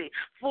fully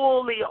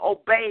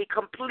obey,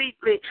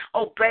 completely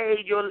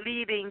obey your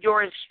leading,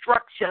 your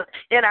instructions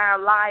in our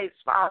lives,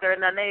 Father,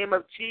 in the name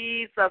of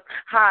Jesus.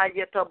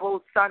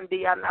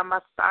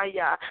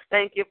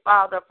 Thank you,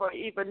 Father, for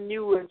even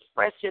new and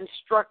fresh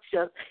instructions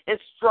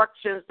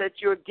that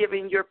you're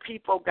giving your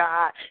people,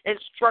 God.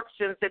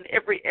 Instructions in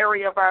every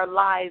area of our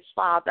lives,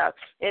 Father.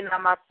 In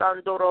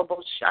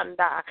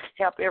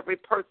help every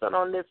person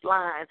on this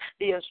line.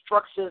 The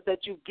instructions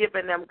that you've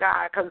given them,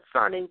 God,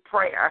 concerning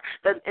prayer.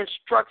 The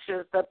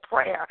instructions, the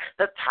prayer,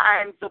 the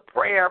times of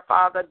prayer,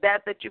 Father.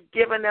 That you've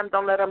given them,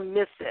 don't let them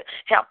miss it.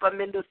 Help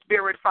them in the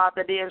Spirit,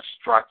 Father. The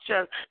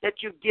instructions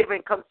that you've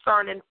given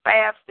concerning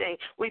fasting.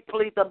 We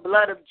plead the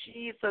blood of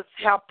Jesus.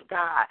 Help,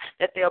 God,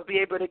 that they'll be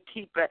able to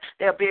keep it.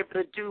 They'll be able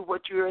to do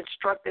what you're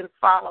instructing,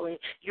 following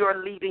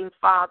your leading,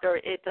 Father.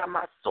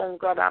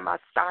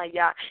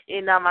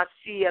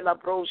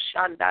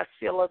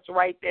 Seal us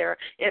right there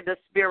in the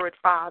Spirit,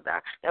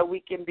 Father, that we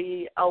can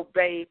be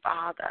obeyed,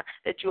 Father,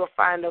 that you'll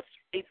find us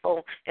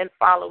faithful and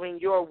following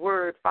your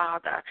word,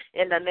 Father,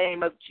 in the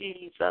name of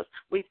Jesus.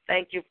 We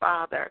thank you,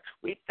 Father.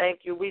 We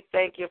thank you,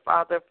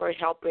 Father, for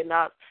helping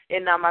us.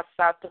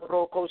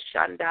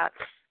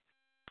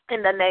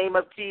 In the name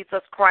of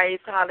Jesus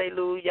Christ,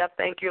 hallelujah.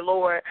 Thank you,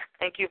 Lord.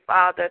 Thank you,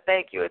 Father.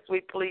 Thank you as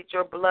we plead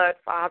your blood,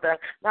 Father,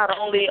 not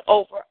only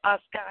over us,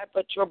 God,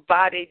 but your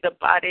body, the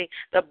body,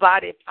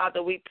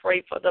 Father. We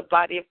pray for the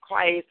body of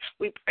Christ.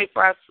 We pray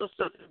for our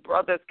sisters and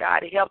brothers,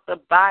 God. Help the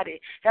body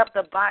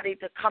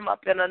to come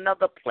up in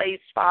another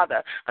place,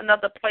 Father,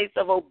 another place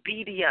of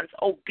obedience.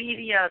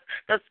 Obedience,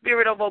 the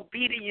spirit of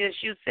obedience.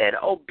 You said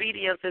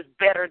obedience is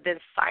better than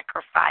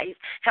sacrifice.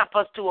 Help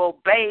us to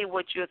obey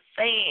what you're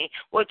saying,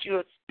 what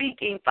you're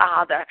speaking,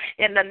 Father,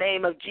 in the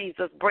name of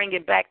Jesus. Bring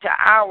it back to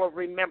our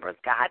remembrance,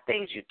 God,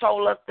 things you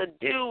told us to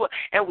do,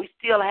 and we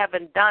still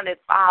haven't done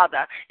it,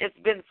 Father. It's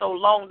been so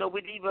long that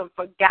we've even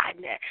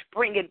forgotten it.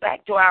 Bring it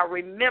back to our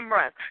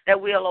remembrance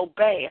that we'll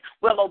obey.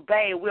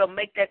 We'll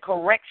make that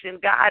correction,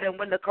 God, and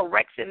when the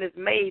correction is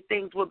made,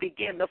 things will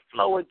begin to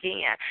flow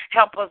again.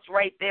 Help us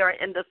right there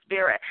in the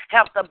Spirit.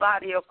 Help the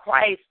body of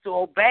Christ to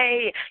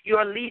obey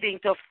your leading,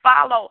 to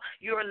follow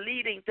your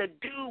leading, to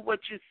do what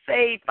you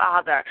say,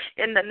 Father,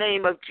 in the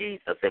name of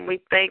Jesus. And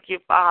we thank you,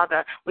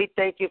 Father. We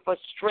thank you for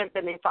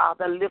strengthening,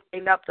 Father,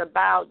 lifting up the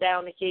bowed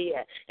down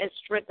head and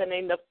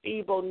strengthening the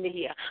feeble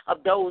knee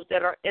of those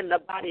that are in the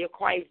body of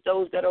Christ,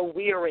 those that are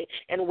weary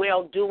and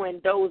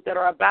well-doing, those that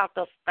are about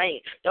to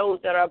faint, those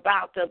that are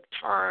about to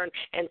turn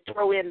and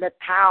throw in the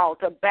towel,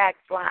 to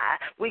backslide.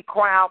 We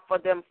cry out for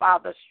them,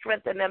 Father.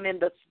 Strengthen them in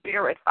the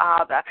spirit,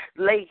 Father.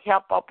 Lay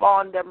help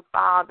upon them,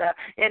 Father.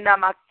 In the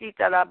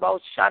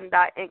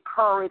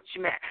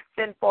encouragement.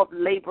 Send forth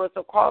laborers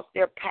across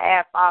their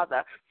path,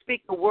 Father.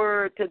 Speak a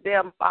word to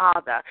them,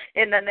 Father,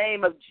 in the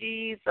name of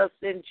Jesus,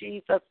 in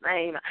Jesus'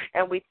 name.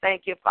 And we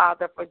thank you,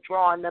 Father, for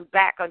drawing them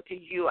back unto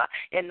you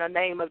in the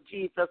name of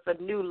Jesus.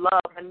 A new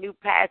love, a new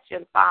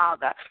passion,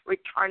 Father,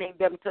 returning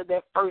them to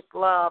their first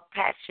love,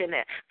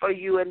 passionate for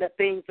you and the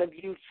things of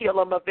you. Heal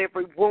them of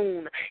every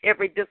wound,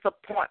 every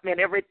disappointment,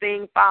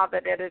 everything, Father,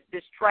 that has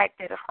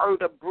distracted,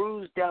 hurt, or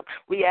bruised them.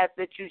 We ask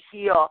that you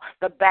heal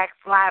the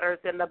backsliders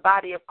in the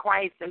body of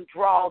Christ and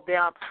draw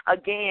them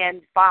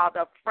again,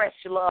 Father, fresh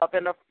love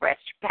and a fresh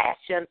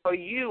passion for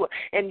you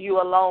and you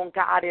alone,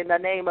 God, in the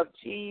name of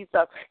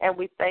Jesus. And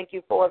we thank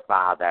you for it,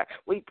 Father.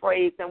 We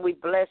praise and we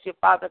bless you,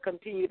 Father.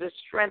 Continue to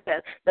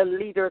strengthen the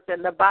leaders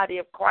in the body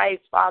of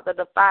Christ, Father,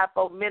 the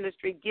fivefold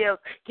ministry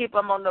gifts. Keep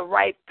them on the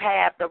right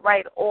path, the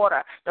right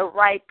order, the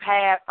right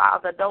path,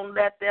 Father. Don't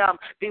let them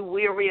be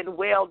weary and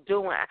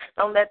well-doing.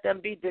 Don't let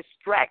them be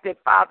distracted,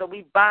 Father.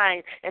 We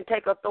bind and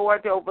take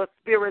authority over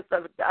spirits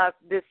of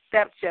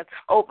deception,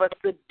 over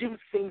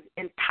seducing,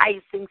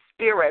 enticing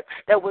spirits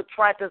that would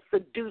try to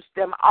seduce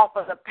them off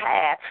of the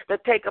path, to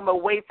take them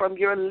away from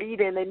your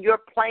leading and your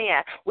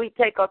plan. We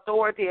take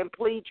authority and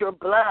plead your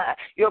blood,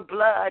 your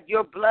blood,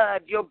 your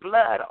blood, your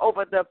blood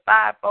over the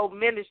fivefold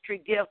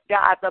ministry gift,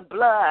 God, the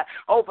blood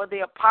over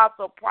the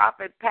apostle,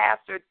 prophet,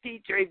 pastor,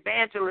 teacher,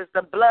 evangelist,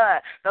 the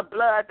blood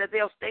that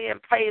they'll stay in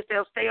place,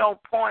 they'll stay on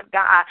point,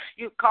 God.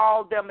 You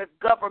called them as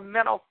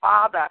governmental,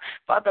 Father,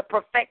 for the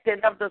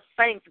perfecting of the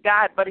saints,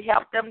 God, but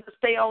help them to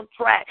stay on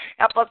track.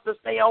 Help us to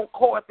stay on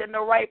course in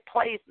the right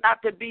place,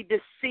 not to be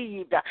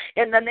deceived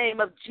in the name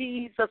of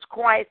Jesus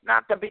Christ,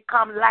 not to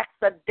become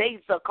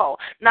lackadaisical,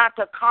 not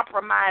to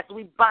compromise.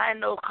 We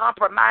bind those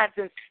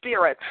compromising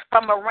spirits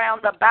from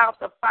around about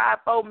the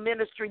fivefold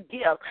ministry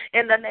gift.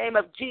 In the name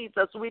of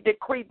Jesus, we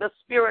decree the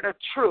spirit of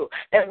truth,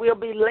 that we'll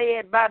be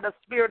led by the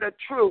spirit of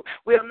truth.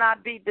 We'll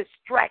not be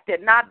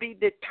distracted, not be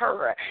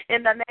deterred.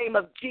 In the name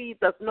of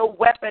Jesus, no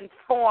weapon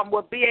formed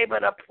will be able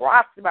to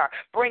prosper.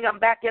 Bring them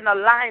back in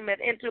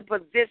alignment, into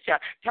position.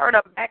 Turn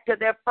them back to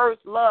their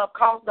first love.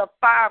 Cause the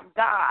fire of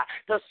God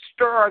to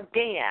stir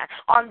again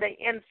on the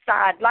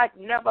inside like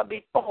never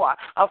before.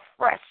 A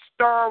fresh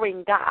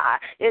stirring, God,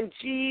 in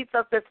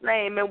Jesus'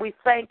 name. And we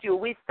thank you.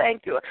 We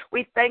thank you.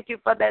 We thank you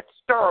for that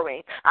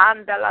stirring.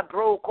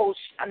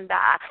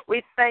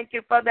 We thank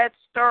you for that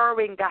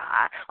stirring,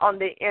 God, on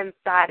the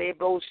inside.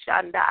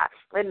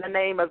 In the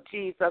name of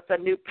Jesus, a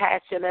new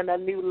passion and a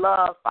new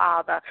love,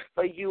 Father,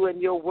 for you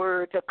and your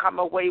word to come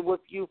away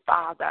with you,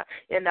 Father.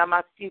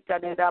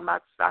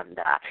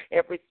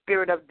 Every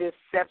spirit of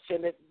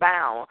deception is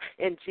bound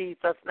in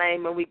Jesus'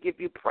 name, and we give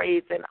you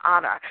praise and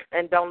honor.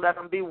 And don't let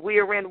them be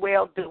weary and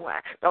well-doing.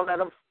 Don't let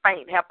them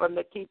faint. Help them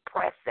to keep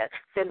pressing.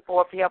 Send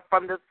forth help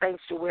from the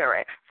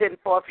sanctuary. Send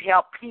forth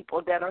help,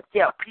 people that are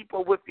help,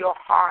 people with your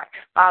heart,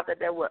 Father,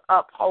 that will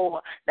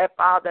uphold, that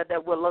Father,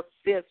 that will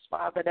assist,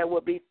 Father, that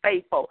will be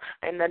faithful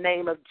in the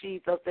name of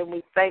Jesus. And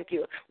we thank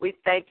you. We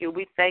thank you.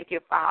 We thank you,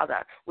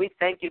 Father. We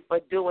thank you for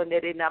doing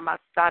it in our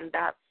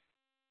Sunday.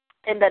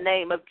 In the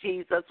name of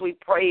Jesus, we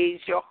praise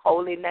your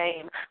holy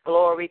name.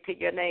 Glory to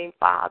your name,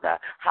 Father.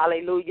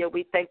 Hallelujah.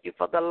 We thank you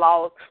for the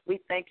lost.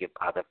 We thank you,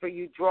 Father, for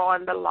you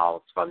drawing the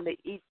lost from the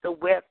east, the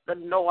west, the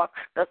north,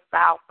 the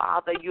south,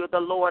 Father. You're the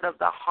Lord of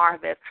the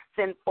harvest.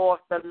 Send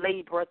forth the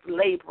laborers,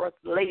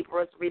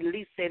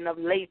 releasing of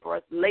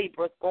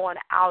laborers going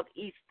out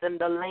east in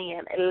the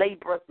land,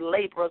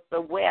 laborers, the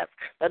west,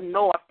 the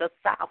north, the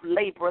south,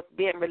 laborers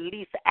being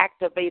released,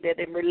 activated,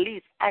 and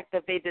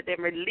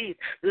released,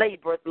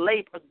 laborers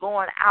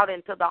going out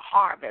into the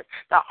harvest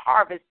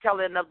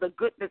telling of the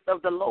goodness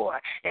of the Lord.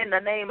 In the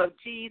name of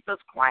Jesus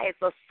Christ,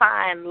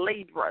 assign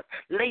laborers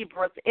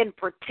in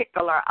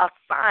particular,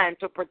 assigned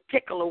to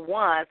particular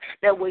ones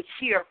that will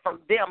hear from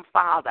them,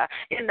 Father.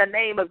 In the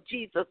name of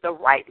Jesus, the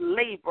right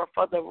laborer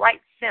for the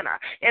right sinner.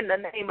 In the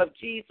name of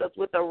Jesus,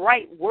 with the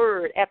right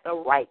word at the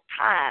right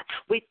time.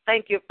 We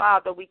thank you,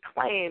 Father. We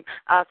claim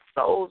our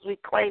souls. We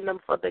claim them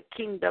for the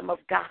kingdom of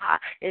God.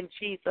 In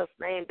Jesus'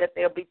 name, that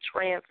they'll be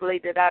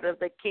translated out of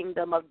the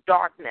kingdom of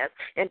darkness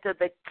into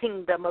the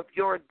kingdom of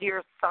your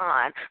dear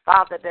Son.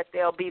 Father, that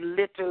they'll be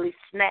literally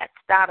snatched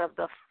out of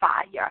the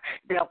fire.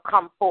 They'll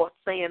come forth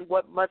saying,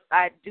 what must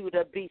I do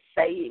to be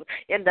saved?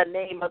 In the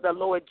name of the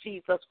Lord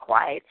Jesus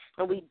Christ.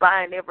 And we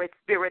bind every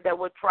spirit that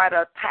would try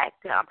to attack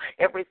them,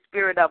 every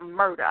spirit of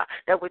murder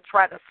that would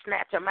try to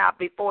snatch them out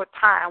before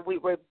time. We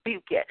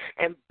rebuke it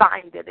and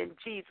bind it in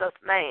Jesus'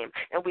 name.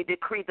 And we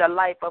decree the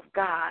life of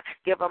God.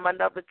 Give them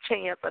another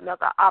chance,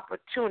 another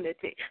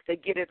opportunity to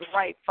get it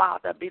right,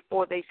 Father,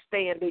 before they may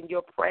stand in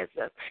your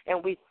presence.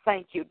 And we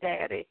thank you,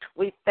 Daddy.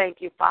 We thank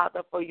you,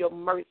 Father, for your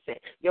mercy.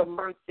 Your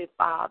mercy,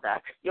 Father.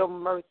 Your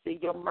mercy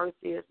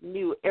is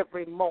new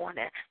every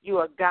morning. You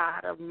are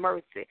God of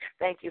mercy.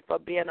 Thank you for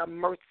being a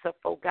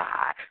merciful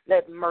God.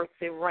 Let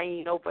mercy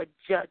reign over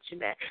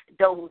judgment.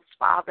 Those,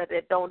 Father,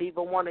 that don't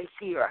even want to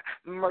hear,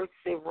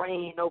 mercy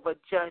reign over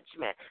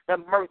judgment. The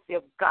mercy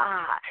of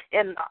God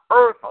in the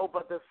earth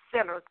over the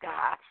sinners,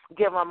 God.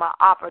 Give them an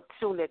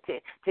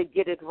opportunity to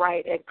get it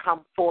right and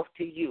come forth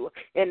to you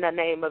in the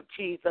name of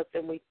Jesus.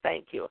 And we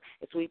thank you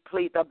as we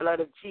plead the blood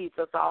of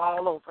Jesus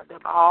all over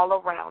them, all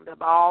around them,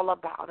 all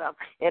about them.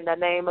 In the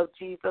name of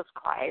Jesus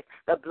Christ,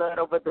 the blood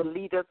over the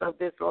leaders of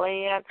this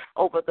land,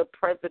 over the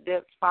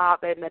presidents,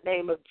 Father, in the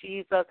name of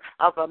Jesus,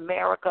 of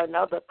America and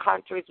other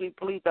countries. We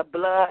plead the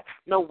blood.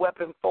 No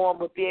weapon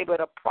formed will be able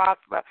to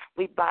prosper.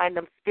 We bind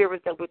them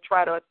spirits that would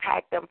try to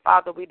attack them,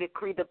 Father. We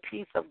decree the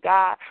peace of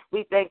God.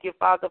 We thank you,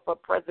 Father, for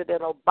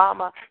President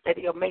Obama, that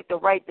he'll make the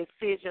right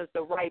decisions,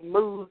 the right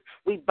moves.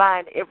 We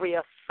bind every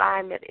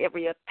assignment,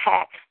 every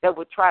attack that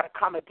would try to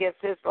come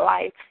against his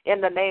life.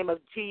 In the name of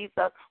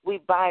Jesus, we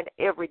bind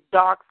every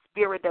dark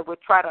spirit that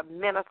would try to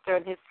minister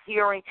in his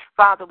hearing.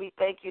 Father, we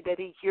thank you that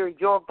he hear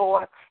your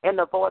voice, and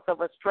the voice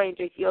of a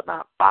stranger he'll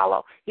not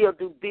follow. He'll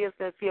do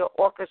business. He'll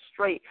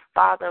orchestrate,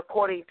 Father,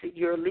 according to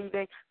your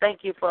leading. Thank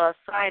you for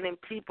assigning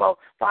people,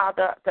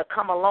 Father, to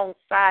come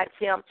alongside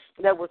him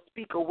that will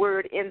speak a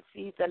word in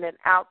season and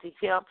out to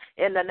him.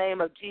 In the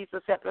name of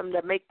Jesus, help him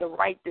to make the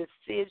right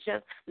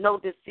decisions. No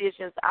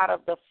decisions out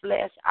of the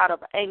flesh, out of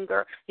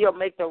anger. He'll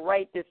make the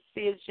right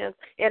decisions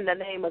in the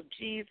name of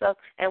Jesus.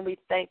 And we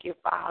thank you,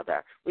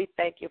 Father. We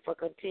thank you for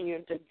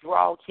continuing to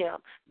draw him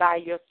by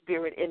your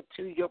Spirit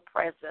into your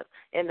presence.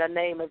 In the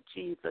name of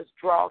Jesus,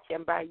 draw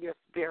him by your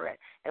Spirit.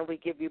 And we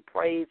give you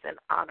praise and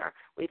honor.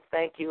 We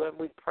thank you and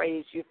we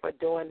praise you for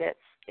doing it.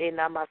 In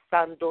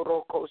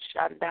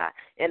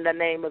the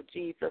name of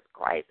Jesus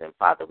Christ. And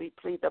Father, we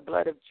plead the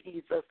blood of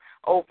Jesus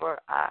over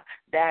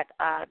the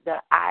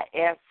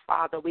IS,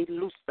 Father. We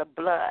loose the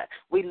blood.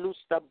 We loose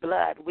the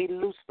blood. We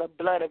loose the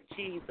blood of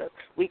Jesus.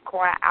 We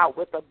cry out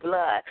with the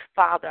blood,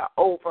 Father,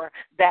 over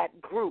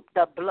that group,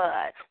 the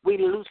blood. We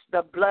loose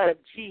the blood of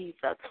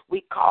Jesus.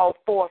 We call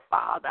forth,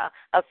 Father,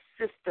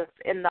 assistance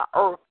in the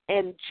earth,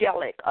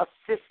 angelic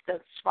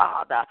assistance,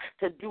 Father,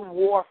 to do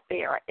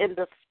warfare in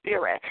the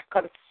spirit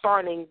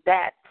concerning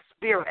that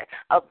spirit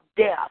of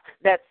death,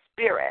 that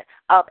spirit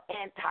of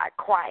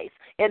Antichrist.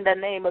 In the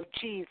name of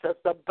Jesus,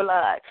 the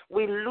blood.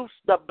 We loose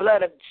the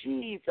blood of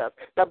Jesus,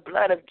 the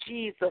blood of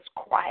Jesus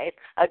Christ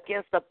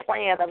against the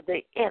plan of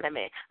the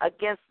enemy,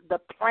 against the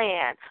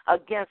plan,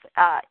 against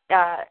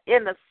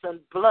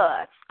innocent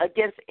blood,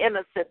 against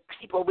innocent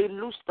people. We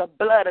loose the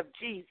blood of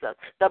Jesus,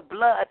 the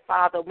blood,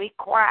 Father. We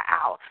cry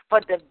out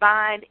for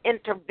divine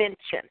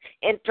intervention,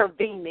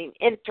 intervene.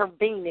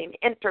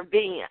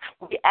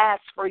 We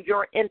ask for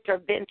your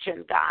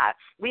intervention, God.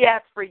 We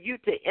ask for you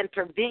to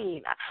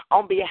intervene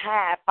on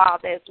behalf,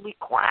 Father, as we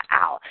cry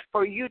out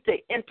for you to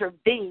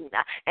intervene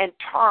and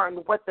turn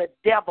what the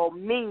devil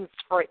means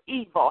for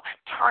evil,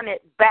 turn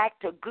it back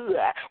to good.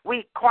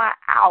 We cry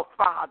out,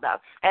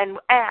 Father, and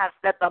ask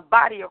that the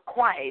body of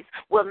Christ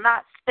will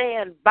not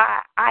stand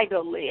by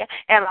idly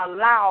and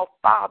allow,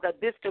 Father,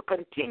 this to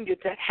continue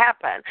to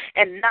happen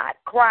and not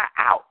cry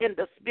out in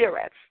the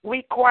spirit.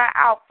 We cry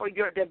out for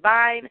your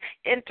divine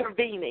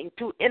intervening,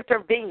 to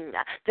intervene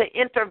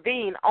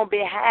on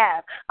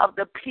behalf of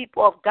the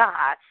people of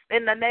God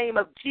in the name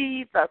of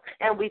Jesus.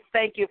 And we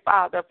thank you,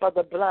 Father, for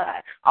the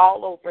blood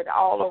all over it,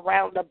 all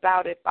around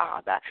about it,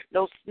 Father.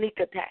 No sneak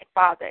attack,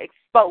 Father.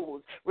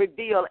 Expose,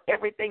 reveal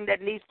everything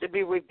that needs to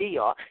be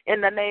revealed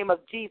in the name of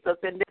Jesus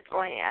in this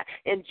land.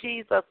 In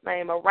Jesus'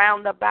 name,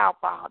 around about,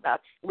 Father,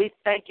 we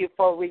thank you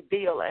for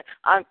revealing,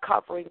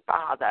 uncovering,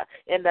 Father,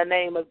 in the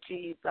name of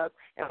Jesus.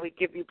 And we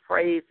give you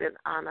praise and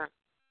honor.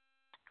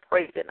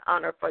 Praise and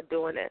honor for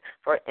doing it,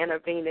 for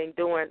intervening,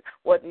 doing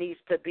what needs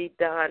to be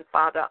done,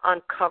 Father,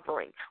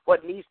 uncovering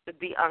what needs to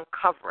be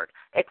uncovered,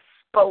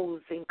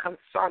 exposing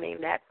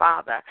concerning that,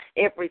 Father,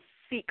 every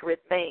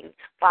secret thing.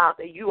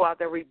 Father, you are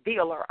the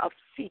revealer of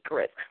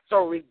secrets.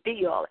 So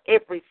reveal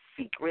every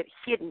secret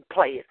hidden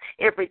place,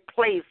 every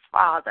place,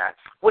 Father,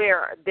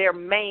 where their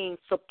main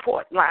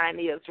support line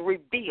is.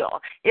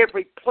 Reveal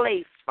every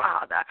place,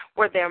 Father,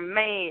 where their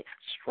main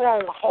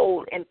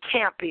stronghold and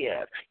camp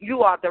is.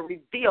 You are the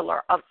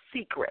revealer of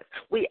secrets.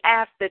 We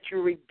ask that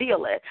you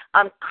reveal it,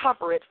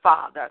 uncover it,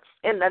 Father,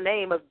 in the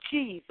name of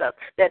Jesus,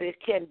 that it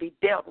can be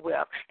dealt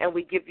with. And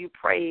we give you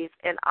praise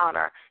and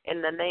honor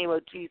in the name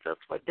of Jesus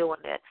for doing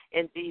it.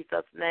 In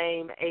Jesus'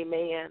 name,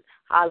 amen.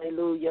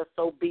 Hallelujah.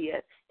 So be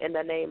it. In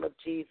the name of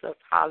Jesus.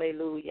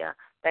 Hallelujah.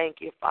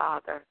 Thank you,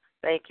 Father.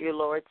 Thank you,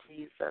 Lord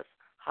Jesus.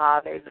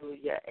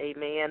 Hallelujah.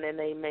 Amen and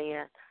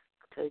amen.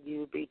 To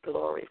you be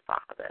glory,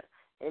 Father.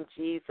 In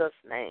Jesus'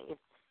 name.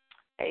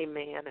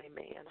 Amen.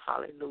 Amen.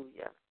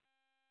 Hallelujah.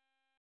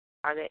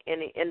 Are there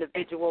any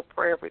individual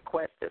prayer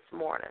requests this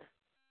morning?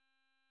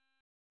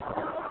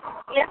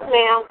 Yes,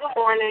 ma'am. Good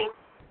morning.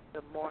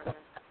 Good morning.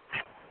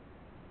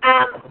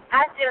 I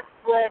just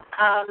would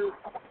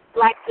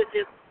like to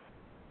just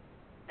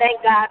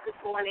thank God this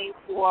morning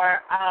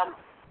for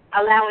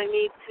allowing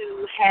me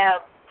to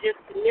have just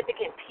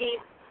significant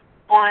peace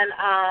on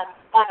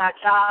my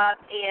job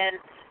and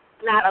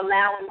not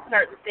allowing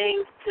certain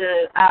things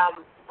to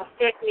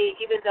affect me,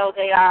 even though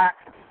they are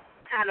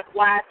kind of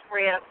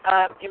widespread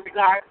in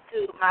regards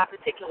to my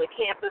particular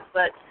campus,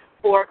 but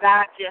for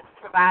God just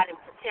providing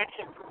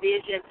protection,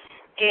 provision,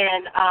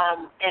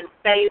 and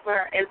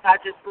favor. And so I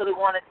just really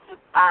wanted to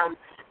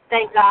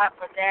thank God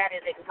for that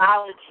and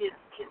acknowledge His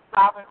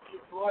sovereignty,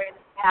 His glory, and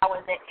His power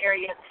in that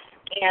area.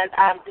 And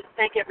just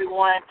thank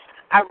everyone.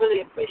 I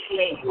really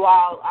appreciate you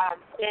all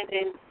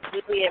standing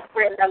with me and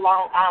praying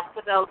along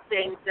for those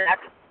things. And I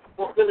just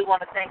really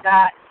want to thank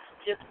God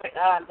just for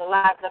the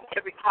lives of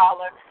every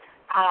caller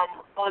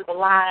on the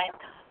line.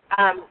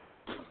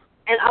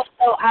 And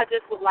also, I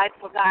just would like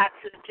for God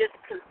to just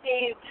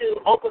continue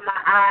to open my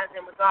eyes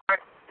in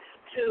regards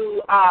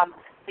to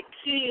the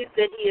keys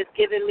that He has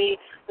given me.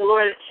 The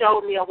Lord had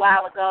showed me a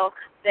while ago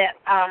that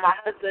my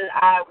husband and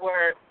I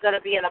were going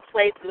to be in a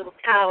place, and it was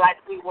kind of like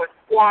we were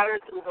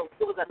squatters. It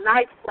was a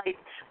nice place,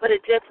 but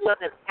it just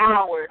wasn't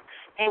ours,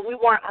 and we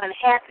weren't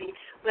unhappy.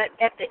 But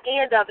at the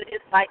end of it,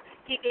 it's like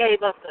He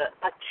gave us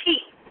a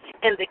key,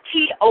 and the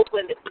key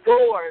opened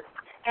doors.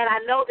 And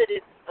I know that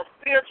it's a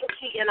spiritual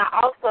key, and I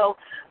also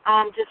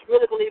just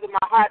really believe in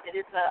my heart that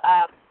it's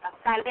a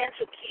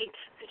financial key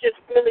to just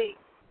really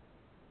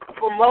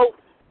promote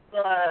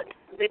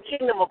the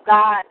kingdom of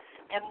God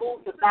and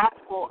move the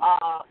gospel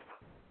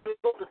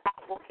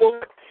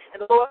forward.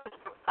 And the Lord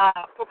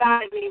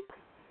provided me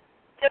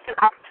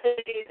different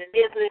opportunities in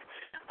business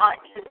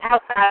and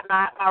outside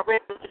my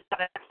regular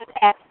job. I just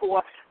ask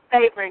for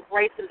favor and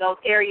grace in those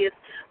areas.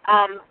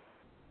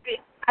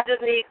 I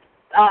just need,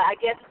 I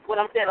guess what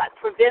I'm saying, like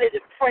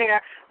preventative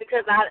prayer,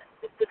 because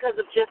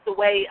of just the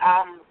way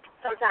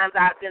sometimes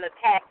I've been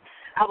attacked.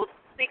 I was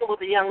speaking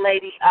with a young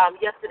lady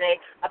yesterday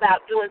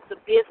about doing some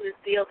business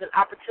deals and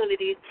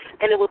opportunities,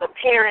 and it was a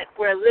parent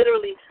where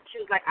literally she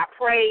was like, I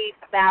prayed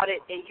about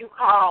it and you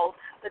called,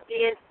 but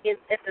then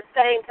at the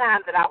same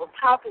time that I was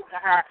talking to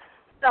her,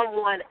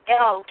 someone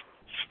else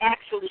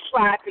actually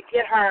tried to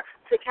get her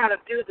to kind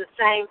of do the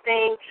same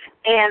thing.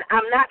 And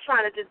I'm not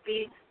trying to just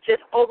be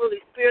just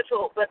overly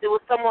spiritual, but there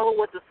was someone who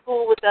went to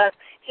school with us,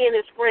 he and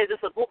his friends.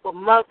 It's a group of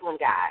Muslim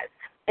guys,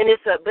 and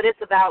it's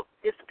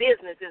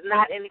business. It's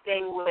not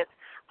anything with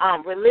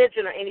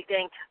religion or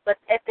anything. But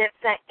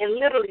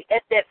literally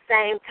at that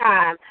same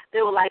time,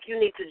 they were like, you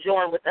need to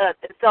join with us.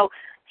 And so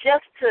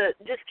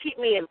just keep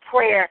me in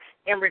prayer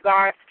in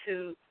regards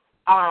to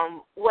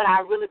what I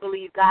really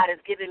believe God has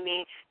given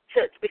me,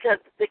 because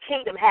the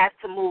kingdom has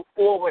to move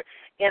forward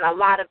in a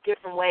lot of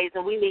different ways,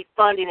 and we need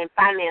funding and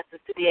finances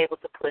to be able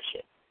to push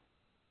it.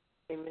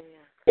 Amen.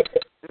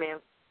 Amen.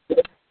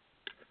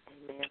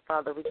 Amen.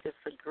 Father, we just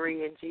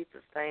agree in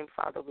Jesus' name.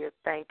 Father, we're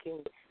thanking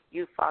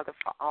you, Father,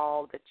 for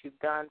all that you've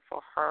done for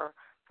her,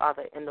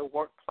 Father, in the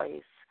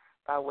workplace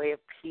by way of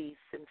peace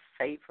and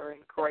favor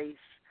and grace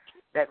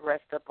that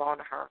rest upon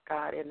her.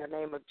 God, in the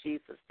name of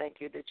Jesus, thank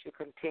you that you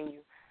continue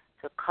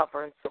to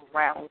cover and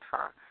surround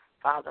her,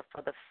 Father,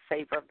 for the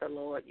favor of the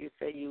Lord. You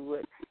say you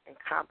would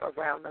encamp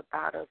around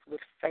about us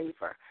with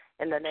favor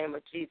in the name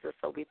of Jesus.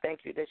 So we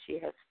thank you that she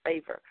has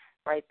favor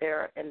right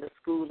there in the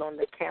school, on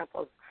the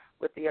campus,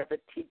 with the other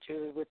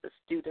teachers, with the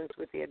students,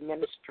 with the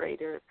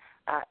administrators,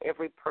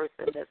 every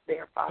person that's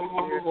there, Father.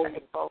 We're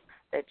thankful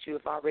that you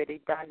have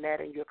already done that,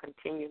 and you'll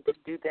continue to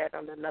do that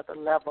on another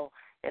level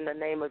in the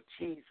name of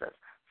Jesus.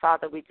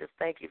 Father, we just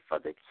thank you for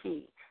the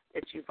key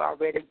that you've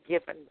already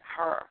given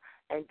her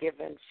and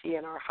given she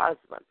and her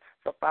husband.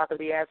 So, Father,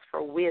 we ask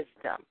for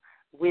wisdom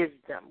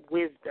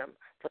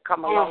to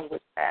come along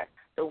with that.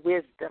 The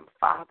wisdom,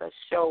 Father,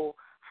 show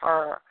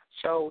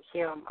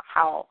him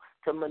how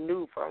to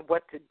maneuver and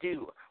what to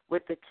do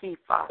with the key,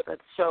 Father.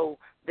 Show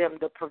them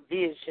the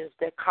provisions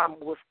that come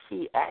with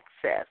key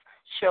access.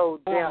 Show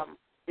them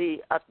the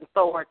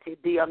authority,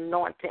 the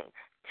anointing.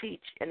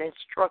 Teach and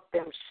instruct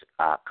them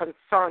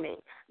concerning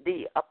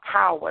the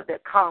power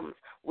that comes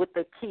with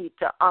the key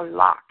to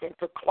unlock and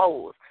to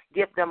close.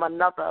 Give them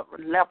another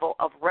level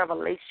of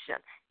revelation,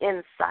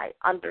 insight,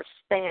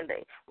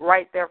 understanding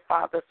right there,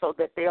 Father, so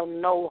that they'll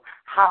know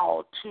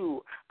how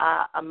to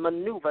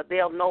maneuver.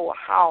 They'll know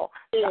how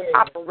to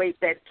operate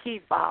that key,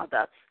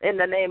 Father. In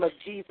the name of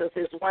Jesus,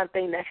 it's one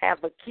thing to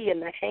have a key in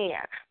the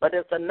hand, but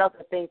it's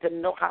another thing to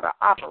know how to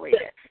operate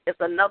it. It's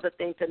another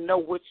thing to know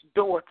which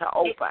door to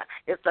open.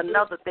 It's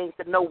another thing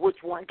to know which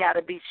one got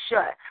to be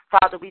shut.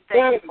 Father, we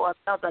thank you for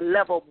another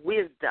level of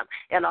wisdom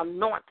and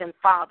anointing,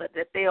 Father,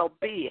 that they'll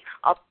be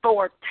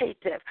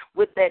authoritative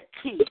with that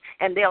key,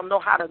 and they'll know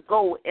how to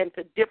go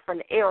into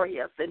different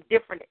areas and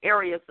different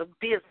areas of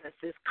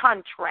businesses,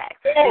 contracts.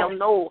 They'll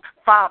know,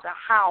 Father,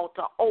 how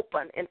to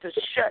open and to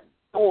shut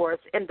doors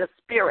in the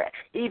spirit,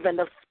 even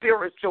the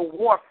spiritual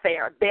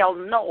warfare. They'll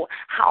know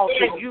how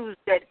to use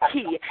that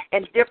key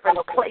in different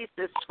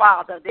places,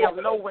 Father. They'll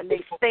know when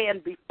they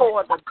stand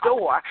before the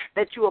door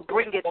that you will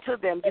bring it to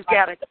them. You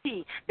got a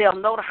key. They'll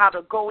know how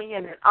to go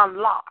in and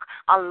unlock,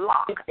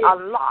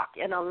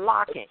 and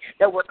unlocking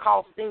that will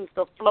cause things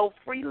to flow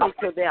freely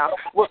to them,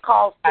 will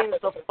cause things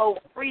to flow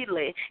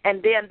freely,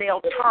 and then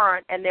they'll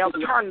turn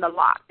the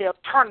lock. They'll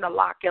turn the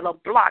lock. It'll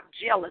block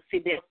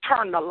jealousy. They'll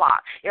turn the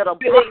lock. It'll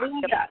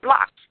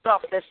block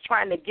stuff that's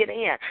trying to get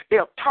in.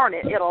 They'll turn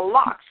it. It'll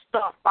lock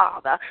stuff,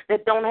 Father,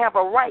 that don't have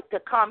a right to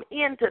come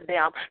into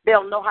them.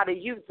 They'll know how to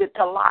use it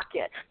to lock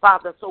it,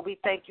 Father. So we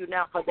thank you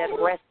now for that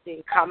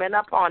resting coming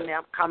up on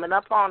them, coming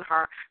up on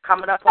her,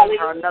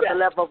 another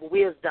level of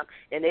wisdom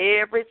in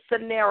every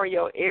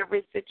scenario,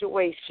 every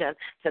situation,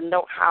 to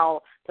know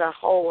how to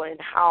hold and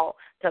how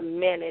to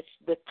manage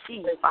the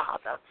key,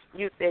 Father.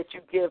 You said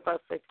you give us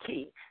a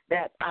key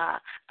that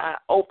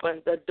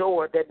opens the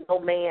door that no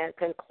man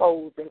can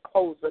close, and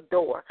close the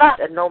door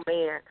that no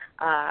man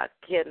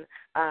can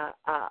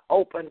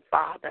open,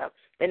 Father.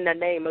 In the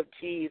name of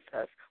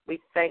Jesus, we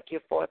thank you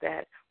for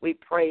that. We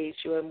praise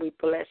you and we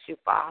bless you,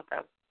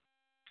 Father.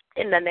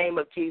 In the name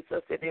of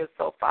Jesus, it is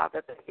so,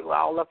 Father. Thank you.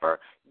 All of our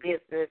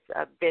business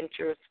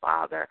ventures,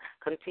 Father,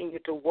 continue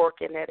to work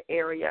in that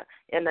area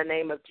in the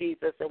name of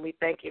Jesus. And we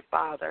thank you,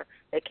 Father,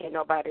 that can't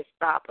nobody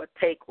stop or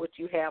take what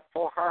you have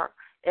for her.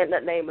 In the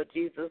name of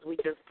Jesus, we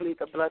just plead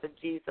the blood of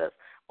Jesus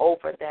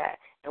over that.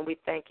 And we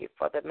thank you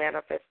for the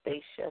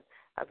manifestation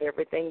of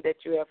everything that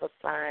you have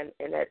assigned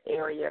in that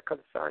area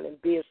concerning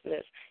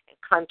business and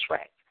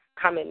contracts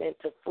coming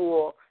into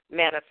full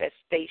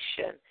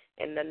manifestation.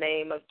 In the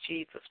name of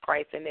Jesus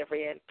Christ, and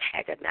every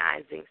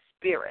antagonizing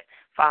spirit,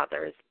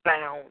 Father, is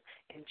bound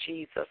in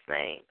Jesus'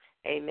 name.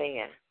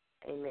 Amen.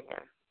 Amen.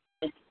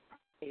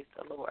 Praise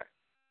the Lord.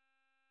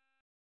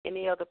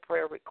 Any other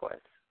prayer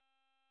requests?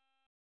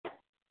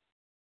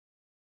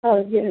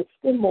 Yes,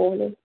 good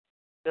morning.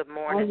 Good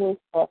morning.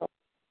 I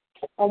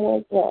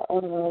want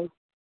to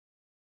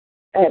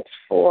ask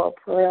for a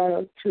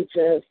prayer to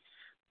just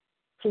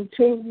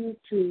continue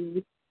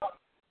to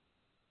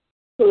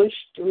push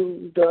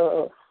through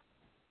the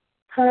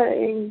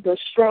pain, the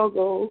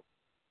struggle,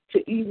 to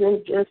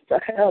even just to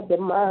have the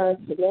mind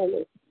to learn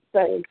the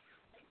same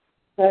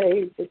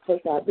thing, because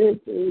I've been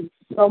through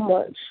so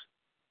much,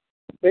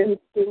 been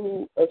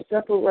through a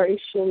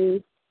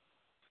separation,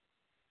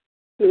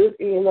 could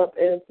end up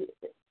as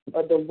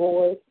a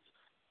divorce,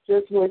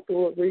 just went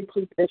through a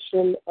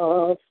repossession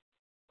of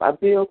my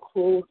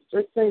vehicle.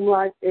 Just seemed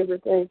like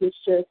everything is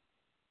just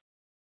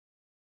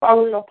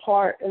falling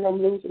apart, and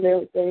I'm losing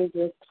everything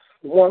just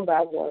one by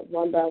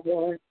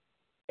one.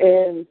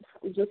 And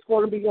I just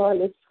want to be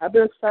honest, I've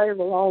been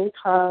saved a long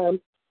time,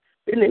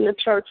 been in the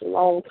church a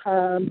long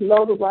time,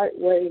 know the right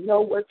way,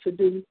 know what to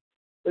do,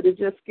 but it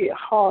just gets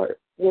hard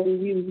when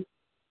you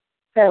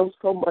have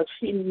so much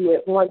hitting you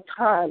at one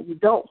time. You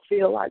don't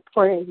feel like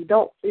praying. You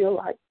don't feel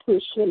like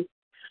pushing.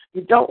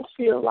 You don't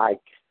feel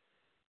like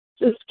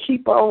just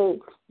keep on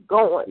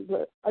going.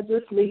 But I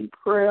just need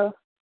prayer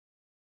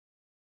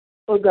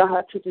for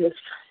God to just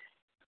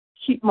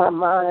keep my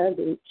mind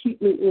and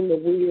keep me in the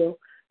wheel,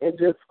 and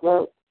just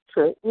want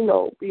to,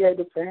 be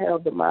able to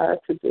have the mind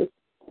to just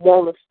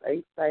want to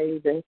stay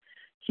saved and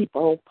keep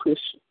on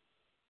pushing.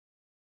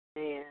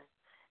 Amen.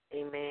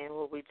 Amen.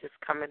 Well, we just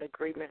come in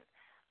agreement,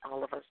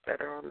 all of us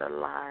that are on the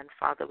line.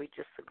 Father, we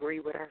just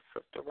agree with our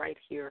sister right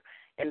here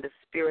in the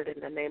spirit,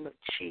 in the name of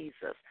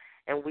Jesus.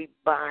 And we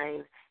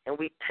bind and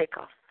we take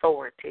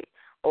authority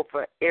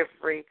over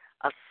every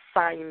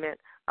assignment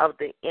of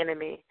the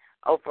enemy,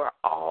 over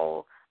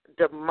all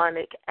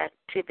demonic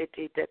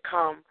activity that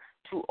come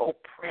to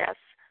oppress,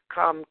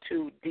 come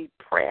to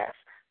depress,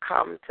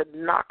 come to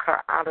knock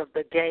her out of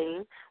the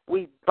game.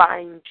 We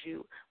bind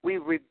you. We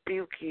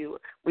rebuke you.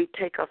 We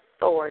take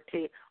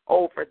authority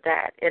over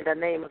that in the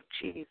name of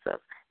Jesus.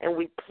 And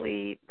we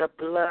plead the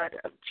blood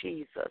of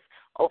Jesus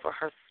over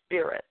her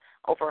spirit,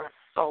 over her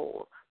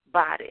soul,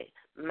 body,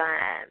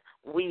 mind,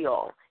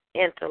 will,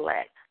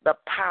 intellect, the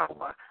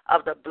power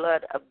of the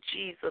blood of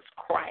Jesus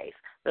Christ,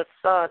 the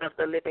Son of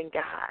the living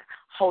God.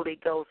 Holy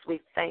Ghost,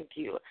 we thank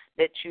you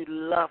that you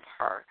love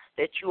her,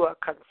 that you are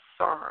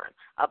concerned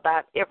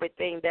about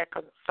everything that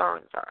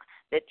concerns her,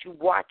 that you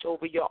watch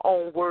over your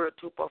own word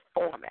to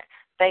perform it.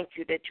 Thank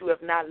you that you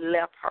have not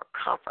left her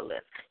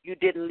comfortless. You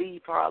didn't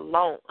leave her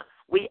alone.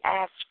 We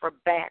ask for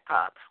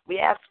backup. We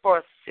ask for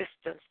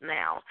assistance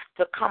now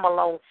to come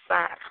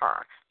alongside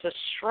her, to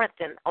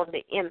strengthen on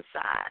the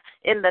inside.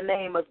 In the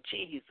name of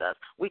Jesus,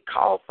 we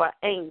call for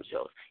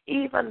angels,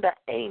 even the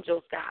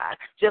angels, God,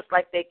 just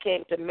like they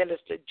came to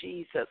minister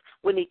Jesus.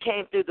 When he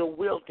came through the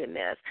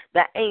wilderness,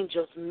 the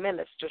angels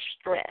minister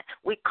strength.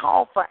 We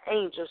call for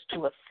angels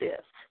to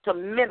assist, to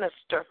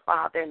minister,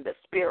 Father, in the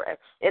spirit.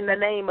 In the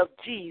name of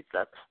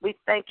Jesus, we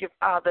thank you,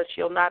 Father,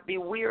 she'll not be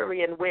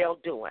weary in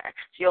well-doing.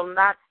 She'll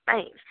not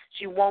faint.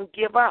 She won't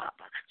give up.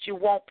 She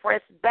won't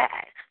press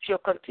back. She'll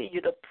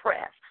continue to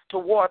press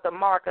toward the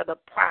mark of the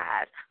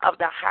prize of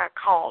the high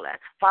calling.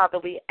 Father,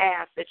 we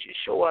ask that you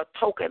show a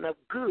token of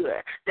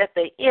good, that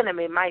the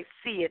enemy might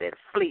see it and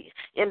flee.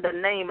 In the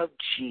name of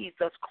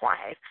Jesus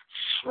Christ,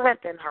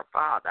 strengthen her,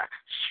 Father.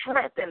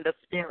 Strengthen the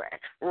spirit.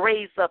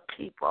 Raise up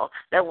people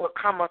that will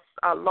come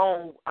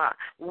along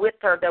with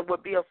her, that will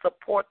be a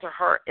support to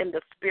her in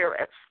the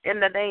spirit. In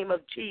the name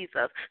of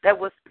Jesus, that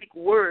will speak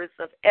words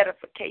of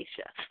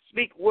edification,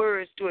 speak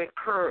words to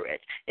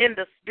encourage in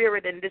the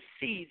spirit in this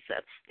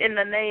season. In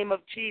the name of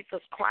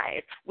Jesus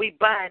Christ, we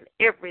bind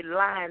every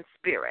lying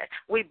spirit.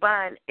 We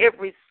bind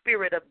every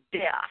spirit of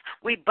death.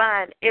 We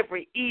bind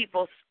every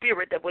evil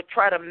spirit that would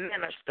try to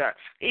minister,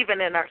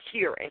 even in her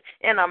hearing,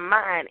 in her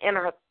mind, in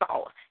her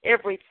thought.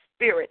 Every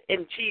spirit,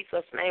 in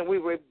Jesus' name, we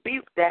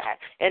rebuke that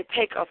and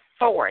take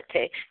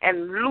authority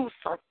and loose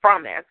her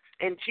from it.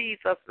 In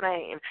Jesus'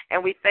 name.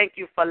 And we thank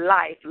you for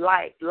life,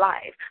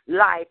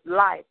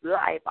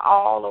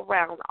 all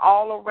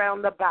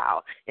around the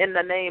bow. In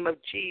the name of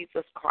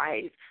Jesus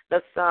Christ,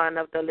 the Son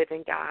of the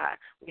living God.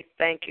 We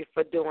thank you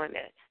for doing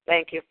it.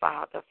 Thank you,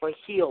 Father, for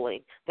healing.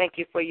 Thank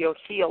you for your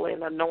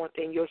healing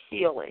anointing, your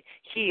healing.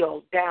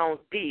 Heal down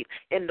deep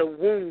in the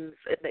wounds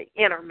in the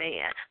inner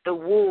man, the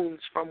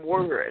wounds from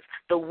words,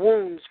 the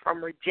wounds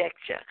from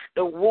rejection,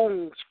 the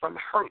wounds from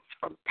hurts,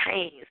 from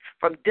pains,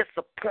 from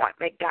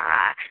disappointment,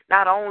 God.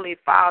 Not only,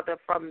 Father,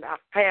 from our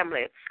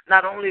family,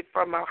 not only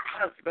from our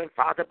husband,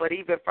 Father, but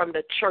even from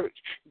the church,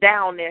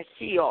 down there,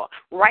 heal,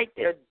 right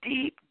there,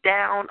 deep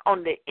down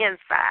on the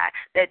inside,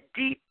 that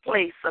deep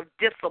place of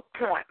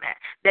disappointment,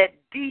 that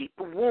deep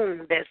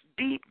wound that's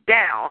deep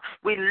down.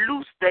 We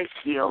loose the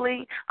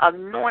healing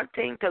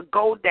anointing to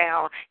go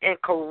down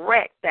and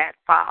correct that,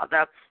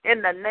 Father,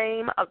 in the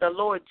name of the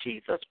Lord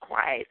Jesus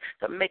Christ,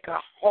 to make her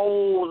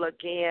whole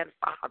again,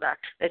 Father,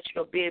 that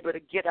she'll be able to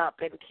get up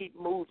and keep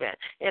moving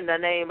in the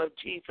name of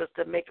Jesus,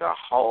 to make her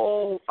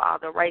whole,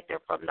 Father, right there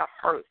from the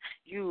hurt.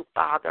 You,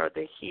 Father,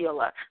 the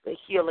healer, the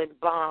healing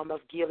balm of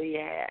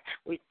Gilead.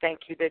 We thank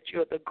you that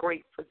you're the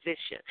great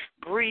physician.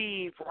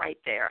 Breathe right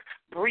there.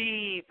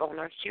 Breathe on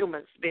her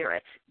human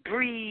spirit.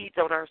 Breathe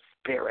on her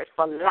spirit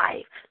for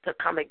life to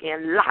come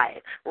again.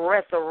 Life,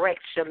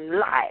 resurrection,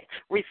 life.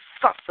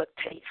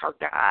 Resuscitate her,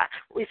 God.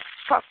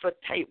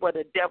 Resuscitate what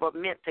the devil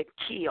meant to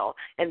kill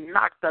and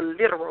knock the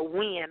literal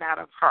wind out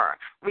of her.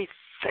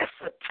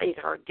 Resuscitate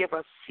her. Give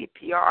her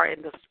CPR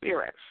in the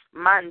spirit.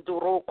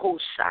 Manduroko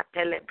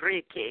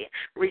shatelebreke.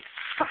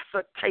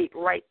 Resuscitate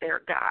right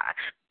there, God.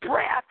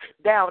 Breath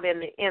down in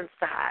the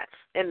inside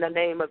in the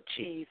name of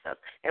Jesus.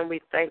 And we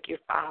thank you,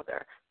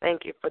 Father.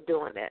 Thank you for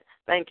doing it.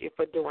 Thank you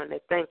for doing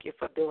it. Thank you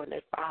for doing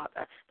it,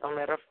 Father. Don't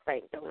let her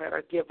faint. Don't let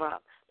her give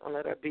up. Don't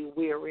let her be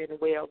weary in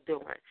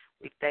well-doing.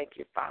 We thank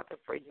you, Father,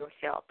 for your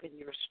help and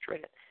your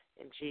strength.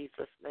 In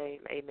Jesus' name,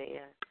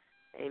 amen.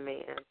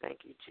 Amen.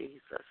 Thank you,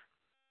 Jesus.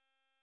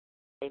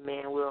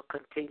 Amen. We'll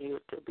continue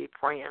to be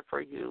praying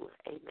for you.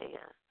 Amen.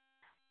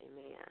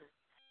 Amen.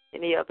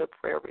 Any other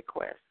prayer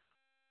requests?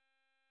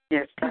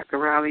 Yes, Dr.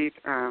 Riley,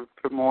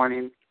 good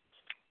morning.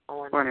 I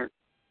want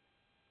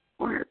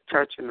to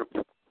touch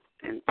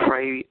and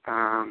pray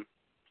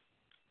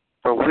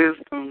for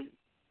wisdom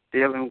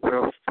dealing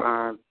with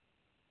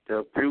the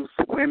abuse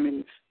of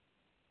women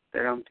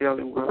that I'm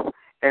dealing with,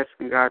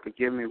 asking God to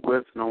give me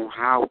wisdom on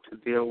how to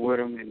deal with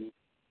them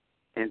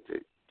and to,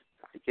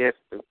 I guess,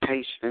 the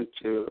patient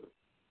to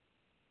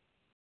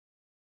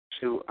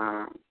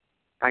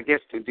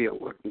deal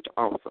with them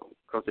also,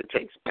 because it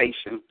takes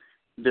patience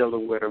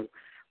dealing with them.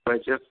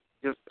 But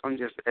I'm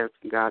just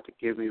asking God to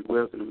give me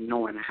wisdom of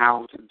knowing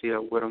how to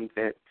deal with them,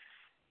 that,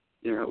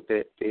 you know,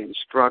 that the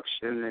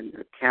instruction and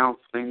the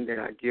counseling that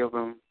I give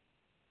them,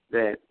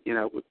 that, you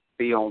know, would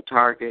be on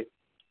target,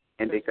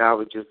 and that God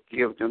would just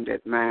give them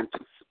that mind to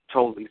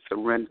totally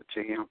surrender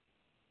to Him.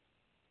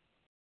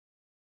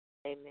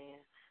 Amen.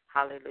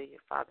 Hallelujah.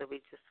 Father,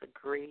 we just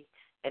agree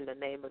in the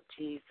name of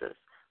Jesus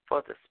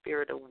for the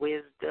spirit of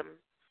wisdom,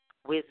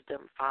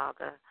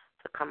 Father,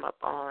 to come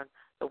upon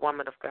the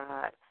woman of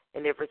God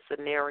in every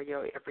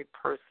scenario, every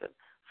person,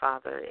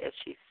 Father, as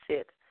she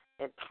sit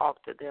and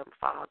talk to them,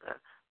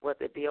 Father,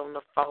 whether it be on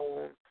the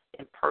phone,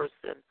 in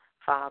person,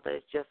 Father,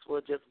 it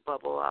will just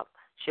bubble up.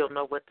 She'll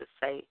know what to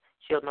say.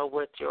 She'll know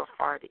what your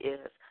heart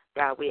is.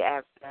 God, we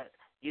ask that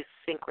you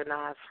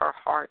synchronize her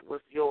heart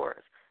with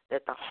yours,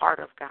 that the heart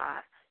of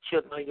God,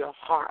 she'll know your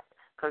heart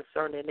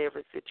concerning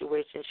every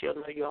situation. She'll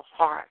know your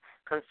heart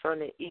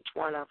concerning each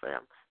one of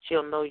them.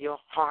 She'll know your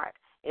heart.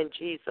 In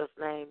Jesus'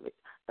 name,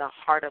 the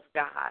heart of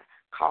God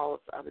calls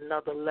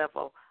another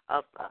level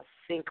of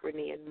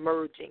synchrony and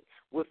merging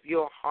with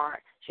your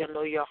heart. She'll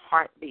know your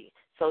heartbeat,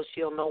 so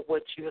she'll know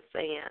what you're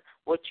saying,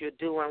 what you're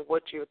doing,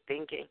 what you're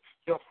thinking,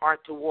 your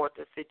heart toward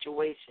the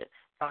situation.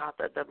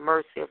 Father, the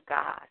mercy of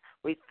God,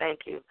 we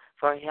thank you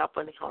for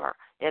helping her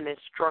and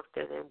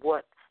instructing in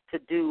what to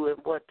do and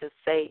what to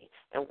say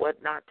and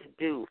what not to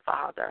do,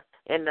 Father,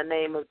 in the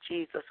name of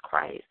Jesus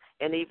Christ.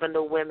 And even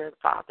the women,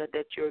 Father,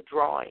 that you're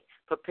drawing,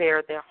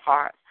 prepare their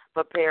hearts,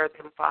 Prepare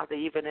them, Father,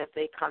 even as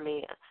they come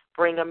in.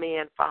 Bring them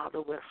in,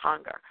 Father, with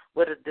hunger,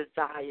 with a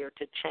desire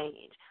to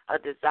change, a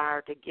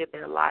desire to give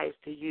their lives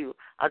to you,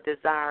 a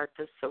desire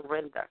to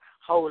surrender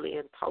wholly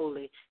and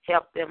totally.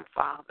 Help them,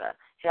 Father.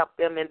 Help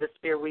them in the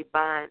spirit. We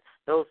bind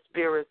those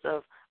spirits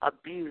of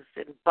abuse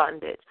and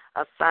bondage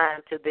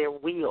assigned to their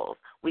wills.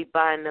 We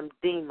bind them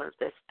demons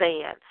that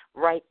stand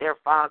right there,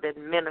 Father,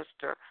 and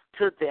minister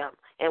to them,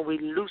 and we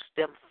loose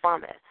them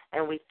from it.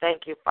 And we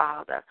thank you,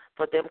 Father,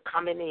 for them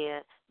coming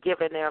in,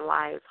 giving their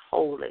lives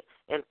wholly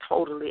and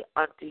totally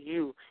unto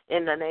you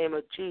in the name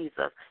of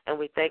Jesus. And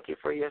we thank you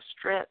for your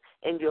strength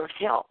and your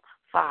help,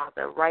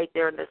 Father, right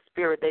there in the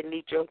spirit. They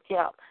need your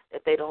help,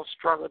 that they don't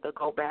struggle to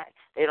go back.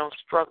 They don't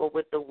struggle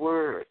with the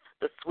words,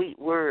 the sweet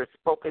words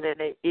spoken in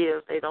their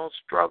ears. They don't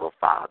struggle,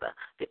 Father,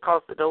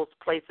 because of those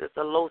places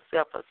of low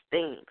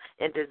self-esteem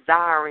and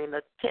desiring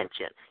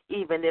attention,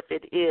 even if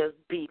it is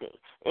beating,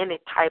 any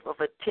type of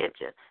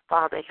attention.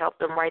 Father, help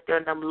them right there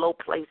in them low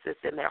places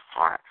in their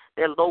heart,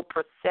 their low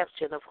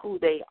perception of who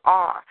they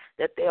are,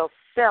 that they'll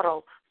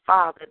settle,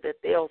 Father, that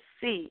they'll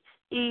see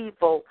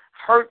evil,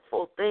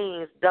 hurtful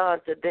things done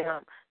to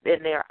them,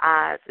 then their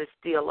eyes is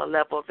still a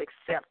level of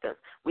acceptance.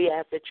 We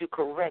ask that you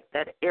correct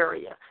that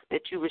area,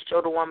 that you would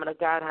show the woman of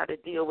God how to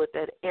deal with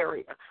that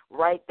area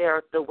right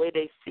there, the way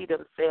they see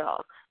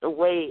themselves, the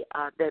way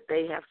that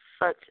they have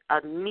such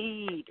a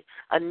need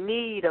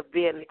of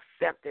being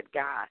accepted,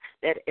 God.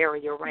 That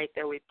area right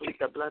there, we plead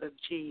the blood of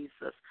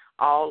Jesus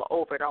all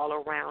over it, all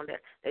around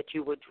it, that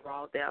you would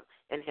draw them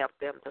and help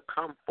them to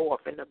come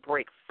forth and to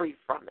break free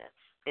from it.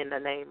 In the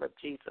name of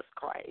Jesus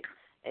Christ.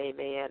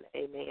 Amen.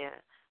 Amen.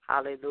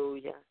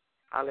 Hallelujah.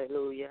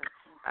 Hallelujah.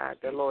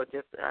 The Lord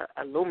just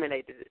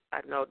illuminated it.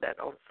 I know that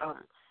on some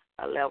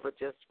level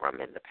just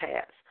from in the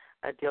past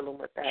dealing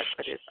with that,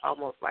 but it's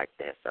almost like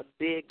that's a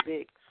big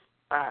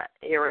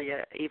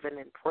area, even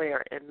in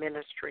prayer and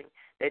ministry,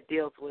 that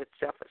deals with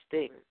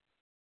self-esteem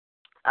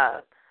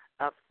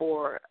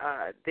for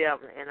them.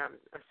 And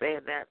I'm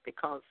saying that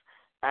because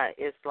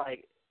it's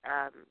like,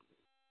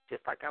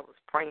 just like I was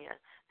praying,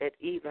 that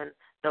even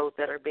those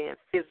that are being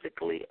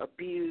physically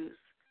abused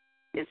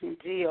is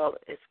still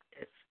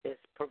is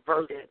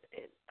perverted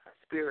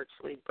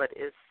spiritually, but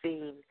is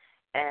seen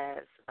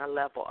as a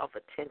level of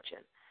attention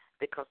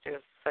because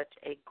there's such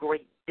a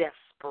great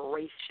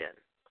desperation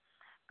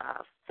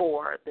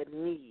for the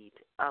need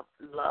of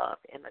love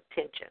and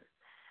attention.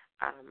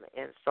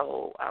 And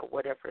so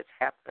whatever has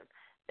happened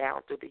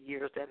down through the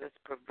years that has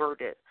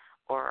perverted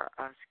or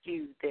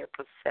skewed their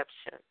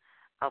perception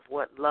of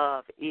what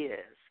love is,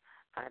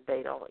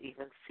 they don't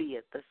even see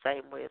it the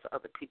same way as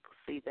other people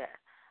see that.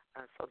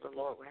 So the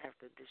Lord will have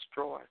to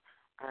destroy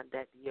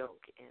that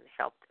yoke and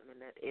help them in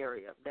that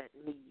area of that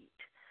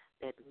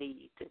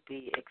need to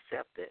be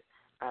accepted,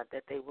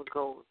 that they will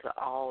go to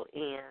all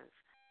ends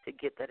to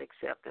get that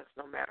acceptance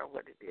no matter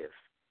what it is.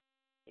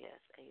 Yes,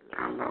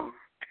 amen. Hello.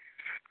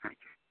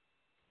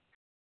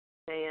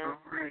 And all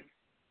right.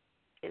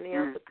 Any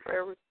other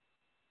prayer?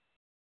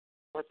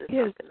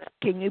 Yes.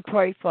 Can you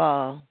pray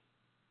for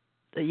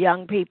the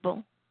young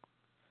people,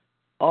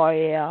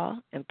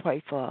 and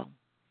pray for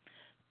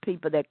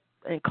people that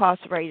are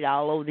incarcerated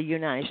all over the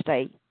United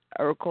States?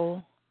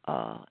 Urkel,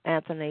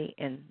 Anthony,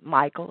 and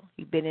Michael.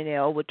 He's been in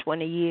there over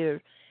 20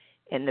 years,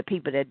 and the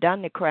people that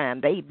done the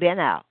crime, they've been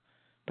out,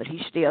 but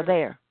he's still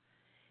there.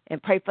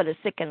 And pray for the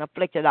sick and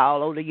afflicted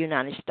all over the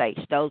United States,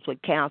 those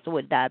with cancer,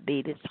 with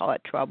diabetes,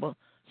 heart trouble,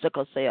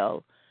 sickle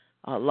cell,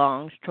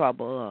 lungs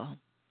trouble,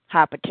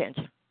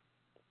 hypertension.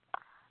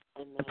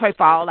 Amen. And pray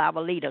for all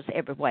our leaders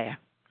everywhere.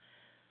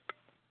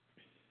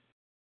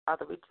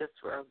 Father, we just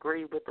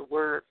agree with the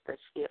words that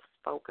she has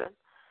spoken.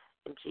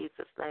 In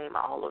Jesus' name,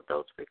 all of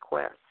those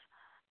requests.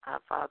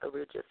 Father,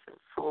 we're just in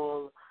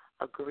full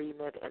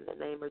agreement in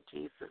the name of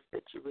Jesus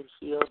that you would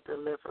heal,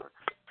 deliver,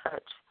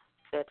 touch,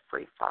 set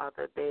free.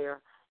 Father,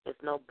 there is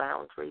no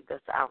boundary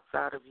that's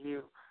outside of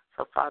you.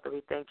 So, Father,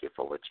 we thank you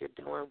for what you're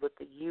doing with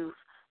the youth,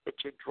 that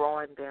you're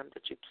drawing them,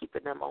 that you're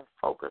keeping them on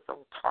focus, on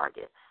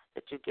target,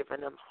 that you're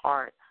giving them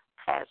heart,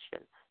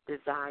 passion,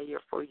 desire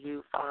for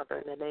you, Father.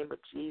 In the name of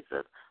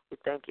Jesus, we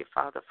thank you,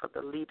 Father, for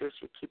the leaders.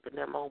 You're keeping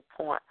them on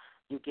point.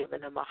 You're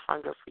giving them a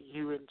hunger for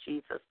you in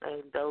Jesus'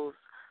 name. Those,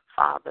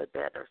 Father,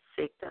 that are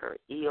sick, that are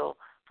ill,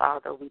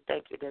 Father, we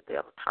thank you that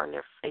they'll turn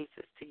their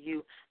faces to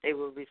you. They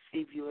will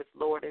receive you as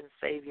Lord and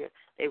Savior.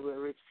 They will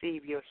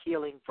receive your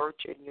healing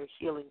virtue and your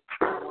healing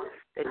power,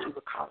 that you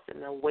will cause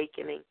an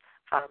awakening,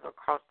 Father,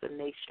 across the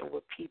nation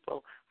where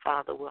people,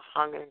 Father, will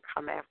hunger and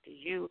come after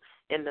you.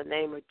 In the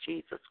name of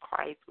Jesus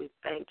Christ, we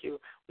thank you.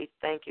 We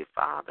thank you,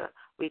 Father.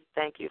 We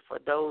thank you for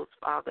those,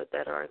 Father,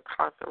 that are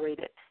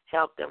incarcerated.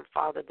 Help them,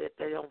 Father, that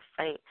they don't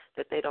faint,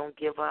 that they don't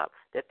give up,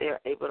 that they're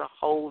able to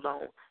hold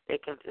on. They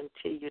can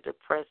continue to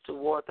press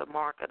toward the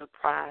mark of the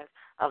prize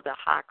of the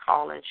high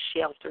call and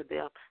shelter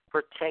them.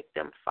 Protect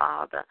them,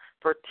 Father.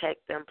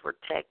 Protect them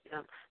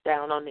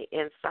down on the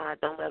inside.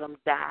 Don't let them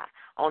die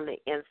on the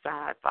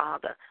inside,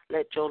 Father.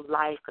 Let your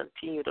life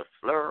continue to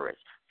flourish.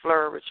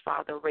 Flourish,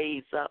 Father.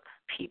 Raise up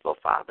people,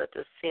 Father,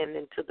 to send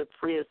into the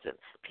prison,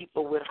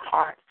 people with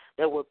hearts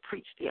that will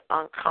preach the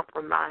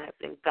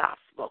uncompromising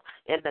gospel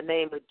in the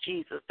name of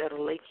Jesus, that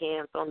will lay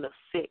hands on the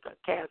sick or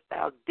cast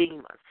out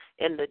demons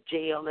in the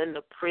jail, in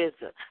the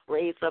prison.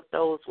 Raise up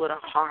those with a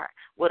heart,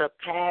 with a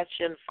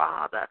passion,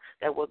 Father,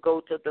 that will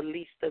go to the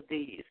least of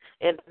these.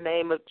 In the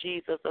name of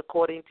Jesus,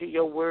 according to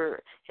your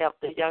word, help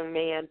the young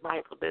man,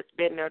 Michael, that's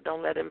been there.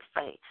 Don't let him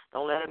faint.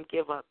 Don't let him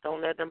give up.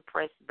 Don't let him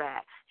press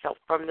back. Help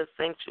from the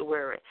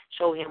sanctuary.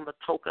 Show him a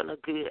token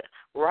of good.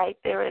 Right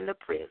there in the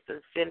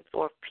prison, send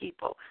forth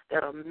people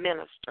that will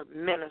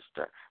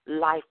minister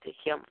life to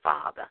him,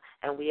 Father.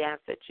 And we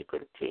ask that you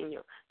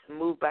continue to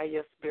move by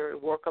your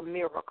spirit, work a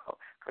miracle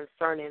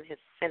concerning his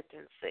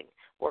sentencing.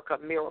 Work a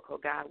miracle,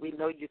 God. We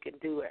know you can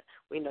do it.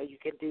 We know you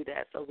can do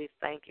that. So we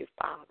thank you,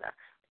 Father,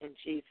 in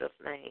Jesus'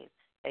 name.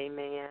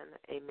 Amen.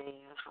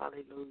 Amen.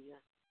 Hallelujah.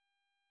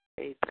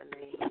 Praise the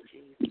name of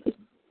Jesus.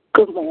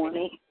 Good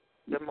morning.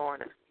 Good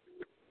morning.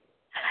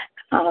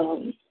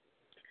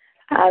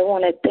 I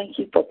want to thank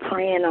you for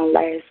praying on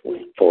last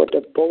week for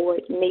the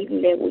board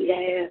meeting that we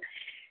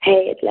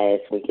had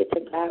last week.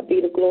 To God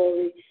be the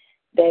glory.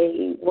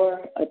 They were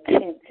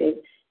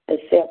attentive,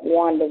 except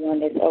one, the one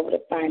that's over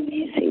the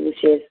finance. He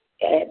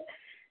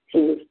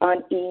was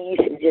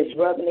uneasy, just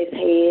rubbing his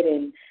head.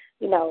 And,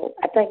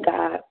 I thank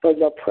God for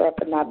your prayer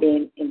for not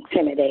being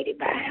intimidated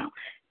by him,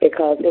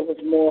 because it was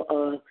more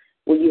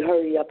will you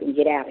hurry up and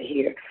get out of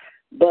here.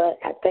 But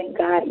I thank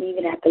God,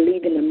 even after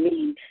leaving the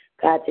meeting,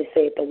 God just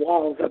said the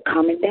walls are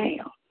coming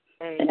down.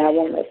 Amen. And I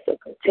want us to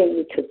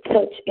continue to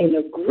touch and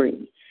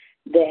agree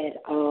that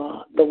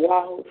the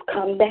walls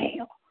come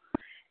down.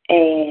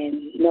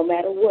 And no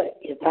matter what,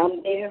 if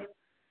I'm there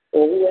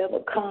or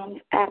whoever comes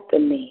after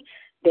me,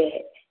 that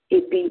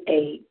it be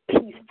a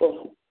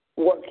peaceful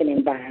working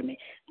environment,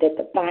 that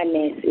the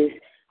finances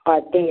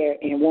are there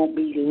and won't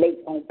be late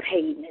on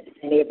payments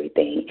and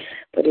everything.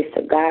 But it's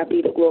to God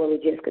be the glory.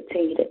 Just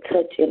continue to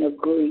touch and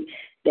agree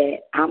that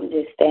I'm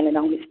just standing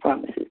on his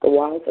promises. The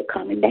walls are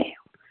coming down.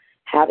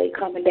 How they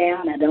coming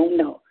down, I don't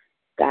know.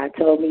 God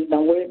told me,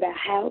 don't worry about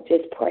how,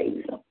 just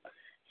praise him.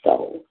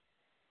 So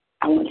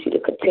I want you to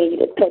continue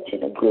to touch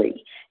and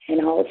agree.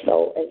 And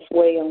also, as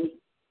well,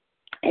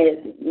 as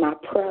my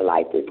prayer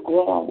life is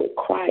growing with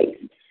Christ,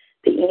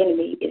 the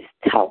enemy is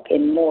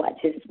talking more. I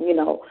just,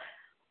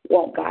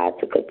 want God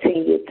to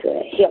continue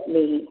to help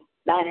me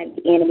bind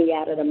the enemy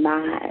out of the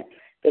mind,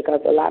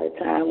 because a lot of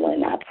time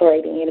when I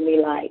pray, the enemy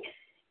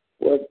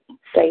will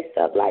say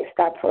stuff like,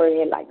 stop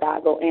praying, like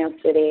God will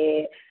answer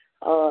that.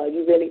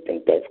 You really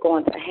think that's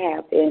going to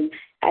happen?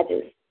 I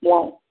just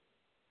want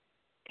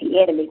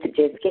the enemy to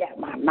just get out of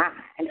my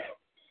mind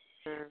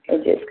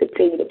and just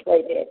continue to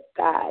pray that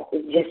God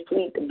would just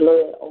plead the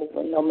blood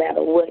over no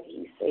matter what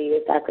he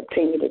says. I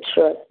continue to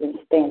trust and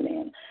stand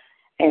in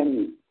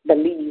and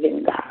believe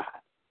in God.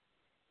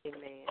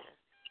 Amen.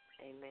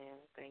 Amen.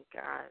 Thank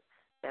God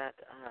that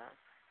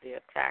the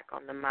attack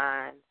on the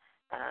mind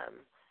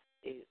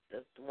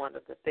is one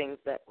of the things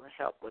that will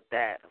help with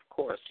that. Of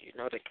course,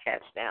 to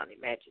cast down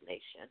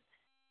imagination,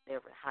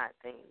 every high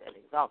thing that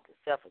exalts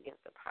itself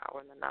against the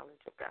power and the knowledge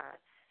of God.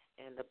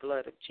 And the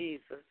blood of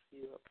Jesus,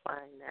 you're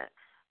applying that,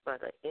 but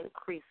an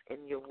increase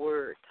in your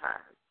word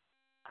time.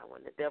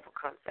 When the devil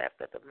comes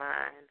after the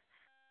mind,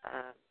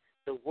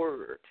 the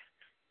word,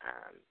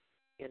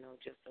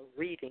 just a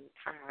reading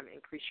time,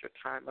 increase your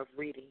time of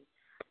reading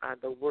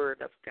the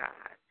word of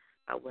God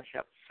will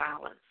help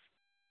silence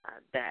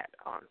that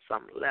on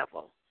some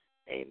level.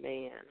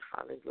 Amen.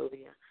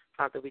 Hallelujah.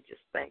 Father, we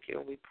just thank you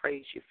and we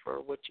praise you for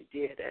what you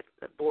did at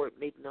the board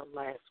meeting on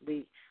last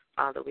week.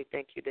 Father, we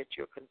thank you that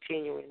you're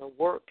continuing to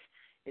work.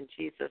 In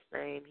Jesus'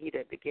 name, he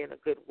that began a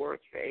good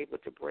work, you're able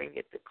to bring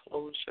it to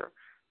closure.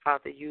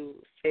 Father, you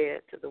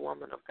said to the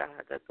woman of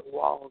God that the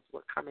walls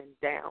were coming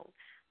down.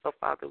 So,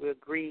 Father, we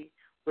agree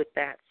with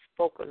that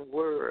spoken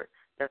word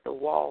that the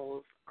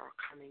walls are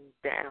coming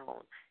down.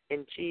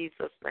 In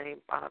Jesus' name,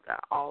 Father,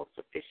 all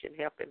sufficient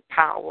help and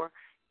power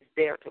is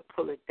there to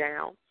pull it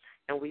down.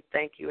 And we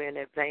thank you in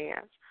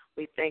advance.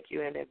 We thank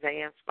you in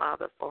advance,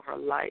 Father, for her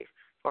life,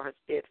 for her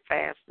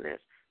steadfastness,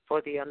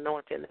 for the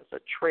anointing as a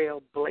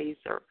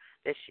trailblazer,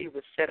 that she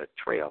would set a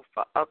trail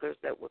for others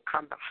that would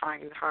come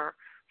behind her.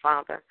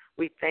 Father,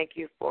 we thank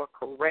you for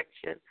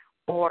correction,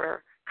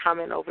 order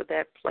coming over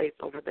that place,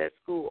 over that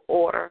school,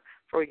 order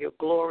for your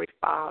glory,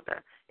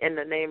 Father, in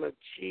the name of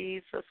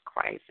Jesus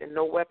Christ. And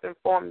no weapon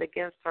formed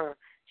against her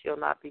shall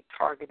not be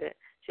targeted,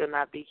 shall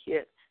not be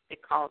hit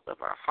because of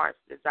her heart's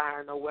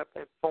desire. No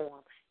weapon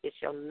formed, it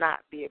shall not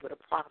be able to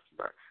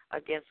prosper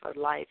against her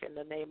life in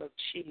the name of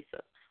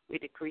Jesus. We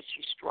decree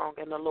she's strong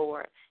in the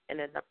Lord and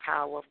in the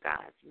power of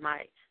God's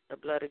might. The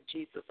blood of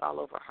Jesus all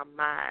over her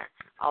mind,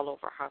 all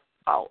over her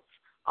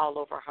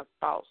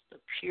thoughts, the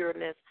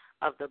pureness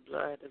of the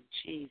blood of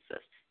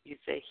Jesus. You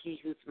say, he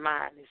whose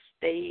mind is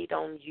stayed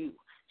on you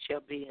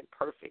shall be in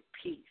perfect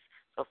peace.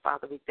 So,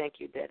 Father, we thank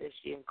you that as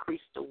she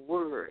increased the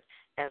word,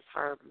 as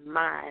her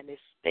mind is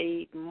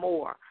stayed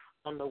more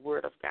on the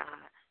word of God,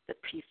 the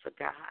peace of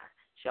God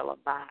shall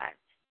abide.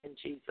 In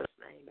Jesus'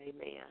 name,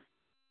 amen.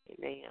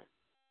 Amen.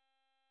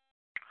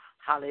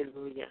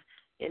 Hallelujah.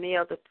 Any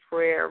other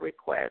prayer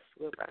requests?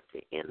 We're about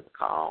to end the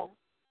call.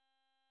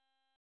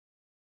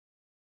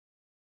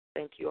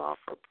 Thank you all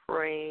for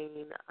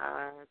praying.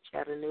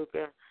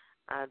 Chattanooga,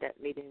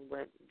 that meeting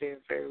went very,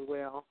 very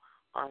well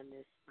on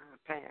this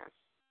past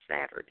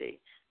Saturday.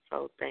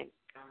 So thank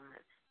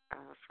God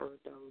for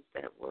those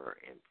that were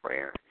in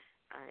prayer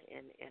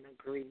and in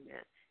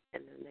agreement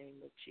in the name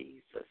of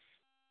Jesus.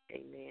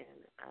 Amen.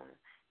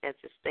 As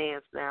it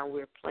stands now,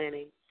 we're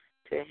planning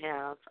to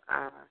have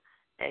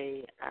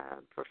a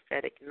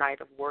prophetic night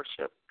of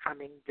worship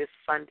coming this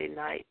Sunday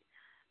night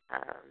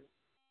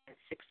at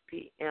 6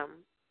 p.m.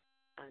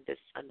 This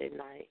Sunday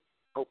night,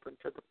 open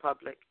to the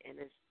public, and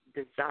it's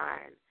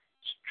designed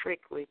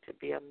strictly to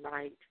be a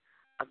night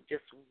of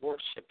just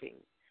worshiping.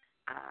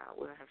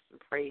 We'll have some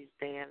praise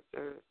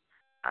dancers,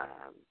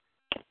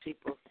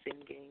 people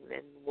singing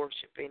and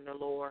worshiping the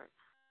Lord,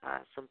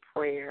 some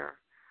prayer,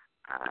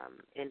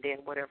 and then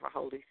whatever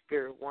Holy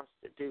Spirit wants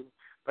to do.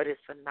 But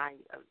it's a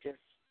night of just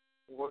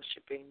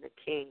worshiping the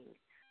King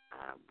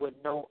with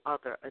no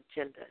other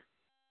agenda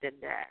than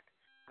that.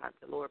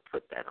 The Lord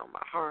put that on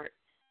my heart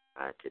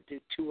to do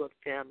 2 of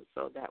them,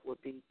 so that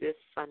would be this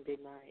Sunday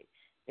night,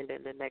 and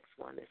then the next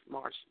one is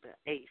March the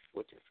 8th,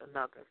 which is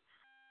another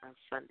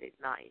Sunday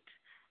night.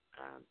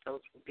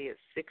 Those will be at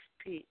 6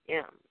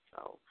 p.m.,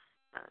 so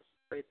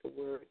spread the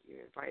word.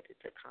 You're invited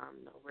to come,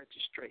 no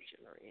registration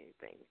or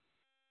anything.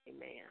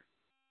 Amen.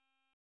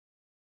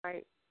 All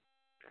right.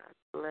 God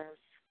bless.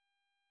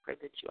 Pray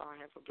that you all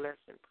have a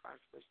blessed and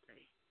prosperous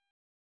day.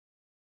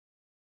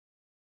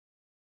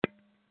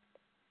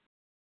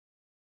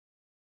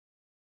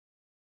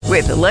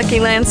 With the Lucky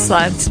Land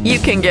Slots, you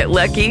can get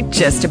lucky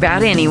just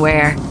about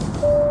anywhere.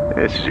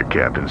 This is your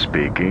captain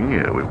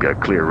speaking. We've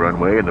got clear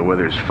runway and the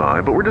weather's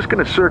fine, but we're just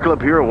going to circle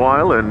up here a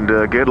while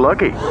and get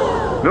lucky.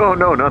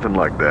 No, nothing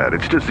like that.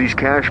 It's just these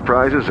cash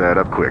prizes add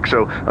up quick.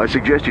 So I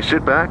suggest you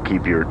sit back,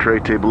 keep your tray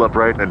table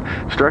upright,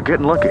 and start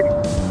getting lucky.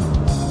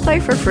 Play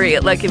for free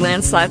at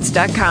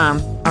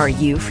LuckyLandSlots.com. Are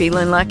you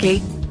feeling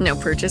lucky? No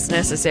purchase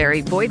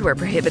necessary. Void where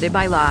prohibited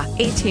by law.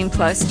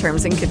 18+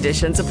 terms and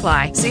conditions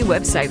apply. See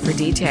website for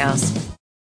details.